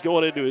as it was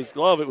going into his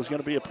glove. It was going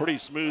to be a pretty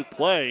smooth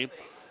play.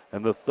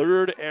 And the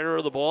 3rd error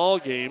of the ball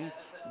game.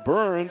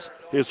 Burns,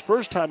 his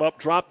first time up,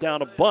 dropped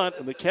down a bunt,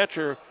 and the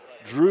catcher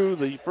drew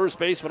the first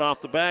baseman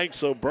off the bag.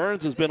 So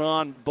Burns has been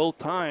on both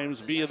times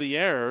via the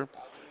error.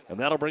 And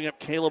that'll bring up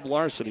Caleb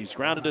Larson. He's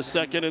grounded to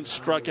second and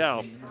struck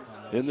out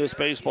in this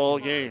baseball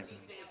game.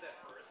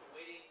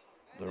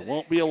 There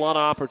won't be a lot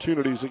of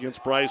opportunities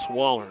against Bryce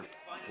Waller.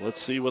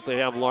 Let's see what they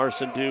have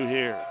Larson do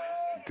here.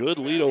 Good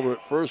lead over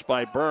at first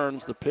by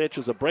Burns. The pitch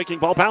is a breaking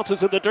ball,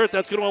 bounces in the dirt.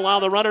 That's going to allow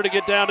the runner to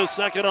get down to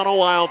second on a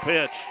wild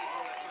pitch.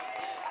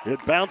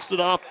 It bounced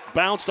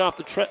off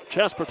the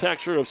chest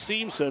protector of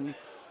Seamson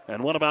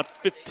and went about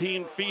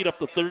 15 feet up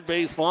the third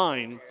base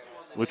line,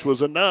 which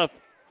was enough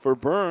for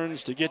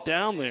Burns to get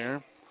down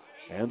there.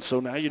 And so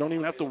now you don't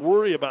even have to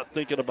worry about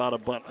thinking about a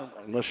bunt.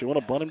 Unless you want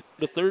to bunt him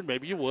to third,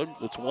 maybe you would.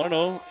 It's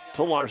 1-0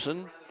 to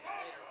Larson.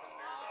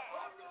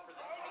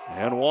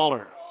 And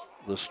Waller,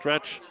 the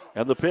stretch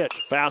and the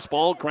pitch.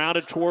 Fastball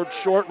grounded towards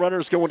short.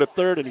 Runner's going to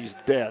third, and he's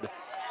dead.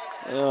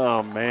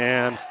 Oh,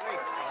 man.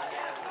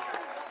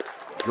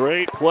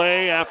 Great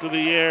play after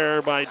the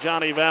air by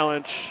Johnny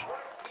Valanche.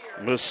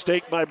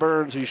 Mistake by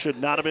Burns. He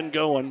should not have been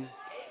going.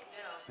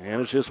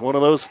 And it's just one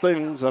of those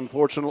things.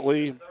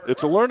 Unfortunately,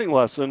 it's a learning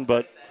lesson,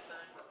 but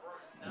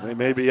they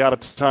may be out of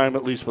time,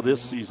 at least for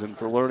this season,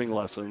 for learning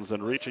lessons.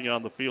 And reaching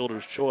on the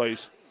fielder's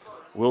choice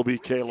will be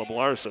Caleb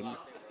Larson.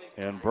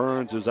 And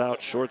Burns is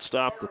out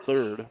shortstop the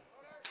third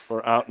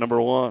for out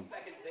number one.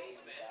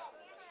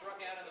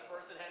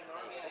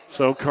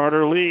 So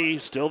Carter Lee,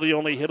 still the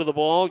only hit of the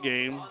ball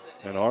game.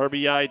 An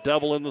RBI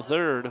double in the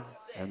third.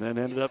 And then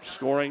ended up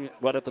scoring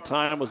what at the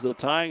time was the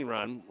tying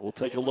run. We'll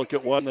take a look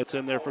at one that's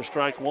in there for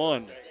strike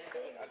one.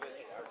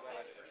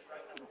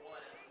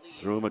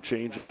 Threw him a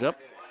change up.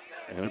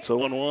 And it's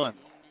 0-1.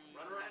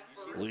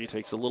 Lee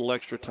takes a little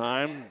extra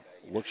time.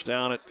 Looks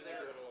down at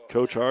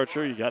Coach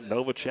Archer. You got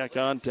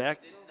Novacek on deck.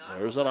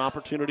 There's an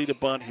opportunity to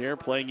bunt here.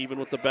 Playing even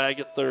with the bag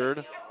at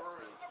third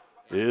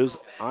is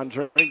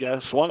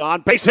Andringa. Swung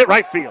on. Base hit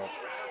right field.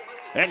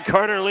 And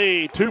Carter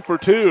Lee, 2 for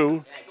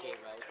 2.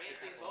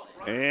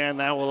 And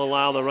that will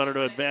allow the runner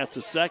to advance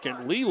to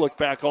second. Lee looked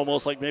back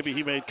almost like maybe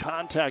he made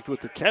contact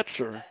with the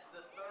catcher.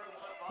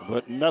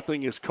 But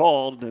nothing is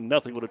called, and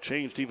nothing would have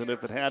changed even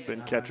if it had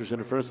been catcher's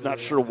interference. Not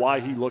sure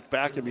why he looked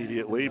back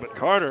immediately, but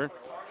Carter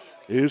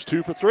is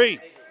 2 for 3.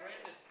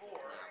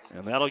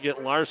 And that'll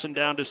get Larson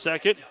down to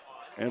second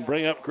and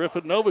bring up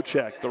Griffin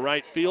Novacek, the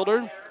right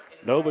fielder.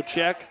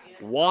 Novacek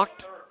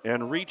walked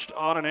and reached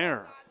on an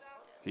error.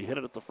 He hit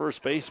it at the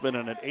first baseman,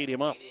 and it ate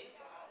him up.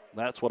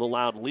 That's what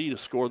allowed Lee to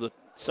score the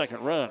second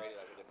run.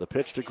 The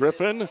pitch to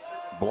Griffin,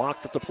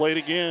 blocked at the plate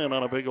again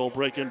on a big old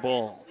breaking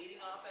ball.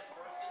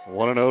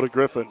 1-0 to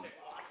Griffin.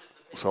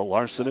 So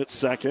Larson at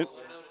second,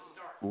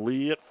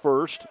 Lee at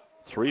first.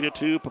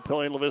 3-2,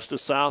 Papillion-La Vista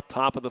South,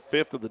 top of the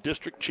fifth of the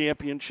district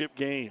championship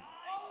game.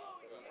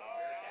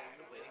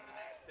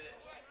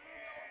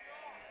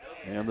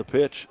 And the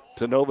pitch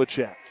to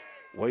Novacek.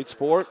 Waits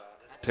for it,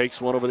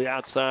 takes one over the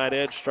outside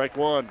edge, strike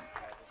one.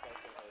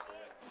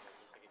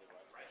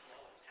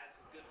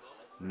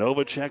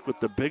 Novacek with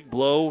the big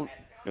blow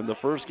in the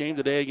first game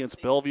today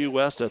against Bellevue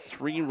West, a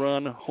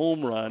 3-run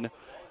home run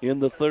in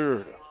the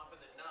third.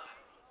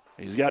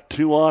 He's got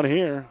 2 on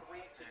here.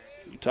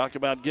 You talk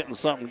about getting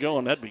something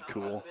going, that'd be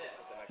cool.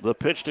 The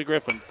pitch to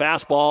Griffin,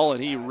 fastball,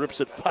 and he rips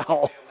it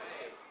foul.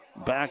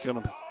 Back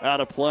and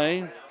out of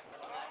play.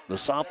 The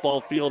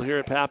softball field here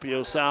at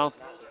Papio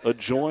South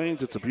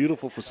adjoins. It's a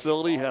beautiful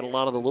facility. Had a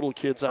lot of the little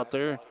kids out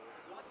there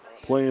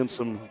playing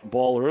some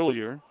ball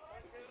earlier.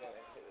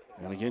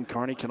 And again,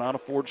 Kearney cannot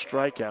afford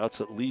strikeouts.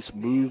 At least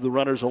move the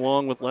runners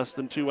along with less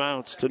than 2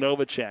 outs to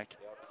Novacek.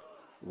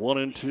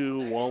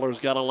 1-2. Waller's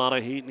got a lot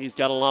of heat, and he's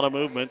got a lot of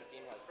movement.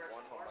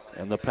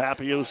 And the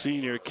Papio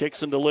senior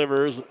kicks and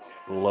delivers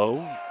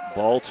low.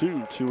 Ball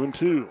 2,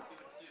 2-2.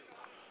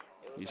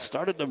 He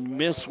started to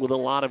miss with a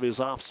lot of his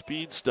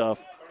off-speed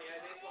stuff,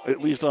 at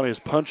least on his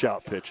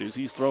punch-out pitches.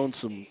 He's thrown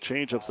some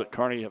changeups that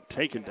Kearney have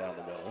taken down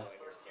the middle.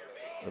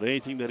 But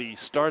anything that he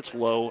starts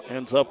low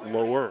ends up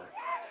lower.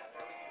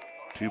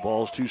 2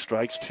 balls, 2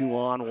 strikes, 2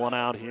 on, 1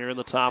 out here in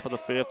the top of the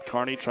fifth.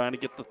 Kearney trying to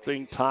get the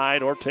thing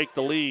tied or take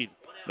the lead.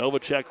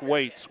 Novacek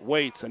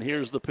waits, and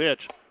here's the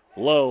pitch.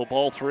 Low,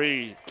 ball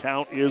 3.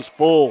 Count is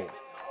full.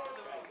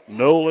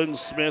 Nolan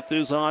Smith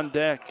is on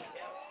deck.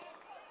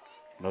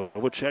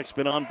 Novacek's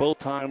been on both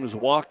times,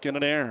 walk and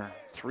an error.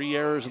 3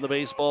 errors in the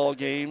baseball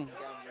game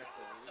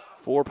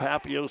for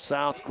Papio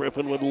South.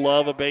 Griffin would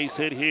love a base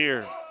hit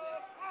here.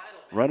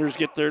 Runners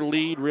get their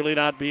lead, really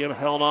not being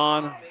held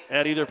on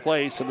at either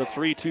place. And the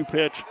 3-2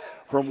 pitch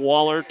from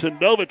Waller to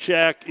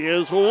Novacek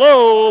is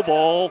low,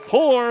 ball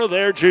 4.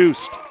 They're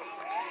juiced.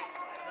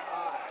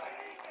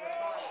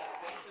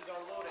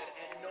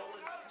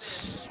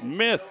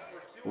 Smith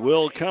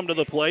will come to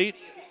the plate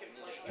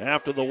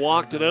after the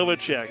walk to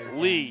Novacek.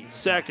 Lee,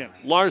 second.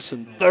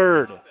 Larson,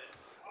 third.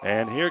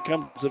 And here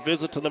comes a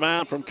visit to the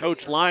mound from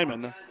Coach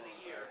Lyman.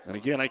 And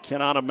again, I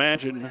cannot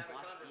imagine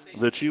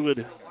that you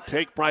would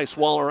take Bryce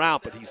Waller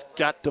out, but he's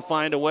got to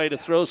find a way to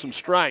throw some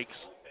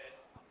strikes.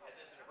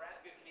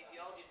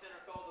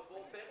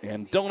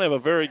 And don't have a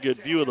very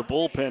good view of the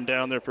bullpen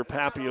down there for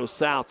Papio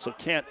South, so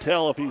can't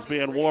tell if he's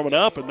being warming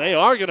up, and they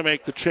are going to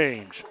make the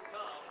change.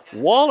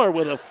 Waller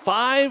with a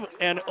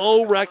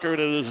 5-0 record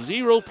and a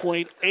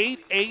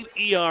 0.88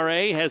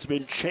 ERA has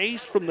been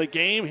chased from the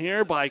game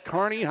here by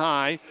Kearney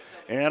High,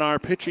 And our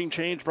pitching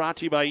change brought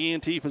to you by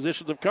ENT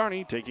Physicians of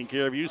Kearney, taking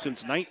care of you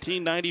since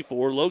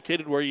 1994,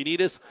 located where you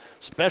need us,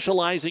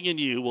 specializing in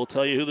you. We'll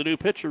tell you who the new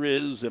pitcher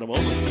is in a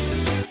moment.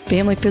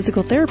 Family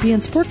Physical Therapy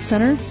and Sports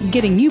Center,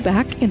 getting you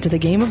back into the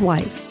game of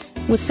life.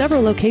 With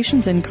several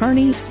locations in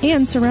Kearney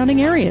and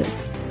surrounding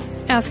areas.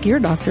 Ask your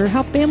doctor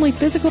how Family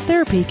Physical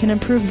Therapy can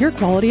improve your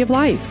quality of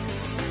life.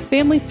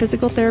 Family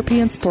Physical Therapy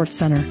and Sports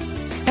Center.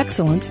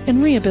 Excellence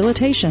in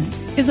Rehabilitation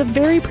is a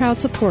very proud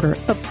supporter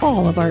of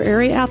all of our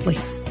area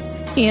athletes,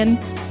 in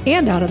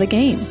and out of the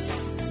game.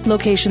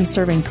 Locations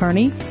serving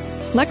Kearney,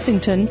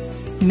 Lexington,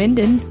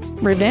 Minden,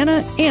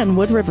 Ravenna, and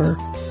Wood River.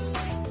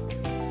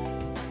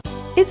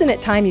 Isn't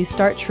it time you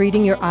start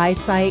treating your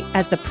eyesight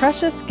as the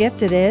precious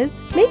gift it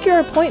is? Make your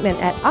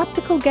appointment at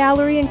Optical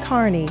Gallery in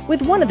Kearney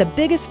with one of the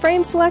biggest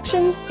frame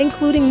selection,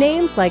 including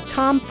names like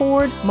Tom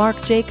Ford,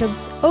 Marc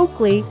Jacobs,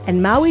 Oakley,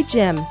 and Maui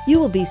Jim. You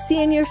will be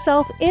seeing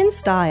yourself in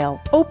style.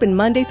 Open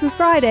Monday through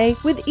Friday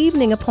with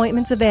evening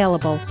appointments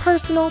available.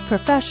 Personal,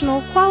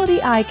 professional,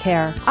 quality eye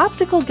care.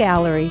 Optical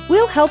Gallery.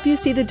 We'll help you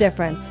see the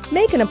difference.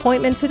 Make an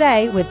appointment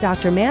today with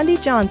Dr. Mandy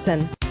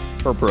Johnson.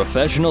 For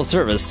professional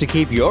service to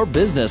keep your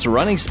business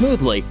running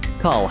smoothly,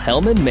 call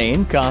Hellman,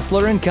 Maine,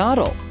 Kostler &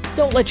 Cottle.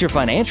 Don't let your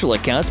financial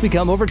accounts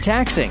become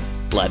overtaxing.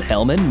 Let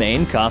Hellman,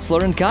 Maine,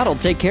 Kostler & Cottle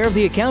take care of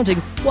the accounting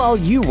while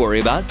you worry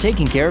about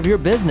taking care of your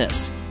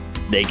business.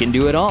 They can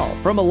do it all,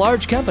 from a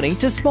large company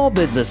to small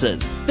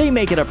businesses. They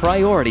make it a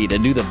priority to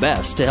do the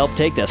best to help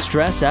take the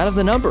stress out of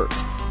the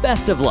numbers.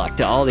 Best of luck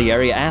to all the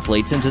area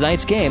athletes in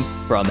tonight's game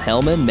from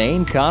Hellman,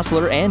 Maine,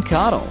 Kostler &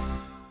 Cottle.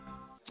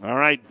 All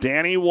right,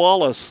 Danny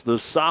Wallace, the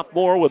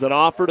sophomore with an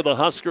offer to the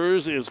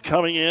Huskers, is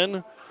coming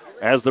in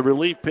as the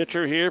relief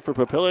pitcher here for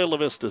Papillion-La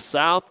Vista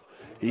South.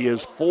 He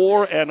is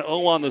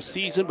 4-0 on the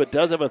season, but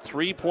does have a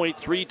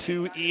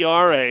 3.32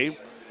 ERA.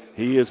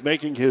 He is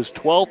making his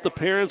 12th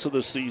appearance of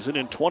the season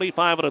in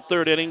 25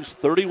 1/3 innings,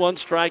 31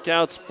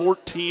 strikeouts,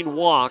 14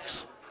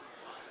 walks.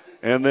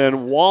 And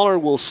then Waller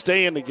will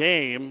stay in the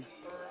game.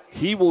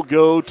 He will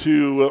go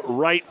to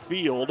right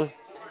field,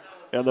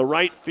 and the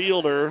right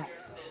fielder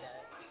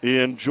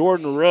in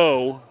Jordan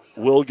Rowe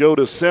will go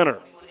to center.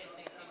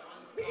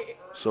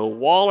 So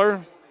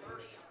Waller,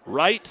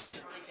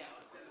 right,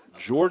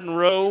 Jordan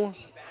Rowe,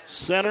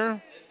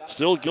 center,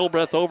 still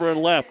Gilbreth over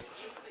and left.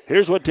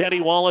 Here's what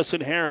Danny Wallace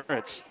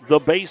inherits. The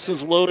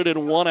bases loaded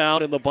and 1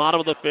 out in the bottom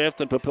of the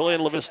 5th, and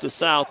Papillion-La Vista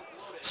South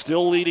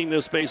still leading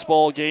this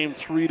baseball game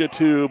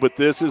 3-2, but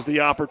this is the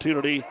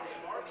opportunity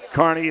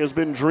Kearney has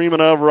been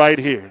dreaming of right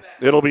here.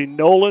 It'll be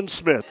Nolan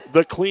Smith,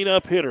 the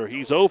cleanup hitter.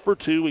 He's 0 for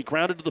 2. He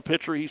grounded to the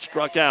pitcher. He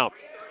struck out.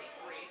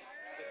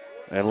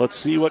 And let's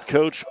see what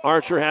Coach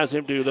Archer has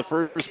him do. The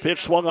first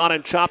pitch swung on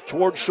and chopped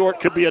towards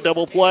short. Could be a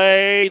double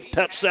play.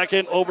 Touch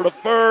second, over to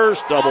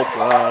first. Double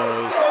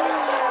play.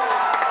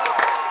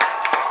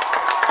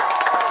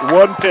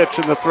 One pitch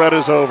and the threat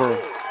is over.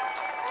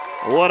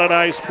 What a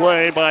nice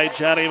play by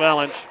Johnny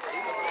Valanche.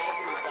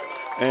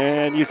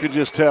 And you could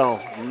just tell,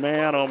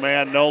 man, oh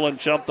man, Nolan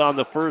jumped on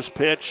the first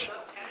pitch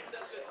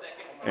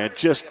and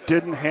just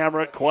didn't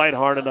hammer it quite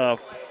hard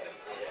enough.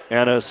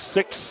 And a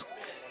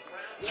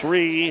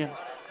 6-3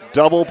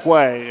 double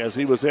play as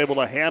he was able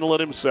to handle it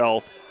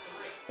himself.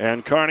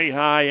 And Kearney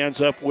High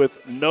ends up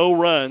with no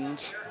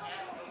runs,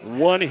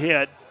 1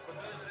 hit.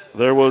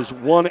 There was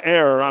 1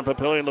 error on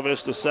Papillion-La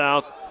Vista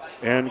South,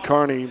 and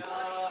Kearney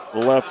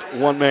left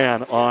 1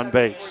 man on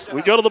base.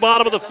 We go to the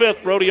bottom of the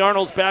 5th. Brody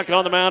Arnold's back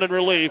on the mound in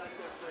relief.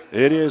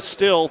 It is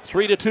still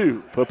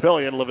 3-2,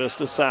 Papillion-La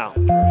Vista South.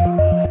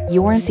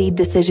 Your seed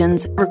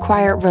decisions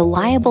require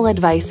reliable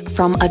advice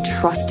from a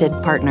trusted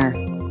partner.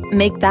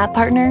 Make that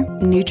partner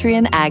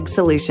Nutrien Ag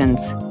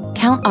Solutions.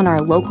 Count on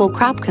our local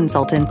crop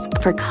consultants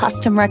for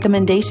custom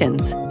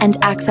recommendations and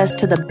access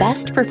to the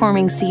best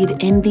performing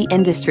seed in the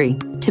industry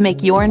to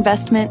make your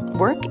investment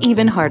work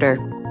even harder.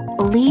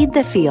 Lead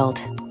the field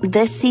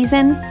this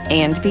season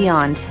and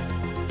beyond.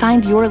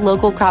 Find your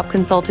local crop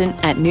consultant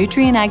at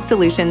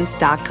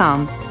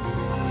nutrienagsolutions.com.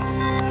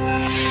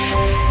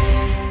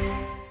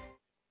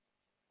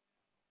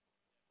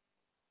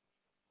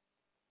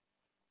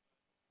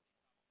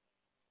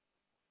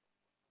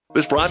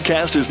 This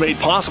broadcast is made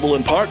possible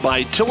in part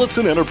by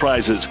Tillotson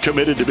Enterprises,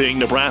 committed to being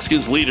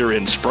Nebraska's leader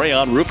in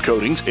spray-on roof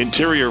coatings,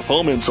 interior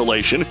foam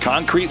insulation,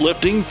 concrete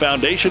lifting,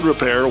 foundation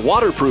repair,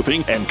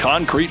 waterproofing, and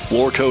concrete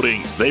floor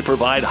coatings. They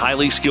provide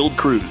highly skilled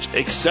crews,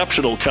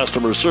 exceptional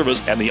customer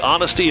service, and the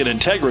honesty and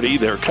integrity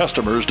their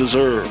customers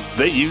deserve.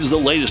 They use the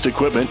latest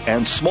equipment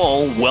and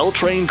small,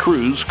 well-trained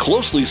crews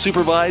closely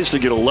supervised to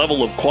get a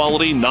level of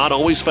quality not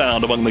always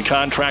found among the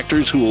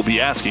contractors who will be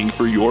asking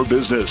for your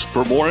business.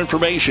 For more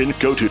information,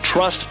 go to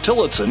TrustTillotson.com.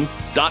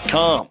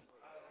 All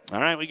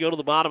right, we go to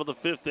the bottom of the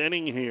 5th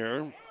inning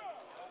here.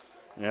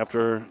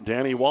 After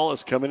Danny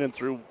Wallace coming in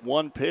through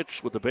 1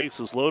 pitch with the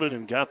bases loaded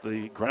and got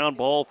the ground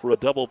ball for a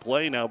double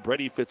play. Now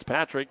Brady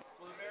Fitzpatrick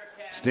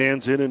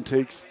stands in and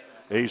takes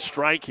a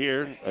strike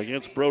here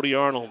against Brody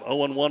Arnold.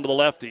 0-1 to the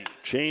lefty.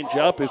 Change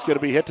up is going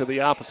to be hit to the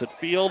opposite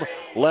field.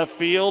 Left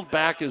field,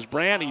 back is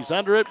Brandt. He's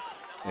under it,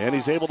 and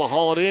he's able to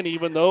haul it in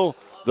even though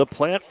The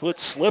plant foot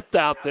slipped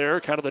out there,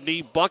 kind of the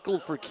knee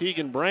buckled for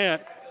Keegan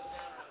Brandt.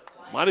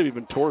 Might have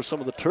even tore some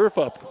of the turf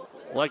up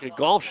like a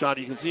golf shot.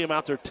 You can see him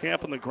out there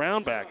tamping the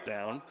ground back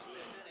down.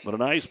 But a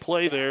nice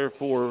play there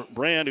for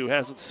Brand, who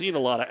hasn't seen a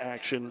lot of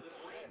action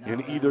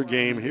in either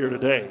game here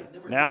today.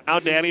 Now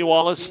Danny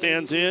Wallace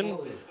stands in,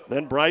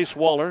 then Bryce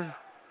Waller.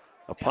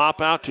 A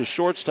pop out to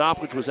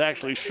shortstop, which was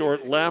actually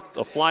short left.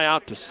 A fly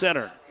out to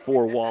center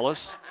for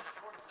Wallace.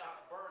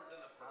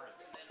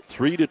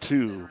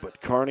 3-2,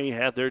 but Kearney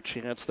had their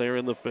chance there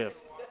in the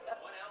fifth.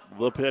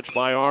 The pitch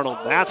by Arnold.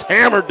 That's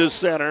hammered to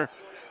center.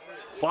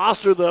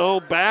 Foster, though,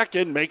 back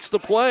and makes the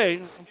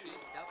play.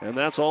 And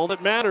that's all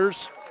that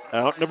matters.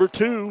 Out number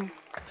 2.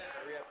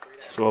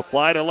 So a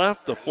fly to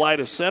left, a fly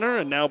to center,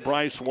 and now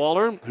Bryce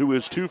Waller, who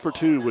is 2 for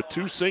 2 with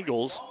 2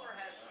 singles.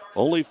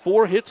 Only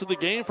 4 hits of the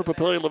game for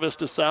Papillion-La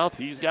Vista South.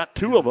 He's got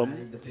 2 of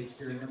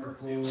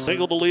them.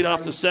 Singled to lead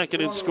off the second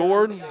and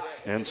scored,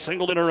 and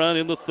singled in a run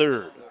in the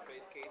third.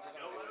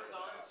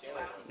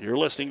 You're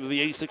listening to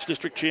the A6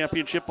 District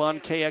Championship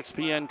on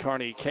KXPN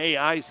Kearney,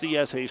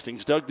 KICS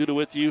Hastings. Doug Duda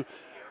with you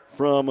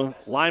from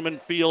Lyman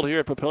Field here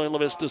at Papillion-La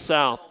Vista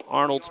South.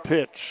 Arnold's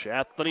pitch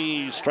at the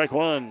knees, strike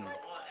 1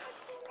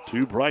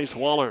 to Bryce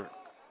Waller.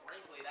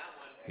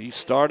 He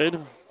started.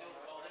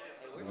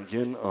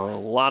 Again, a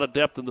lot of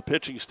depth in the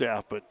pitching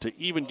staff, but to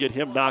even get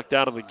him knocked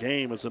out of the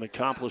game is an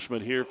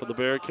accomplishment here for the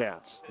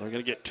Bearcats. They're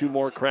going to get 2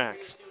 more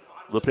cracks.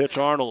 The pitch,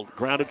 Arnold,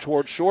 grounded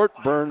towards short.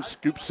 Burns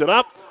scoops it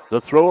up. The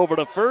throw over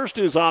to first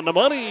is on the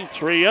money.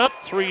 3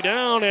 up, 3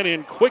 down, and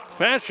in quick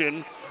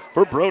fashion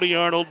for Brody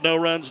Arnold. No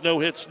runs, no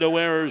hits, no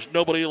errors,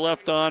 nobody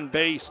left on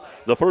base.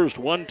 The first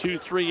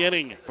 1-2-3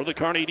 inning for the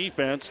Kearney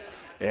defense.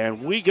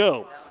 And we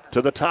go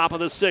to the top of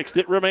the 6th.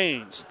 It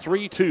remains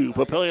 3-2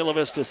 Papillion-La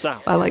Vista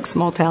South. I like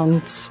small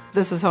towns.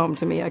 This is home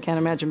to me. I can't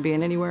imagine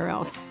being anywhere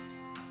else.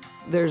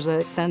 There's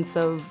a sense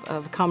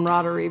of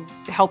camaraderie,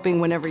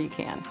 helping whenever you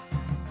can.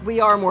 We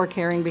are more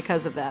caring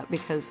because of that,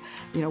 because,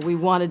 we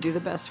want to do the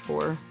best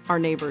for our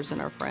neighbors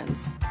and our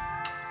friends.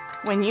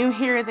 When you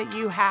hear that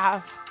you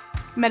have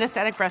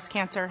metastatic breast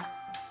cancer,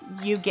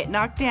 you get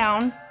knocked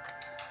down,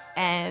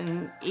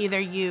 and either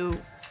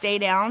you stay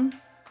down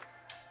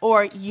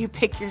or you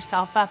pick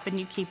yourself up and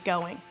you keep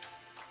going.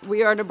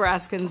 We are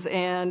Nebraskans,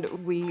 and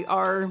we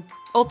are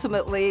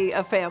ultimately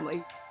a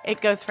family.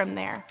 It goes from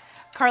there.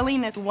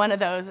 Carlene is one of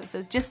those that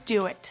says, just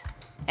do it.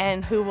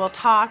 And who will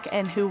talk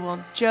and who will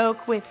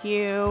joke with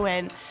you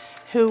and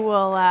who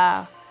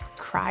will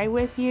cry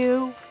with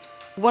you.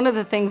 One of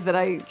the things that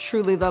I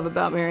truly love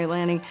about Mary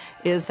Lanning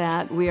is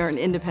that we are an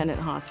independent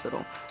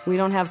hospital. We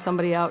don't have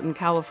somebody out in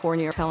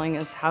California telling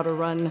us how to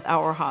run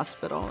our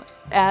hospital.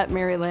 At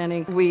Mary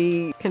Lanning,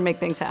 we can make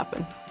things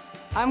happen.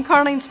 I'm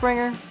Carlene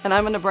Springer, and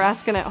I'm a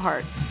Nebraskan at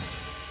heart.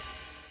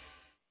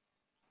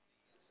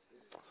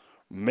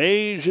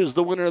 Mage is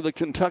the winner of the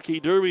Kentucky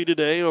Derby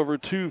today over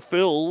 2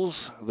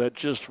 fills that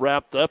just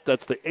wrapped up.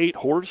 That's the 8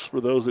 horse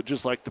for those that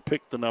just like to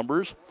pick the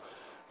numbers.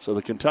 So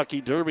the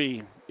Kentucky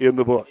Derby in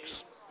the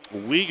books.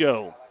 We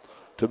go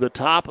to the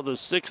top of the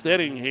 6th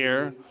inning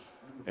here,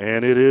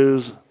 and it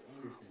is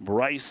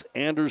Bryce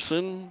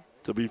Anderson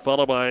to be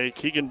followed by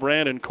Keegan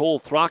Brand and Cole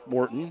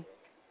Throckmorton.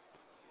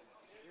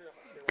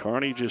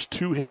 Kearney just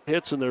 2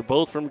 hits, and they're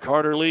both from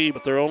Carter Lee,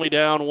 but they're only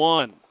down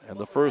 1. And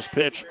the first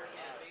pitch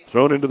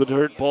thrown into the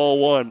dirt, ball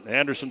 1.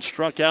 Anderson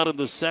struck out in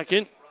the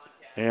second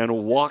and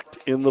walked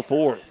in the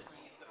 4th.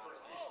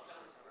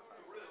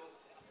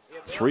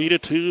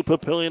 3-2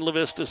 Papillion-La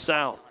Vista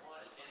South.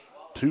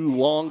 2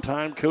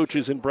 longtime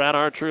coaches in Brad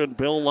Archer and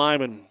Bill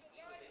Lyman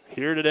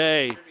here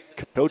today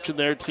coaching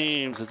their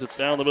teams as it's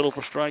down the middle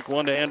for strike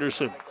 1 to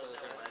Anderson.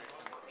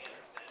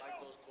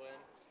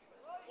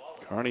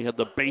 Kearney had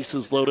the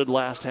bases loaded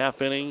last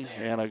half inning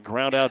and a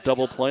ground out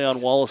double play on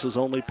Wallace's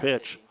only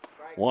pitch.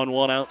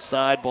 1-1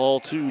 outside, ball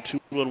 2,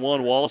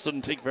 2-1. Wallace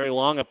didn't take very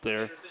long up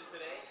there.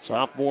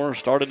 Sophomore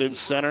started in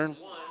center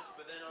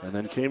and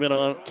then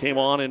came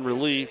on in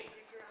relief.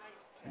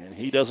 And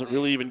he doesn't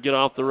really even get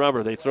off the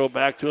rubber. They throw it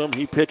back to him.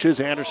 He pitches.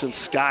 Anderson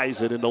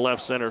skies it into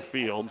left center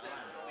field.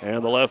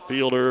 And the left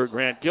fielder,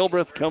 Grant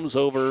Gilbreth, comes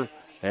over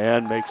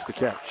and makes the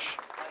catch.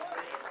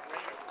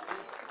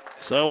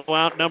 So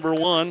out number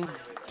 1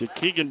 to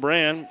Keegan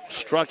Brand.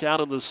 Struck out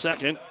in the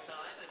second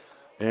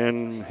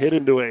and hit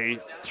into a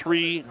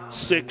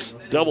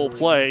 3-6 double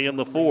play in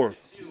the 4th.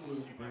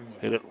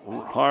 Hit it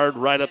hard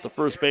right at the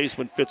first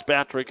baseman,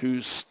 Fitzpatrick, who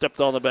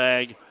stepped on the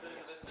bag,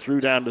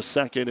 threw down to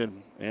second,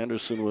 and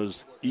Anderson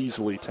was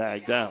easily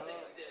tagged out.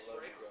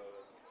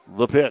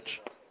 The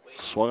pitch.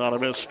 Swung on a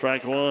miss,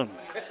 strike 1.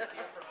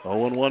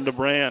 0-1 to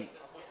Brand.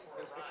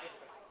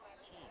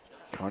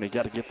 Kearney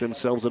got to get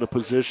themselves in a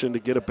position to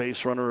get a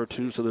base runner or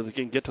 2 so that they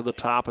can get to the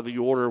top of the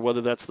order,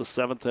 whether that's the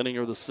 7th inning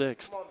or the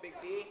 6th.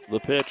 The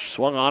pitch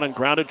swung on and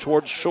grounded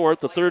towards short.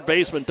 The third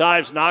baseman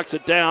dives, knocks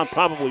it down,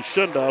 probably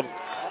shouldn't have,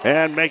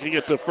 and making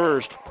it to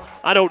first.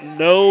 I don't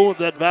know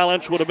that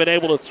Valench would have been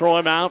able to throw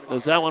him out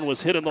as that one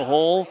was hit in the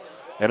hole.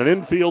 And an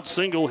infield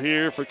single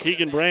here for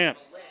Keegan Brandt.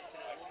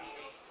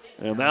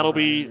 And that'll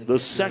be the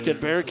second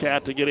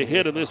Bearcat to get a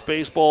hit in this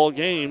baseball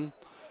game.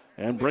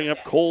 and bring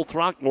up Cole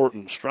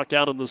Throckmorton. Struck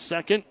out in the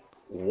second,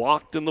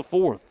 walked in the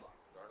fourth.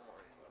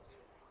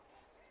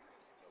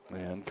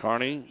 And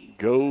Kearney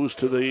goes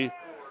to the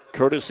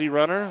courtesy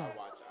runner.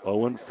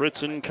 Owen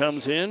Fritzen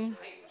comes in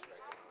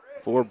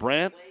for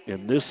Brandt.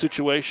 In this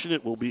situation,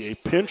 it will be a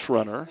pinch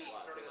runner.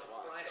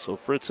 So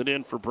Fritzen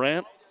in for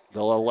Brandt.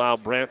 They'll allow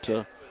Brandt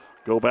to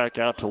go back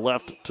out to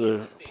left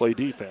to play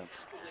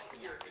defense.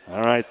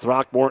 All right,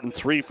 Throckmorton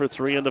 3 for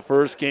 3 in the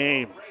first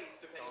game.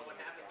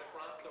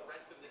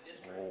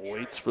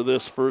 Waits for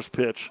this first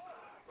pitch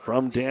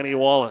from Danny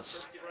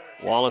Wallace.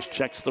 Wallace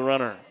checks the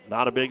runner.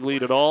 Not a big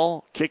lead at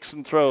all. Kicks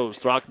and throws.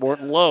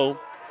 Throckmorton low.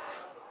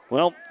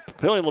 Well,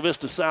 Papillion-La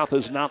Vista South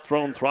has not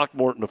thrown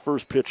Throckmorton a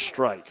first pitch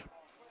strike.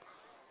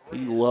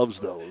 He loves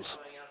those.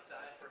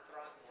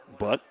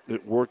 But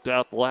it worked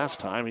out the last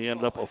time. He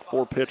ended up a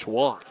 4-pitch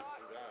walk.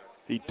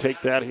 He'd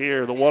take that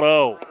here. The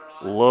 1-0.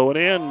 Low and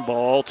in.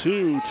 Ball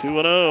 2.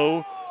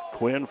 2-0.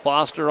 Quinn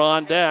Foster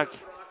on deck.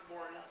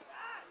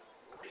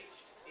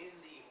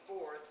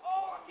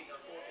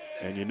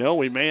 And you know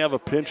we may have a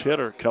pinch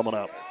hitter coming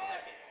up.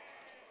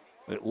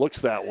 It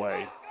looks that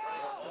way.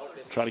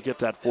 Try to get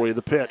that for you.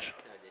 The pitch.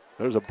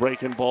 There's a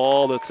breaking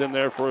ball that's in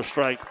there for a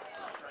strike.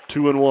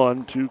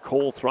 2-1 to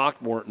Cole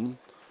Throckmorton.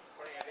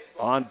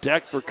 On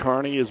deck for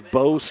Kearney is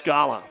Bo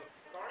Scala.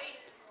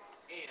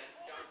 He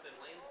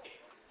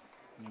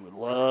would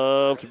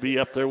love to be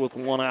up there with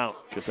one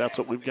out because that's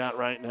what we've got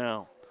right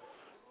now.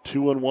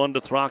 2-1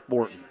 to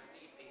Throckmorton.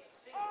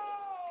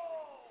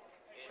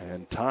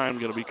 And time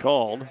going to be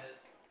called.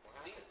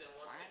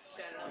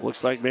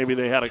 Looks like maybe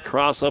they had a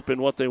cross-up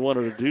in what they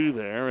wanted to do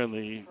there, and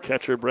the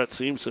catcher, Brett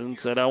Seamson,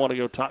 said, I want to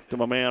go talk to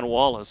my man,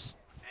 Wallace.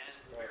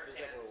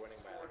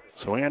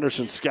 So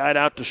Anderson skied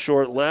out to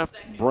short left.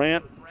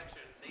 Brandt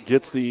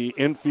gets the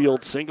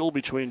infield single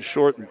between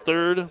short and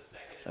third,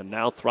 and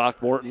now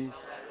Throckmorton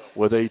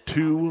with a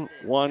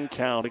 2-1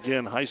 count.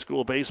 Again, high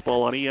school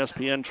baseball on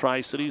ESPN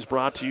Tri-Cities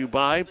brought to you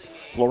by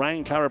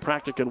Florang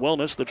Chiropractic and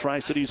Wellness, the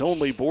Tri-Cities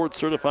only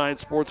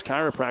board-certified sports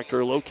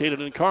chiropractor located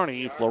in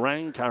Kearney,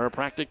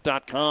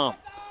 florangchiropractic.com.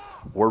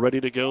 We're ready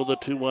to go. The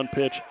 2-1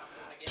 pitch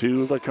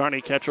to the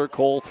Kearney catcher,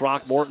 Cole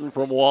Throckmorton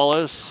from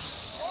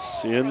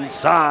Wallace.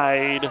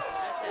 Inside.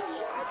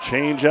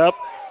 Change up.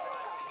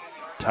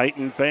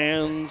 Titan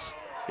fans.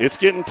 It's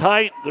getting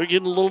tight. They're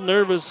getting a little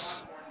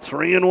nervous.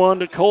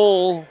 3-1 to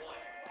Cole.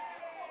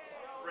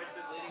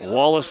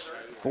 Wallace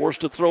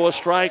forced to throw a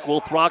strike.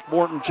 Will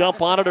Throckmorton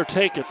jump on it or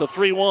take it? The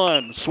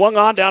 3-1. Swung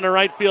on down the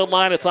right field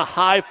line. It's a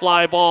high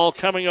fly ball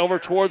coming over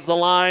towards the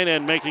line,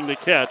 and making the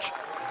catch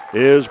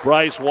is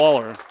Bryce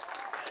Waller.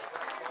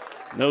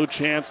 No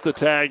chance to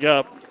tag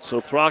up.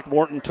 So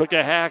Throckmorton took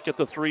a hack at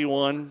the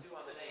 3-1.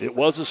 It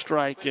was a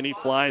strike, and he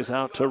flies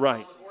out to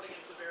right.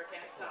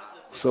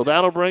 So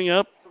that'll bring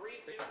up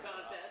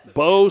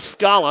Bo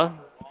Scala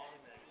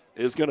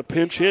is going to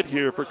pinch hit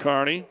here for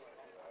Kearney.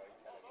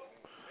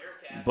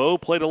 Bo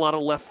played a lot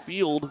of left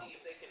field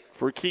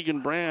for Keegan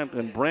Brandt,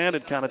 and Brandt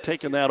had kind of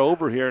taken that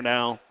over here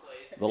now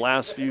the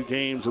last few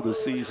games of the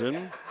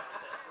season.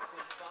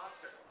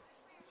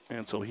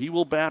 And so he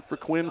will bat for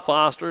Quinn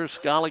Foster.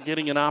 Scala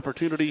getting an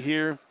opportunity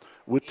here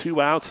with 2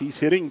 outs. He's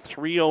hitting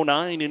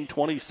 .309 in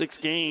 26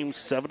 games,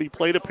 70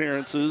 plate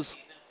appearances.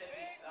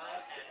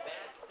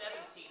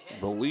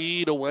 The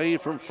lead away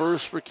from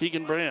first for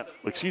Keegan Brandt.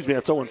 Excuse me,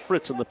 that's Owen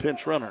Fritz in the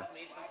pinch runner.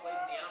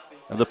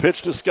 And the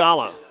pitch to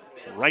Scala.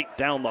 Right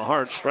down the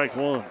heart, strike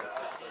one.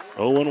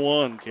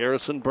 0-1.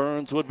 Garrison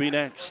Burns would be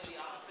next.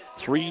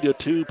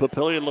 3-2,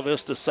 Papillion-La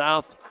Vista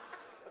South.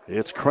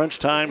 It's crunch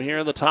time here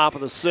in the top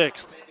of the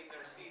 6th.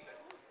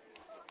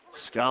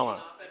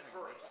 Scala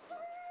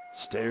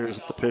stares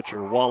at the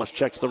pitcher. Wallace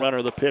checks the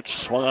runner. The pitch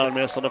swung on and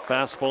missed on a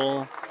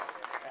fastball.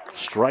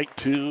 Strike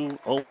 2,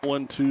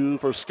 0-2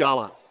 for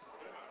Scala.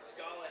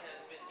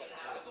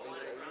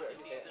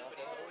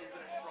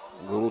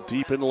 A little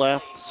deep in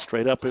left,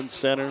 straight up in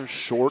center,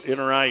 short in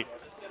right.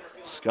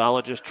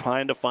 Scala just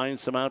trying to find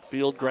some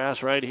outfield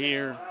grass right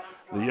here.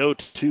 The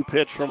 0-2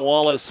 pitch from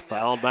Wallace,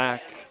 fouled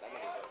back.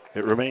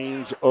 It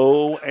remains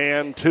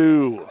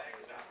 0-2.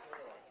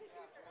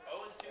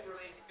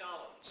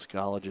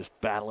 Scala just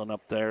battling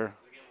up there.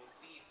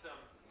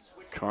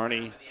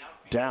 Kearney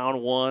down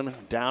 1,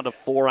 down to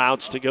 4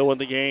 outs to go in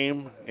the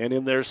game, and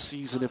in their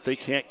season if they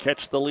can't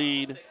catch the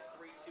lead.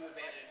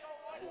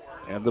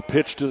 And the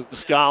pitch to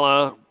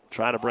Scala.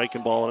 Tried a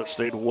breaking ball, and it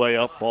stayed way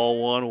up.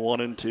 Ball 1,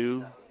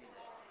 1-2.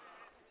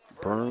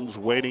 Burns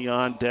waiting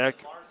on deck.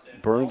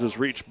 Burns has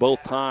reached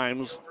both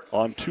times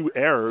on 2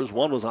 errors.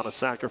 One was on a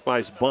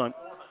sacrifice bunt.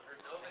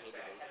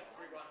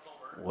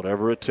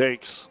 Whatever it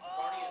takes.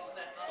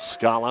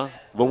 Scala,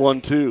 the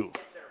 1-2.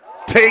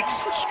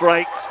 Takes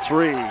strike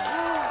 3.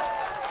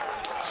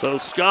 So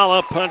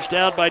Scala punched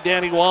out by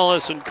Danny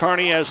Wallace, and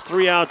Kearney has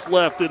 3 outs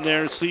left in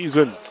their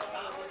season.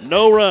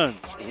 No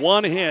runs,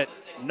 1 hit.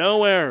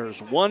 No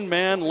errors, 1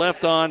 man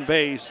left on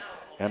base,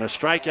 and a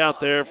strikeout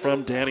there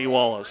from Danny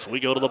Wallace. We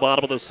go to the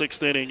bottom of the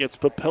 6th inning. It's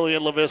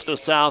Papillion-La Vista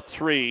South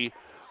 3,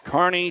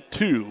 Kearney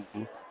 2.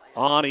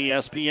 on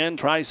ESPN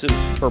Tri-City.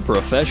 For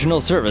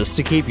professional service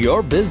to keep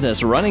your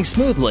business running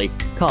smoothly,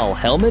 call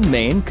Hellman,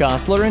 Maine,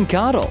 Kostler, and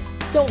Cottle.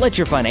 Don't let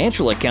your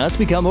financial accounts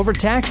become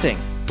overtaxing.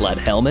 Let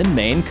Hellman,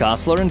 Maine,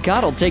 Kostler, and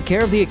Cottle take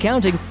care of the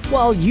accounting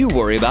while you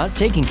worry about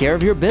taking care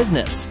of your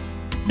business.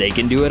 They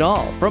can do it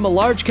all, from a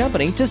large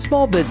company to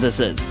small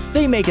businesses.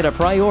 They make it a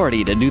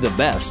priority to do the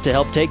best to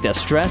help take the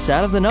stress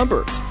out of the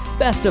numbers.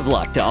 Best of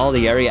luck to all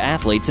the area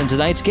athletes in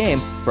tonight's game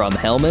from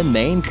Hellman,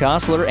 Maine,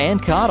 Kostler,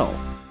 and Cottle.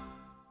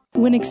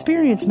 When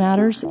experience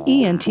matters,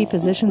 ENT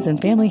Physicians and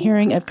Family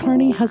Hearing of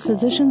Kearney has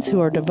physicians who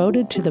are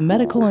devoted to the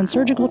medical and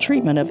surgical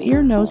treatment of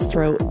ear, nose,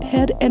 throat,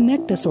 head, and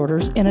neck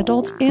disorders in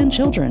adults and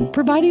children,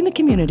 providing the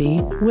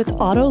community with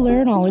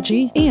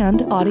otolaryngology and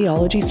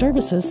audiology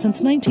services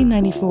since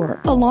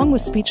 1994, along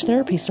with speech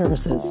therapy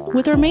services.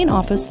 With our main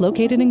office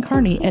located in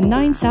Kearney and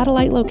 9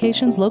 satellite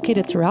locations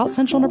located throughout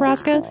central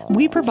Nebraska,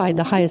 we provide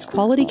the highest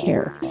quality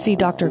care. See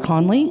Dr.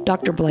 Conley,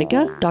 Dr.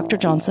 Blaka, Dr.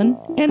 Johnson,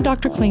 and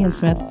Dr.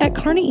 Klingensmith at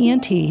Kearney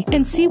ENT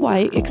and see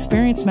why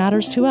experience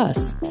matters to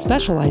us,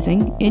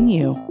 specializing in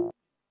you.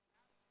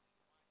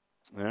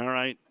 All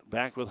right,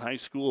 back with high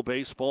school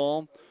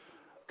baseball.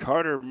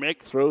 Carter Mick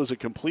throws a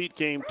complete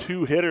game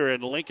 2-hitter,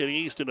 and Lincoln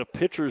East in a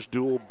pitcher's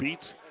duel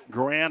beats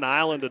Grand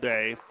Island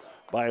today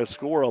by a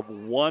score of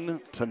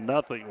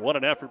 1-0. What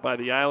an effort by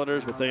the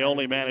Islanders, but they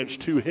only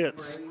managed 2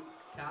 hits.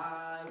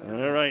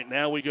 All right,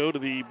 now we go to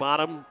the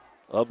bottom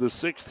of the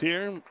 6th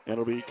here, and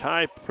it'll be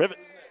Kai Privet,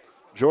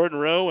 Jordan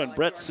Rowe, and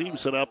Brett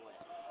Seamson up.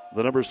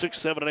 The number 6,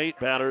 7, and 8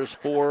 batters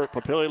for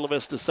Papillion-La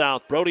Vista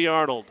South. Brody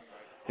Arnold.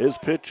 His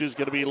pitch is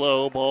going to be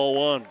low, ball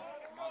 1.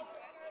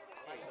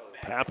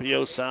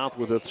 Papio South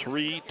with a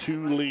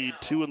 3-2 lead.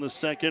 2 in the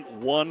second,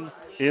 1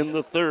 in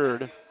the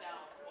third.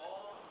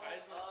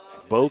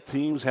 Both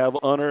teams have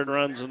unearned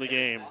runs in the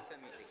game.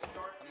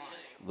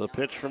 The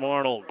pitch from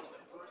Arnold.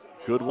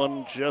 Good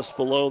one just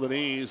below the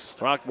knees.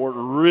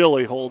 Throckmorton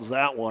really holds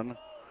that one.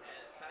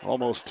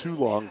 Almost too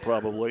long,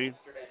 probably.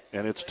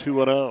 And it's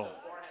 2-0.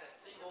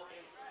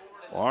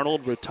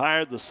 Arnold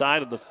retired the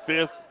side of the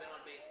 5th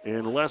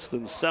in less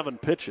than 7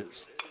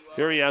 pitches.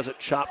 Here he has it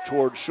chopped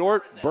toward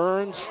short.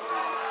 Burns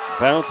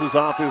bounces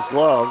off his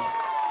glove.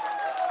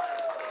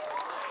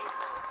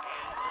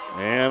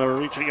 And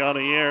reaching on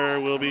the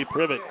air will be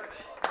Privet.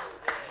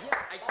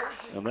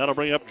 And that'll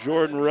bring up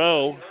Jordan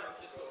Rowe.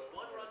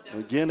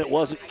 Again, it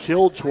wasn't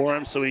killed for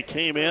him, so he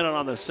came in and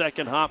on the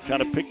second hop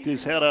kind of picked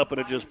his head up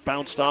and it just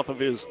bounced off of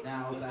his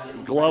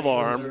glove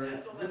arm.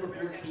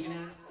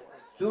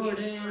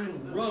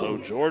 So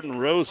Jordan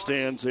Rowe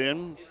stands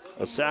in.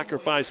 A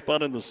sacrifice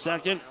bunt in the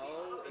second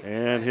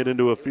and hit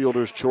into a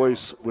fielder's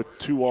choice with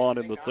 2 on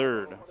in the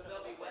third.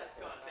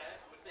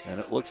 And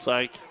it looks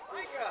like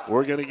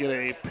we're going to get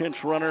a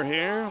pinch runner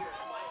here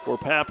for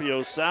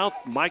Papio South.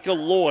 Micah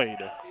Lloyd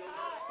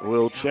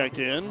will check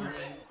in.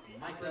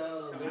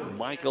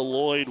 Micah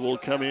Lloyd will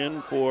come in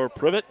for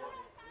Privet.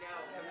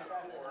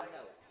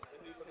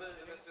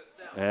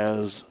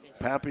 As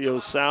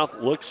Papio South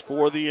looks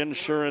for the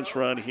insurance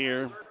run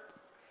here.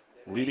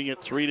 Leading at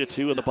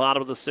 3-2 in the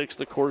bottom of the 6th,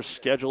 of course,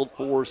 scheduled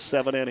for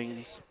 7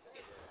 innings.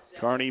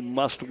 Kearney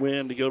must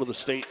win to go to the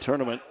state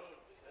tournament.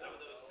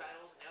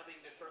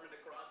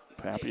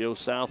 Papio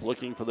South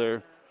looking for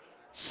their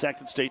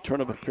second state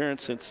tournament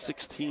appearance since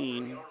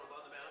 16.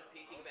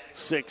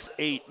 6,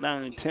 8,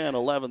 9, 10,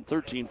 11,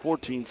 13,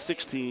 14,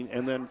 16,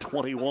 and then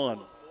 21.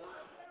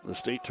 The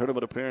state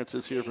tournament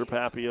appearances here for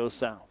Papio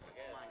South.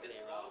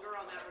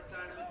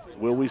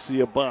 Will we see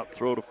a bunt?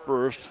 Throw to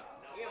first.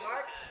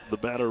 The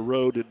batter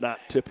Rowe did not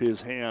tip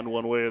his hand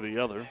one way or the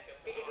other.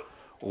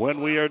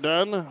 When we are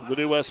done, the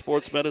New West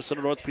Sports Medicine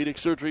and Orthopedic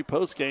Surgery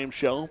postgame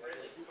show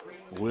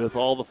with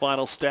all the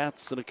final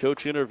stats and a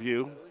coach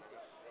interview.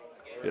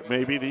 It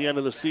may be the end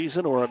of the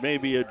season or it may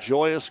be a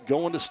joyous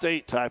going to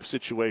state type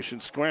situation.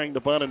 Squaring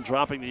the bunt and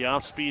dropping the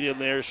off speed in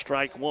there,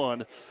 strike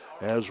 1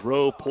 as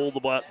Rowe pulled the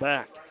butt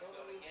back.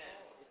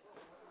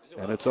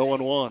 And it's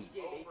 0-1.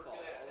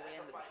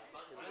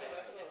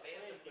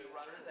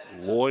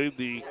 Lloyd,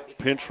 the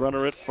pinch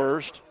runner at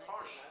first.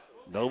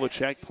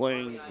 Novacek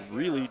playing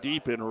really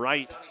deep in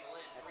right.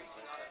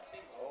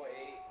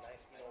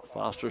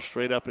 Foster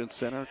straight up in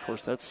center. Of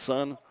course, that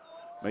sun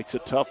makes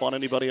it tough on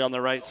anybody on the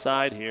right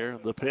side here.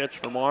 The pitch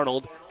from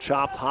Arnold,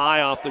 chopped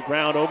high off the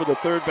ground over the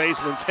third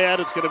baseman's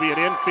head. It's going to be an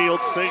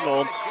infield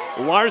single.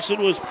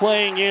 Larson was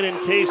playing in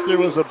case there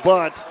was a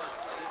bunt,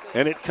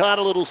 and it caught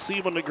a little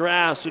seam on the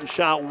grass and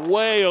shot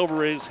way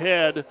over his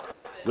head.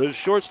 The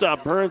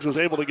shortstop Burns was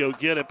able to go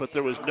get it, but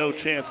there was no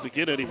chance to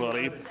get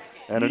anybody.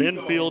 And an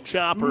infield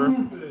chopper,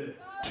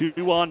 2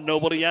 on,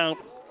 nobody out.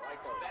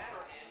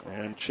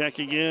 And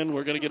checking in,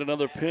 we're going to get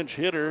another pinch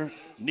hitter,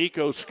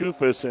 Nico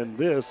Skoufis, and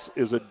this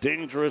is a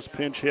dangerous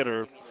pinch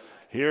hitter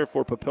here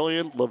for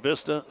Papillion-La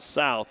Vista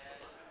South.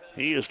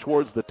 He is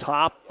towards the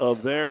top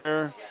of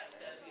their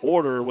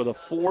order with a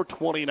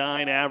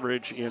 .429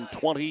 average in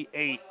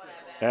 28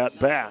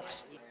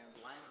 at-bats.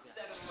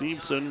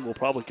 Seamson will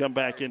probably come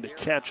back in to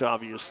catch,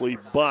 obviously,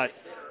 but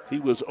he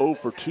was 0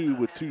 for 2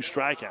 with 2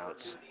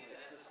 strikeouts.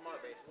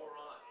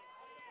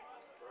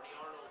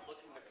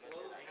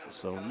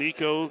 So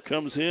Nico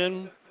comes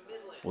in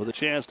with a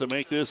chance to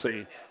make this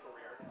a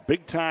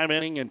big-time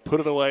inning and put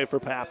it away for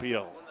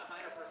Papio.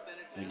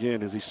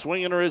 Again, is he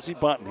swinging or is he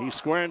bunting? He's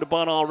squaring to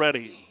bunt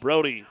already.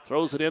 Brody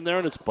throws it in there,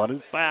 and it's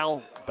bunted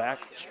foul.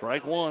 Back,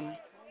 strike one.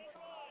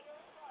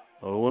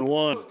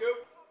 0-1.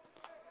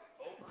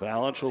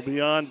 Valance will be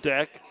on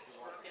deck.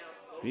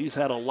 He's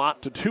had a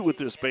lot to do with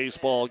this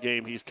baseball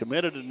game. He's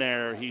committed an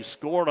error. He's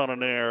scored on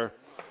an error.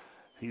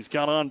 He's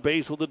got on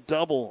base with a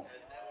double.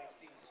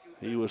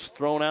 He was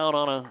thrown out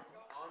on a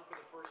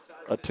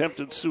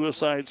attempted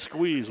suicide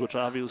squeeze, which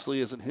obviously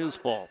isn't his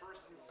fault.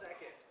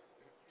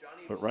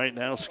 But right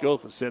now,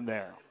 Skofus in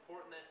there.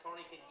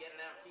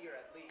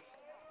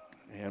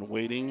 And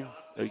waiting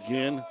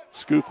again,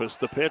 Skofus,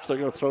 the pitch. They're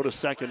going to throw to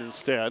second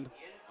instead.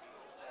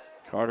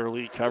 Carter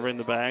Lee covering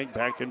the bag.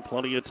 Back in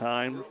plenty of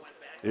time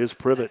is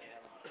Privet.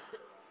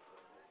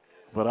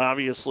 But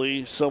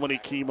obviously, so many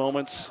key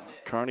moments.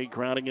 Kearney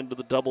grounding into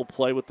the double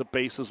play with the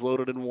bases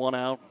loaded and one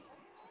out.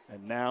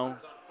 And now,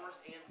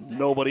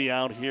 nobody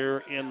out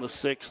here in the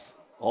sixth.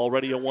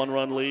 Already a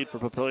one-run lead for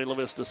Papillion-La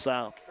Vista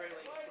South.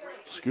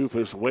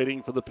 Skufas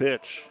waiting for the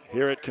pitch.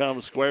 Here it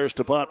comes. Squares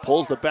to bunt.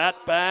 Pulls the bat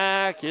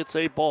back. It's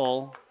a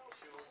ball.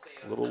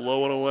 A little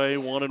low and away.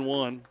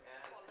 1-1.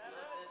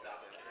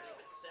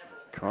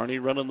 Kearney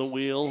running the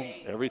wheel.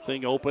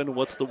 Everything open.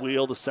 What's the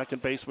wheel? The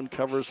second baseman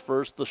covers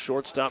first. The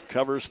shortstop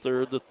covers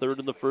third. The third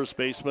and the first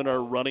baseman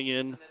are running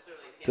in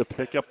to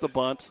pick up the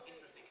bunt.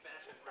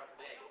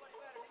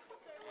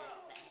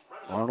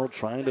 Arnold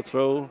trying to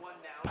throw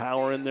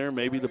power in there.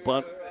 Maybe the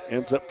bunt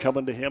ends up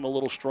coming to him a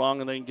little strong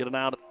and then get it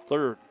out at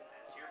third.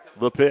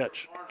 The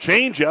pitch.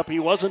 Change up. He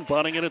wasn't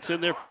bunting it. It's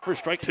in there for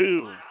strike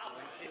two.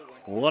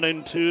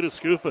 1-2 to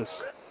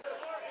Skufas.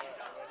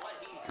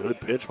 Good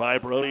pitch by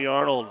Brody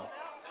Arnold.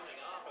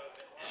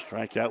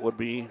 Strikeout would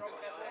be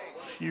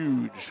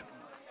huge.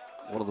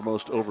 One of the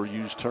most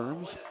overused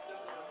terms.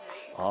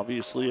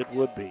 Obviously it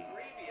would be.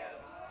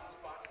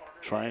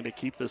 Trying to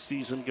keep the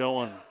season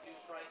going.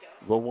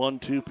 The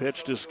 1-2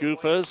 pitch to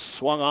Skufas.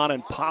 Swung on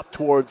and popped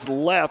towards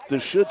left.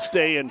 This should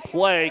stay in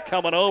play.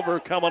 Coming over.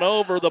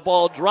 The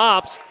ball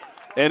drops.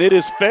 And it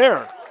is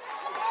fair.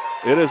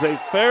 It is a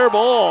fair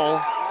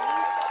ball.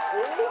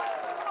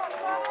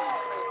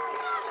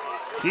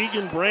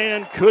 Keegan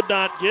Brand could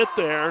not get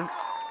there.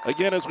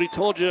 Again, as we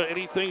told you,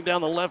 anything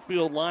down the left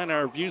field line,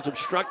 our view's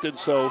obstructed,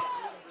 so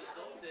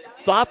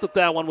thought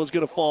that one was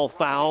going to fall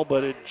foul,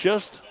 but it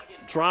just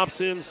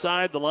drops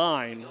inside the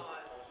line.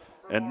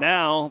 And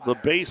now the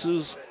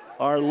bases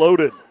are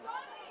loaded.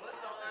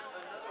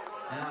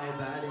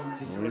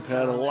 We've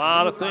had a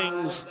lot of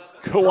things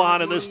go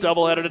on in this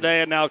doubleheader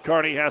today, and now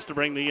Kearney has to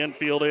bring the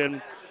infield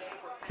in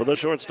for the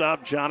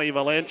shortstop, Johnny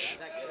Valench.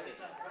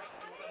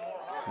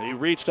 He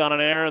reached on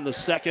an error in the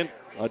second,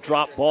 a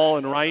drop ball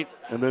in right,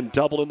 and then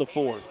doubled in the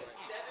fourth.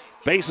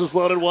 Bases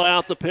loaded, one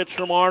out. The pitch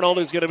from Arnold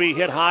is going to be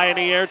hit high in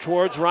the air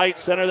towards right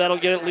center. That'll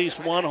get at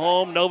least one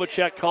home.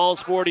 Novacek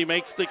calls for it. He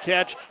makes the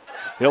catch.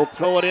 He'll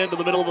throw it into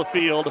the middle of the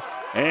field,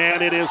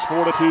 and it is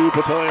 4-2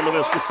 Papillion-La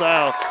Vista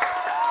South.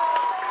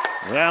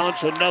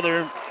 Valance,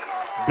 another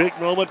big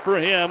moment for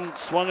him.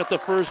 Swung at the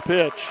first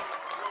pitch.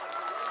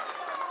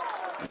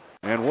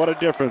 And what a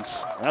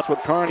difference. That's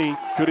what Kearney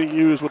could have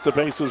used with the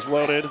bases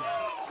loaded.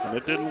 And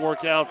it didn't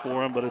work out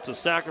for him, but it's a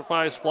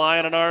sacrifice fly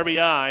and an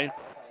RBI.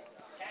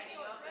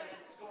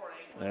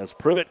 As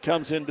Privet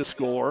comes in to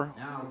score.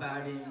 Now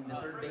batting the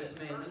third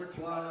baseman, number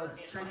 12,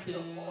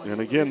 Trenton.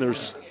 And again,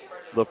 there's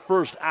the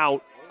first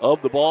out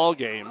of the ball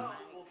game.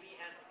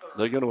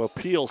 They're going to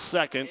appeal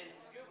second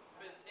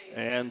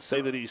and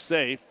say that he's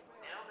safe.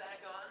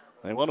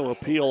 They want to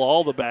appeal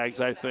all the bags,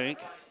 I think.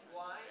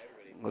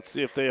 Let's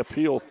see if they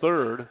appeal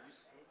third.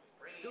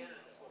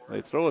 They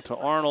throw it to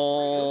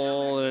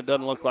Arnold, and it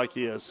doesn't look like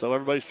he is. So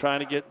everybody's trying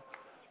to get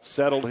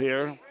settled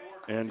here.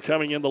 And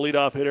coming in, the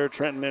leadoff hitter,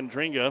 Trenton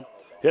Andringa,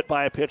 hit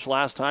by a pitch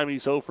last time.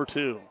 He's 0 for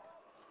 2.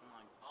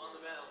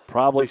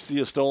 Probably see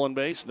a stolen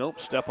base.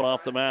 Nope, stepping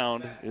off the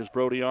mound is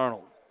Brody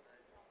Arnold.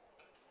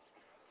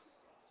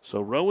 So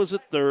Rowe is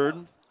at third.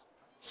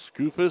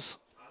 Skufas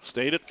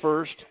stayed at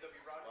first.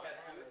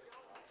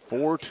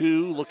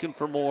 4-2, looking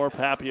for more.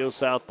 Papio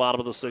South, bottom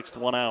of the sixth,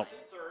 one out.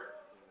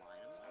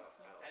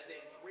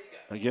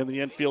 Again,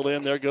 the infield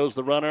in. There goes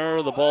the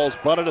runner. The ball's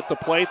bunted at the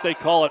plate. They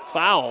call it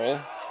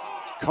foul.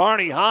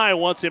 Kearney High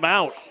wants him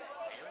out.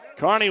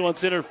 Kearney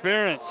wants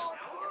interference.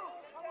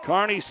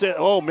 Kearney said,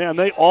 oh, man,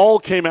 they all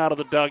came out of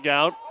the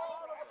dugout.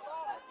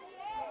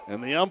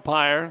 And the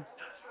umpire.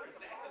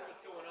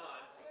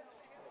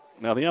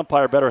 Now, the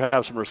umpire better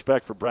have some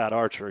respect for Brad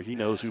Archer. He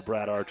knows who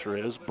Brad Archer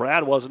is.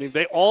 Brad wasn't even.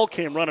 They all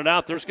came running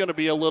out. There's going to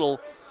be a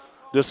little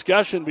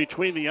discussion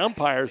between the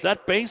umpires.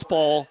 That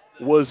baseball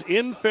was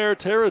in fair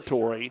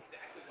territory.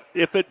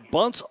 If it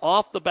bunts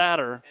off the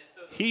batter,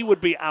 he would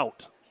be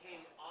out.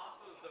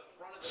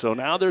 So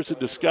now there's a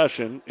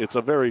discussion. It's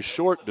a very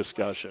short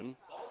discussion.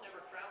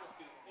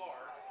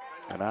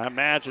 And I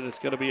imagine it's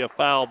going to be a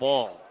foul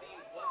ball.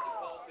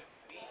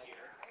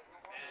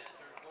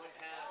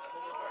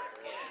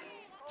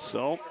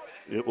 So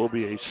it will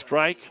be a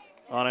strike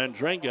on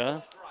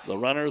Andringa. The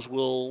runners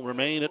will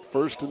remain at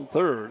first and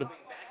third.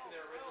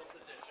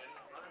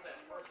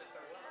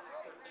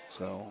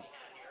 So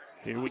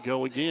here we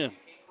go again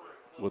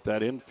with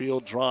that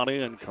infield drawn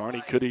in.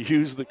 Kearney could have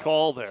used the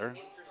call there.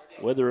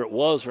 Whether it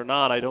was or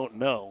not, I don't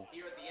know.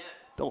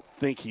 Don't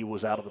think he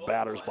was out of the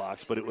batter's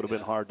box, but it would have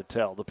been hard to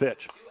tell. The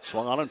pitch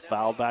swung on and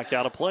fouled back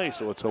out of play,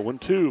 so it's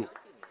 0-2.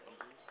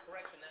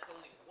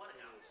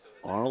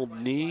 Arnold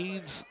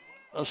needs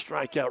a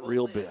strikeout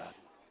real bad.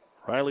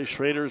 Riley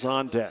Schrader's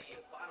on deck.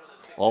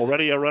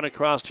 Already a run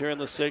across here in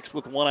the sixth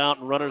with one out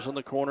and runners in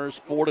the corners.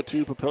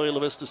 4-2 Papillion-La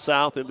Vista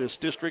South in this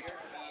district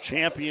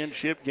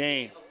championship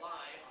game.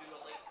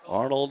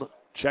 Arnold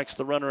checks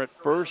the runner at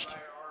first.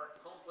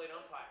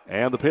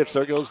 And the pitch,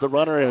 there goes the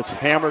runner, and it's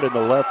hammered into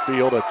left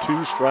field, a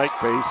two-strike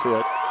base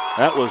hit.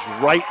 That was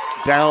right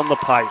down the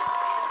pipe.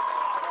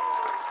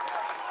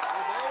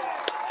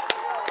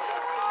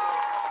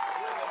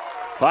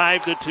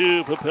 Five to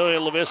 2,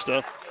 Papillion-La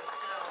Vista.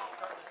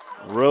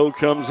 Rowe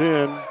comes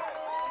in,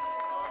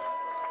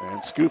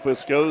 and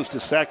Skoufis goes to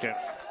second.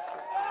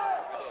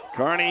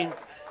 Kearney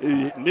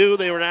knew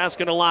they were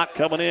asking a lot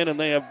coming in, and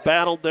they have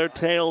battled their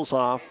tails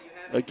off.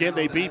 Again,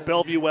 they beat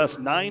Bellevue West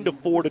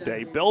 9-4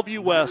 today.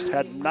 Bellevue West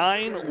had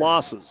 9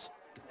 losses.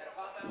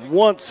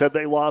 Once had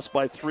they lost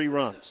by 3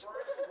 runs.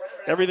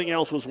 Everything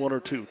else was 1 or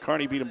 2.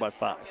 Kearney beat them by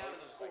 5.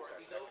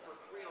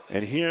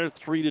 And here,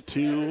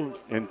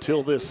 3-2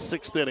 until this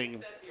 6th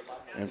inning.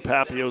 And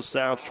Papio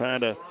South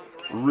trying to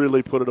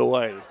really put it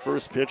away.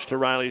 First pitch to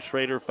Riley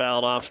Schrader,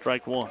 fouled off,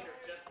 strike 1.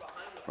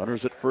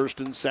 Runners at first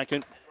and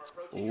second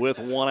with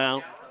 1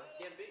 out.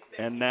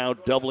 And now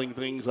doubling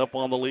things up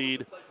on the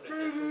lead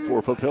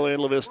for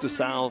Papillion-La Vista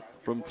South.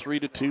 From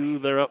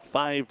 3-2, they're up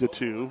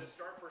 5-2.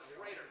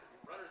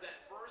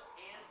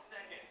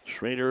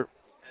 Schrader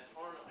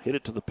hit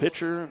it to the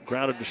pitcher,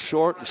 grounded to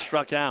short, and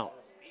struck out.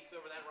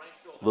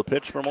 The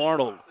pitch from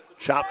Arnold.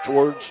 Chopped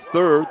towards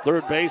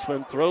third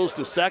baseman, throws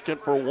to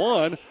second for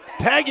 1.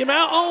 Tag him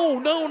out.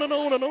 Oh,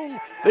 no.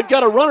 They've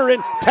got a runner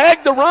in.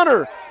 Tag the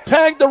runner.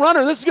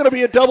 This is going to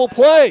be a double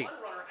play.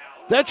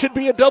 That should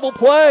be a double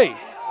play.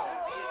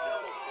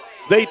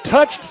 They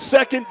touched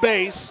second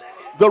base.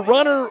 The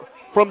runner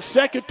from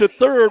second to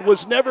third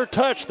was never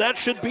touched. That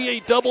should be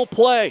a double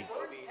play.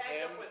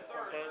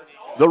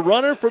 The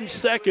runner from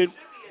second,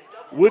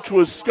 which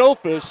was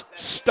Skoufis,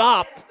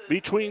 stopped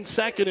between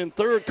second and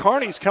third.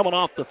 Kearney's coming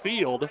off the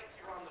field.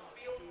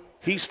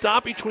 He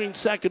stopped between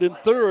second and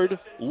third.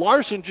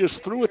 Larson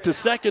just threw it to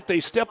second. They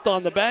stepped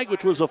on the bag,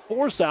 which was a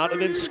force out,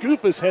 and then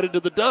Skoufis headed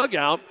to the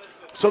dugout,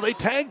 so they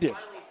tagged him.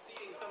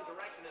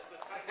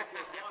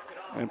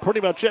 And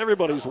pretty much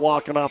everybody's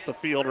walking off the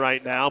field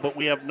right now, but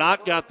we have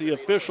not got the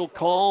official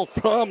call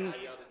from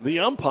the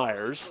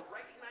umpires.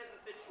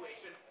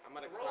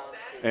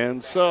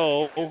 And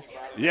so,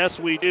 yes,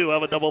 we do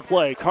have a double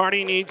play.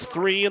 Kearney needs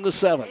 3 in the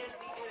 7th.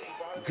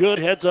 Good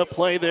heads-up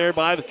play there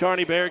by the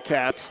Kearney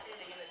Bearcats.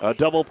 A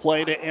double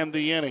play to end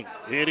the inning.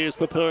 It is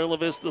Papillion-La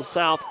Vista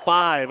South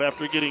 5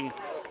 after getting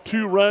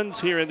 2 runs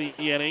here in the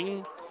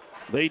inning.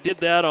 They did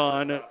that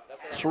on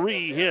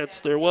 3 hits.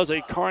 There was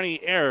a Kearney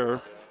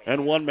error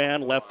and 1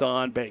 man left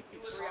on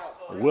base.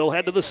 We'll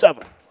head to the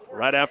 7th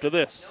right after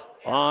this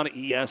on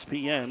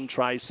ESPN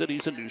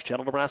Tri-Cities and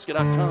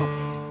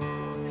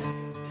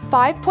NewsChannelNebraska.com.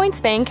 5 Points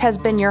Bank has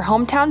been your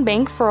hometown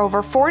bank for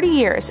over 40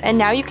 years, and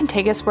now you can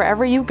take us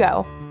wherever you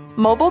go.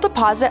 Mobile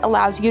Deposit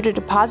allows you to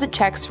deposit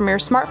checks from your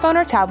smartphone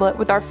or tablet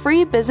with our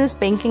free business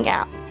banking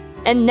app.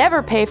 And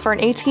never pay for an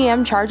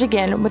ATM charge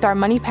again with our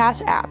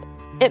MoneyPass app.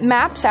 It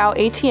maps out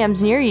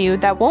ATMs near you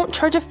that won't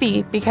charge a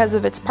fee because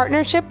of its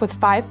partnership with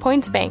 5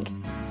 Points Bank.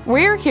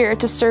 We're here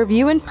to serve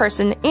you in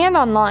person and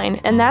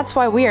online, and that's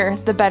why we're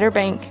the better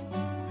bank.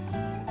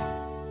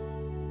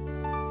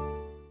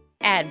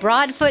 At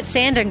Broadfoot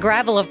Sand and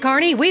Gravel of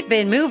Kearney, we've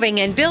been moving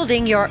and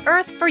building your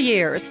earth for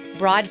years.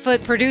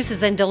 Broadfoot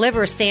produces and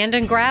delivers sand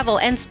and gravel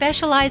and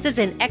specializes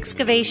in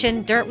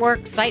excavation, dirt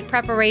work, site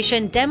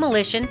preparation,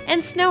 demolition,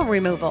 and snow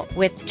removal,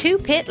 with 2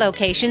 pit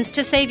locations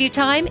to save you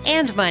time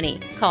and money.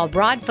 Call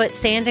Broadfoot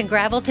Sand and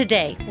Gravel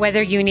today,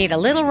 whether you need a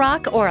little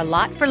rock or a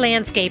lot for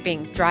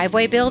landscaping,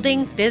 driveway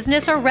building,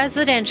 business, or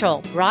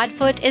residential.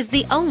 Broadfoot is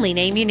the only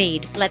name you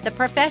need. Let the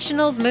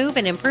professionals move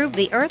and improve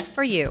the earth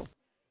for you.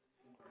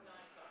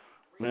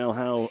 Well,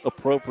 how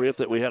appropriate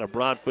that we had a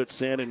Broadfoot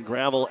Sand and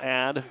Gravel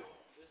ad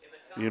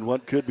in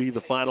what could be the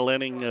final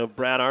inning of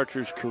Brad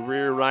Archer's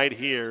career right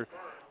here.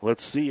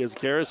 Let's see as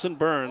Garrison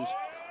Burns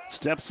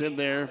steps in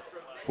there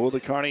for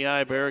the Kearney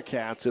I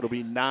Bearcats. It'll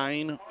be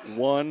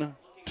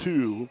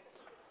 9-1-2.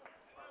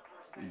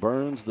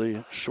 Burns,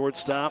 the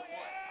shortstop,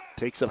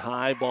 takes it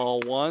high, ball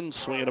 1,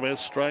 swing and a miss,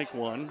 strike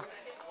 1.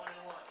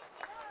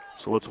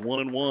 So it's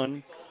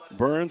 1-1.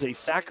 Burns, a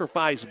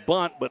sacrifice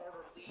bunt, but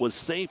was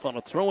safe on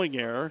a throwing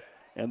error,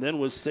 and then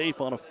was safe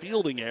on a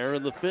fielding error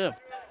in the 5th.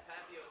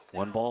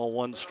 1 ball,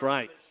 1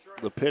 strike.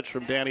 The pitch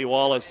from Danny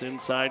Wallace,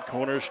 inside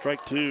corner,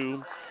 strike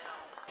 2.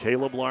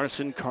 Caleb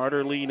Larson,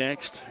 Carter Lee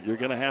next. You're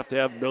going to have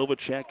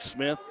Novacek,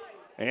 Smith,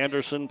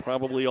 Anderson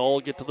probably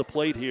all get to the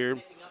plate here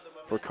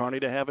for Kearney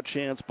to have a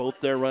chance. Both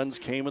their runs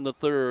came in the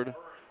 3rd.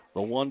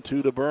 The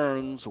 1-2 to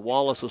Burns.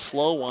 Wallace a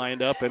slow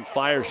windup and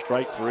fires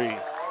strike 3.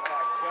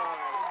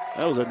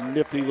 That was a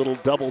nifty little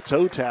double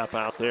toe tap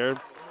out there.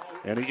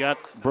 And he got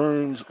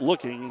Burns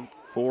looking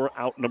for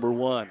out number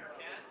 1.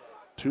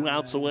 2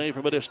 outs away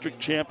from a district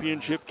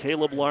championship,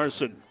 Caleb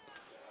Larson.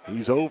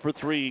 He's 0 for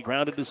 3,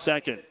 grounded to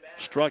second.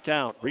 Struck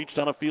out, reached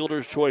on a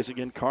fielder's choice.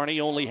 Again,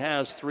 Kearney only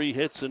has 3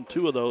 hits, and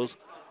 2 of those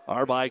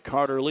are by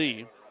Carter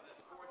Lee.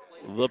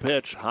 The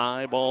pitch,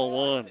 high, ball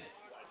 1.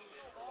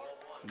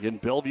 Again,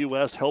 Bellevue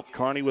West helped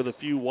Kearney with a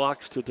few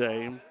walks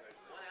today.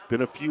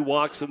 Been a few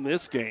walks in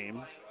this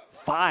game.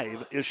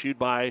 5 issued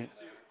by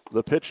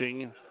the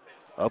pitching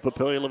of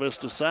Papillion-La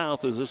Vista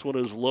South, as this one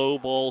is low,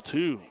 ball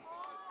 2.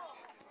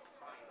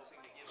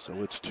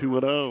 So it's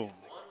 2-0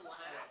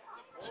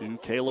 to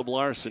Caleb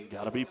Larson.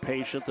 Got to be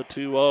patient. The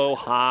 2-0,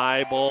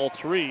 high, ball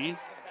 3.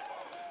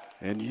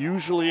 And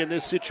usually in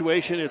this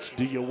situation, it's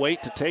do you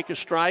wait to take a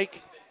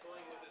strike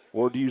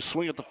or do you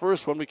swing at the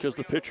first one because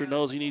the pitcher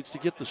knows he needs to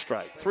get the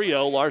strike?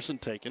 3-0, Larson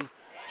taken.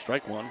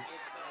 Strike 1.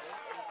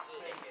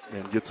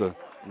 And gets a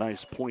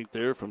nice point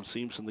there from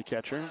Seamson, the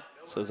catcher.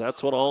 Says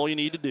that's what all you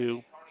need to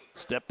do.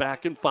 Step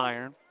back and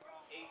fire.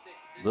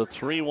 The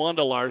 3-1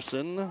 to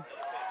Larson.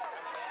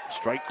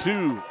 Strike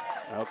 2,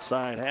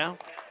 outside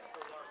half.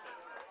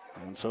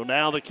 And so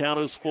now the count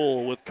is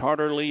full with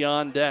Carter Lee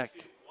on deck.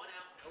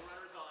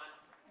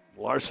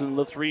 Larson,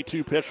 the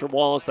 3-2 pitch from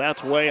Wallace.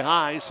 That's way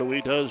high, so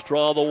he does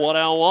draw the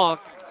 1-out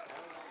walk.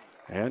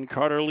 And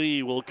Carter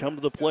Lee will come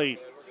to the plate.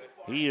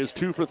 He is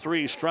 2 for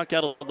 3, struck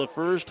out of the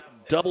first,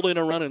 doubled in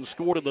a run and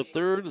scored in the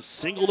third,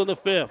 singled in the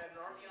fifth.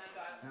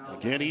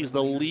 Again, he's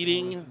the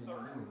leading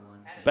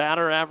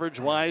batter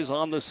average-wise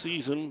on the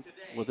season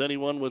with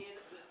anyone with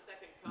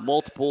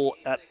multiple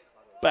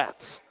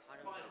at-bats.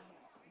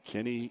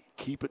 Can he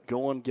keep it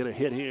going, get a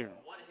hit here,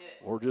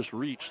 or just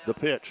reach the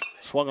pitch?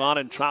 Swung on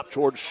and chopped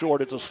towards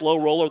short. It's a slow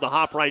roller. The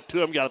hop right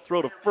to him. Got to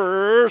throw to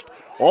first.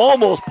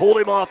 Almost pulled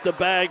him off the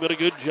bag, but a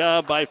good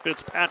job by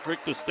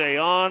Fitzpatrick to stay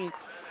on.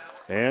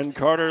 And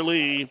Carter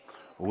Lee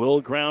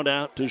will ground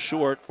out to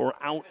short for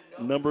out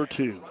number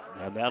 2.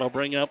 And that'll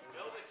bring up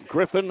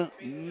Griffin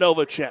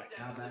Novacek.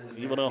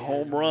 Even a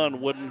home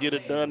run wouldn't get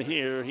it done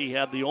here. He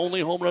had the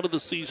only home run of the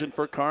season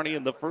for Kearney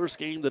in the first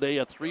game today,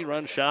 a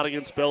 3-run shot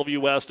against Bellevue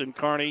West, and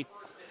Kearney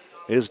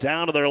is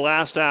down to their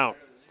last out.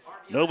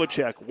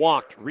 Novacek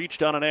walked,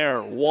 reached on an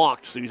error,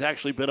 walked, so he's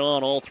actually been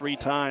on all 3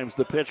 times.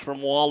 The pitch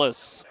from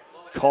Wallace,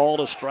 called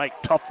a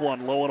strike, tough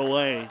one, low and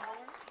away.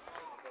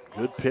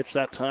 Good pitch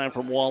that time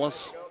from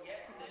Wallace.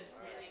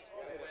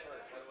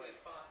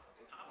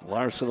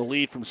 Larson the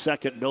lead from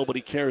second. Nobody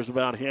cares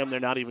about him.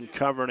 They're not even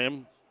covering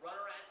him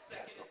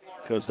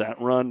because that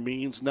run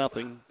means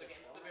nothing.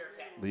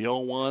 The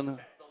 0-1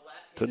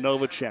 to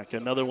Novacek.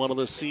 Another one of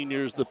the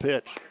seniors, the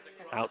pitch.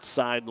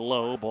 Outside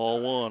low,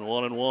 ball 1,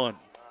 1-1.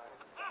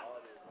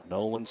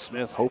 Nolan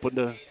Smith hoping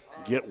to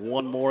get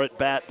one more at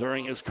bat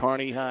during his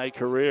Kearney High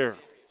career.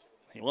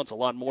 He wants a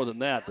lot more than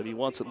that, but he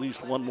wants at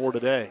least one more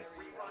today.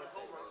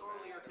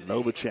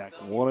 Novacek,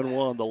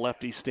 1-1. The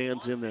lefty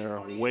stands in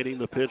there, waiting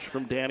the pitch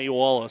from Danny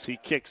Wallace. He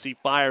kicks, he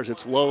fires.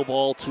 It's low,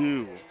 ball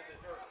 2.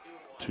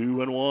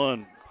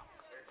 2-1.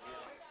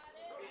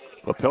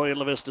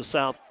 Papillion-La Vista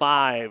South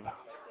 5.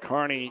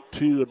 Kearney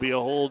 2 would be a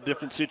whole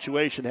different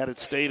situation had it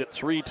stayed at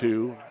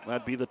 3-2.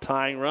 That'd be the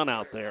tying run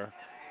out there.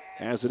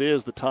 As it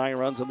is, the tying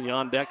run's in the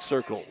on-deck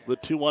circle. The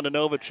 2-1 to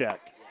Novacek.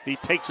 He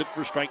takes it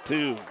for strike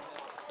 2.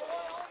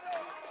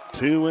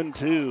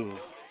 2-2.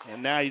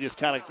 And now you just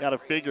kind of got to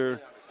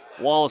figure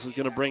Wallace is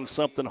going to bring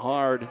something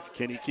hard.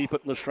 Can he keep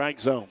it in the strike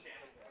zone?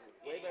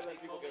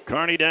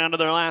 Kearney down to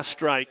their last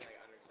strike.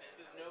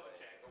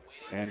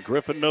 And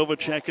Griffin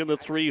Novacek in the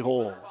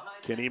 3-hole.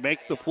 Can he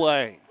make the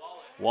play?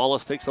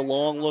 Wallace takes a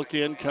long look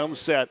in, comes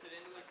set.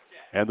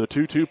 And the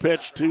 2-2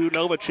 pitch to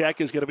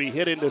Novacek is going to be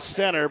hit into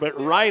center, but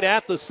right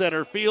at the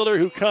center fielder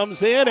who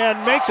comes in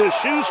and makes a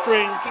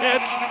shoestring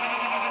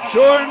catch,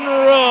 Jordan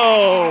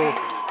Rowe.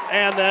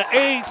 And the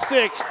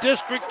A6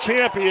 district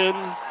champion,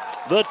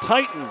 the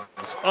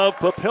Titans of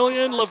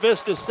Papillion-La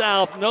Vista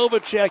South.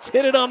 Novacek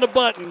hit it on the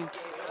button,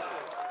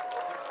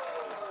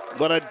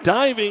 but a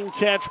diving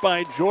catch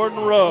by Jordan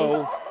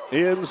Rowe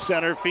in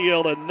center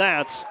field, and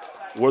that's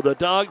where the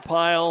dog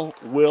pile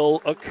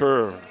will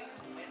occur.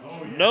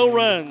 No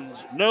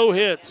runs, no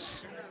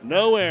hits,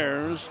 no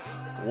errors.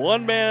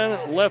 One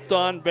man left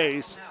on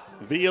base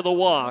via the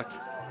walk.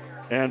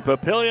 And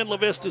Papillion-La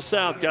Vista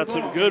South got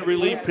some good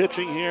relief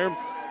pitching here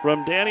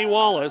from Danny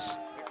Wallace.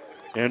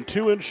 And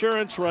 2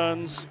 insurance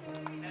runs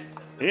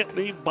in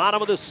the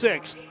bottom of the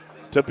 6th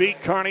to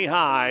beat Kearney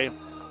High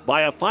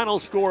by a final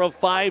score of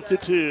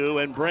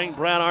 5-2 and bring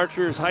Brad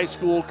Archer's high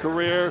school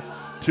career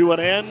to an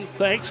end.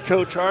 Thanks,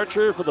 Coach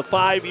Archer, for the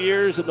 5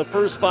 years and the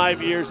first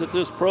 5 years that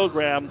this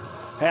program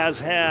has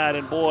had.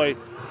 And boy,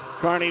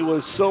 Kearney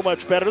was so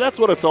much better. That's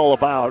what it's all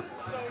about.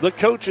 The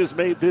coaches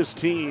made this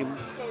team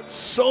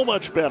so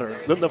much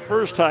better than the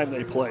first time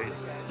they played.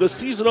 The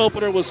season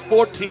opener was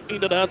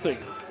 14-0.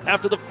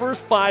 After the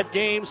first 5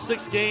 games,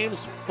 6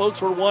 games,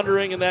 folks were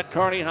wondering in that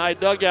Kearney High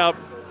dugout,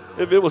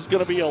 if it was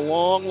going to be a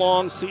long,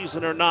 long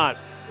season or not.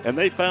 And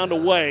they found a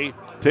way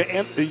to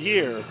end the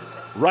year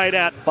right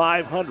at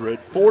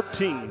 500,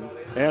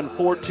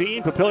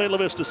 14-14. Papillion-La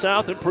Vista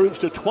South improves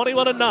to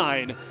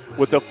 21-9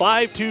 with a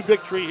 5-2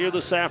 victory here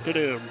this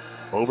afternoon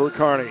over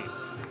Kearney.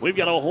 We've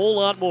got a whole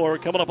lot more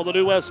coming up on the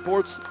New West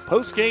Sports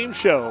post-game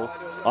show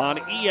on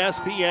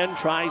ESPN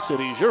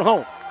Tri-Cities, your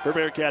home for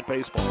Bearcat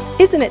Baseball.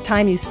 Isn't it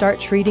time you start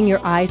treating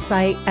your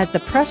eyesight as the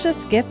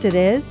precious gift it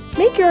is?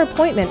 Make your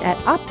appointment at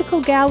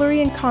Optical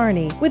Gallery in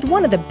Kearney with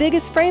one of the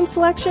biggest frame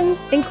selection,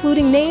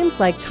 including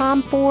names like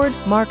Tom Ford,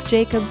 Marc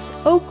Jacobs,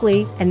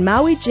 Oakley, and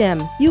Maui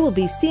Jim. You will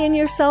be seeing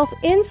yourself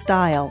in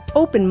style.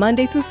 Open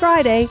Monday through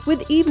Friday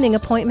with evening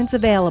appointments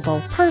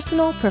available.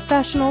 Personal,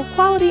 professional,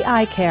 quality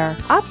eye care.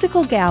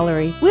 Optical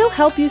Gallery. We'll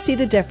help you see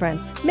the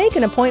difference. Make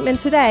an appointment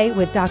today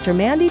with Dr.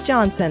 Mandy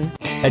Johnson.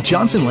 At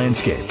Johnson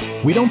Landscape,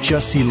 we don't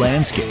just see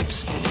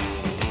landscapes.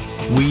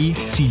 We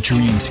see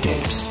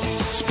dreamscapes.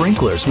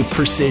 Sprinklers with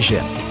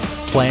precision.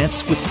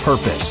 Plants with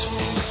purpose.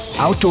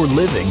 Outdoor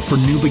living for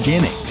new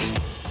beginnings.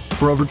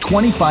 For over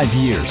 25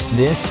 years,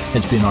 this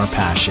has been our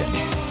passion.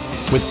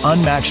 With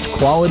unmatched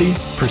quality,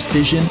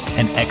 precision,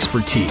 and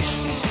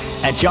expertise.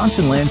 At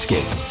Johnson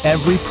Landscape,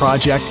 every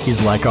project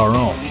is like our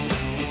own.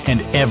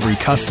 And every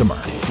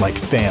customer like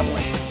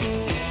family.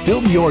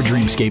 Build your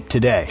dreamscape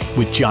today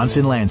with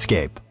Johnson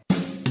Landscape.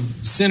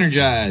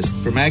 Synergize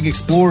from Ag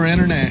Explorer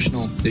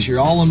International is your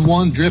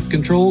all-in-one drip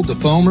control,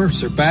 defoamer,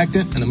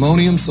 surfactant, and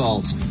ammonium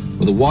salts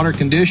with a water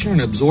conditioner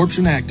and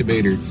absorption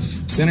activator.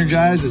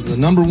 Synergize is the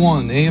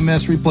 #1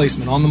 AMS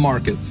replacement on the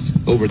market.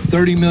 Over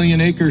 30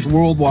 million acres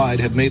worldwide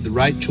have made the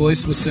right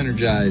choice with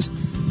Synergize.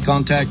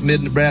 Contact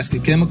Mid-Nebraska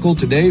Chemical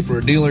today for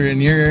a dealer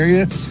in your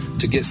area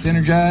to get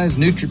Synergize,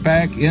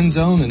 NutriPack,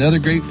 Endzone, and other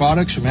great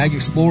products from Ag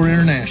Explorer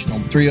International.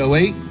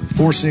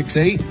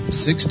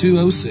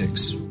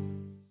 308-468-6206.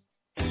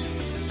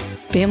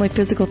 Family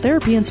Physical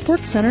Therapy and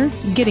Sports Center,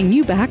 getting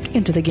you back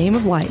into the game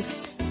of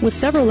life, with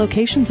several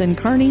locations in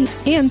Kearney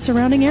and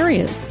surrounding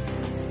areas.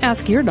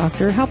 Ask your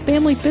doctor how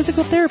Family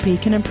Physical Therapy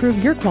can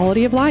improve your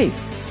quality of life.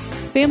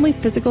 Family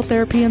Physical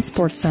Therapy and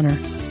Sports Center,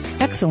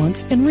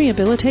 excellence in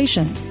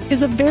rehabilitation,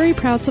 is a very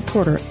proud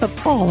supporter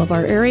of all of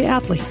our area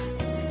athletes,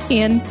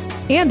 in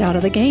and out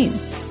of the game.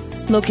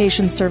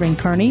 Locations serving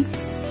Kearney,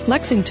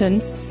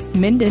 Lexington,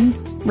 Minden,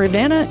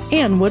 Ravenna,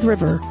 and Wood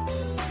River.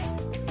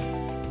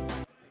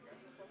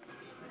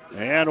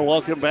 And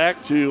welcome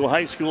back to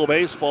high school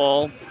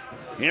baseball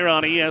here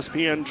on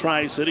ESPN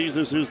Tri-Cities.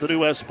 This is the New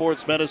West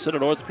Sports Medicine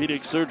and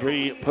Orthopedic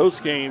Surgery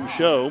post-game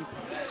show.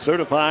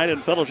 Certified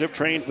and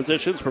fellowship-trained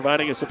physicians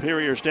providing a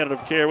superior standard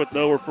of care with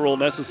no referral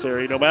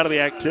necessary. No matter the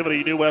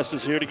activity, New West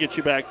is here to get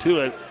you back to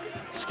it.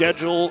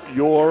 Schedule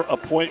your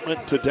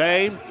appointment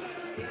today.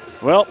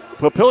 Well,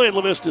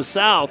 Papillion-La Vista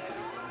South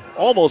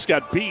almost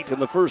got beat in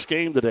the first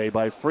game today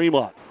by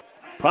Fremont.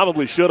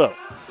 Probably should have.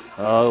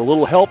 A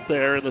little help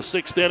there in the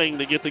sixth inning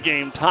to get the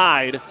game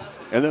tied.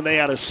 And then they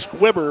had a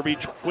squibber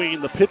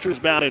between the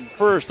pitchers mound in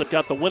first that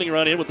got the winning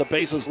run in with the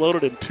bases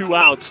loaded and 2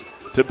 outs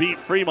to beat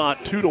Fremont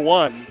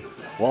 2-1.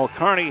 While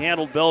Kearney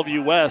handled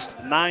Bellevue West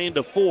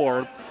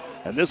 9-4.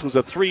 And this was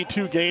a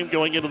 3-2 game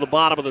going into the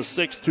bottom of the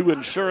sixth. 2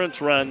 insurance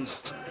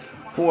runs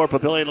for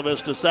Papillion-La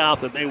Vista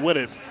South, and they win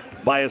it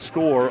by a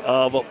score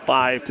of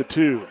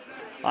 5-2.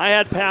 I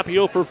had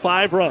Papio for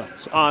 5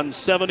 runs on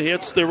 7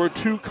 hits. There were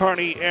 2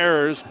 Kearney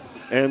errors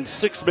and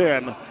 6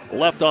 men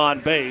left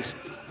on base.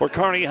 For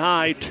Kearney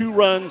High, 2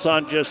 runs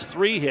on just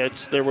 3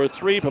 hits. There were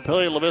 3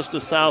 Papillion-La Vista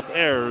South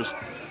errors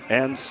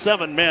and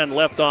 7 men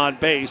left on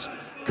base.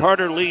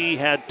 Carter Lee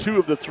had 2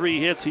 of the 3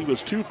 hits. He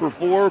was 2 for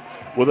 4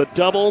 with a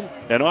double,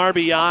 an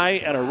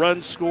RBI, and a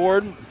run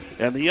scored.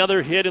 And the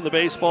other hit in the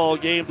baseball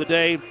game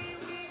today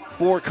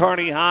for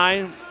Kearney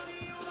High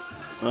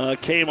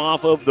came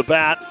off of the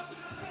bat.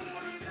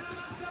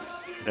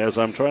 As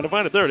I'm trying to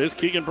find it, there it is,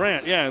 Keegan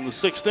Brandt. Yeah, in the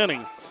 6th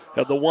inning,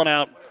 had the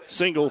 1-out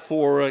single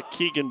for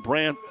Keegan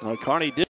Brandt. Kearney did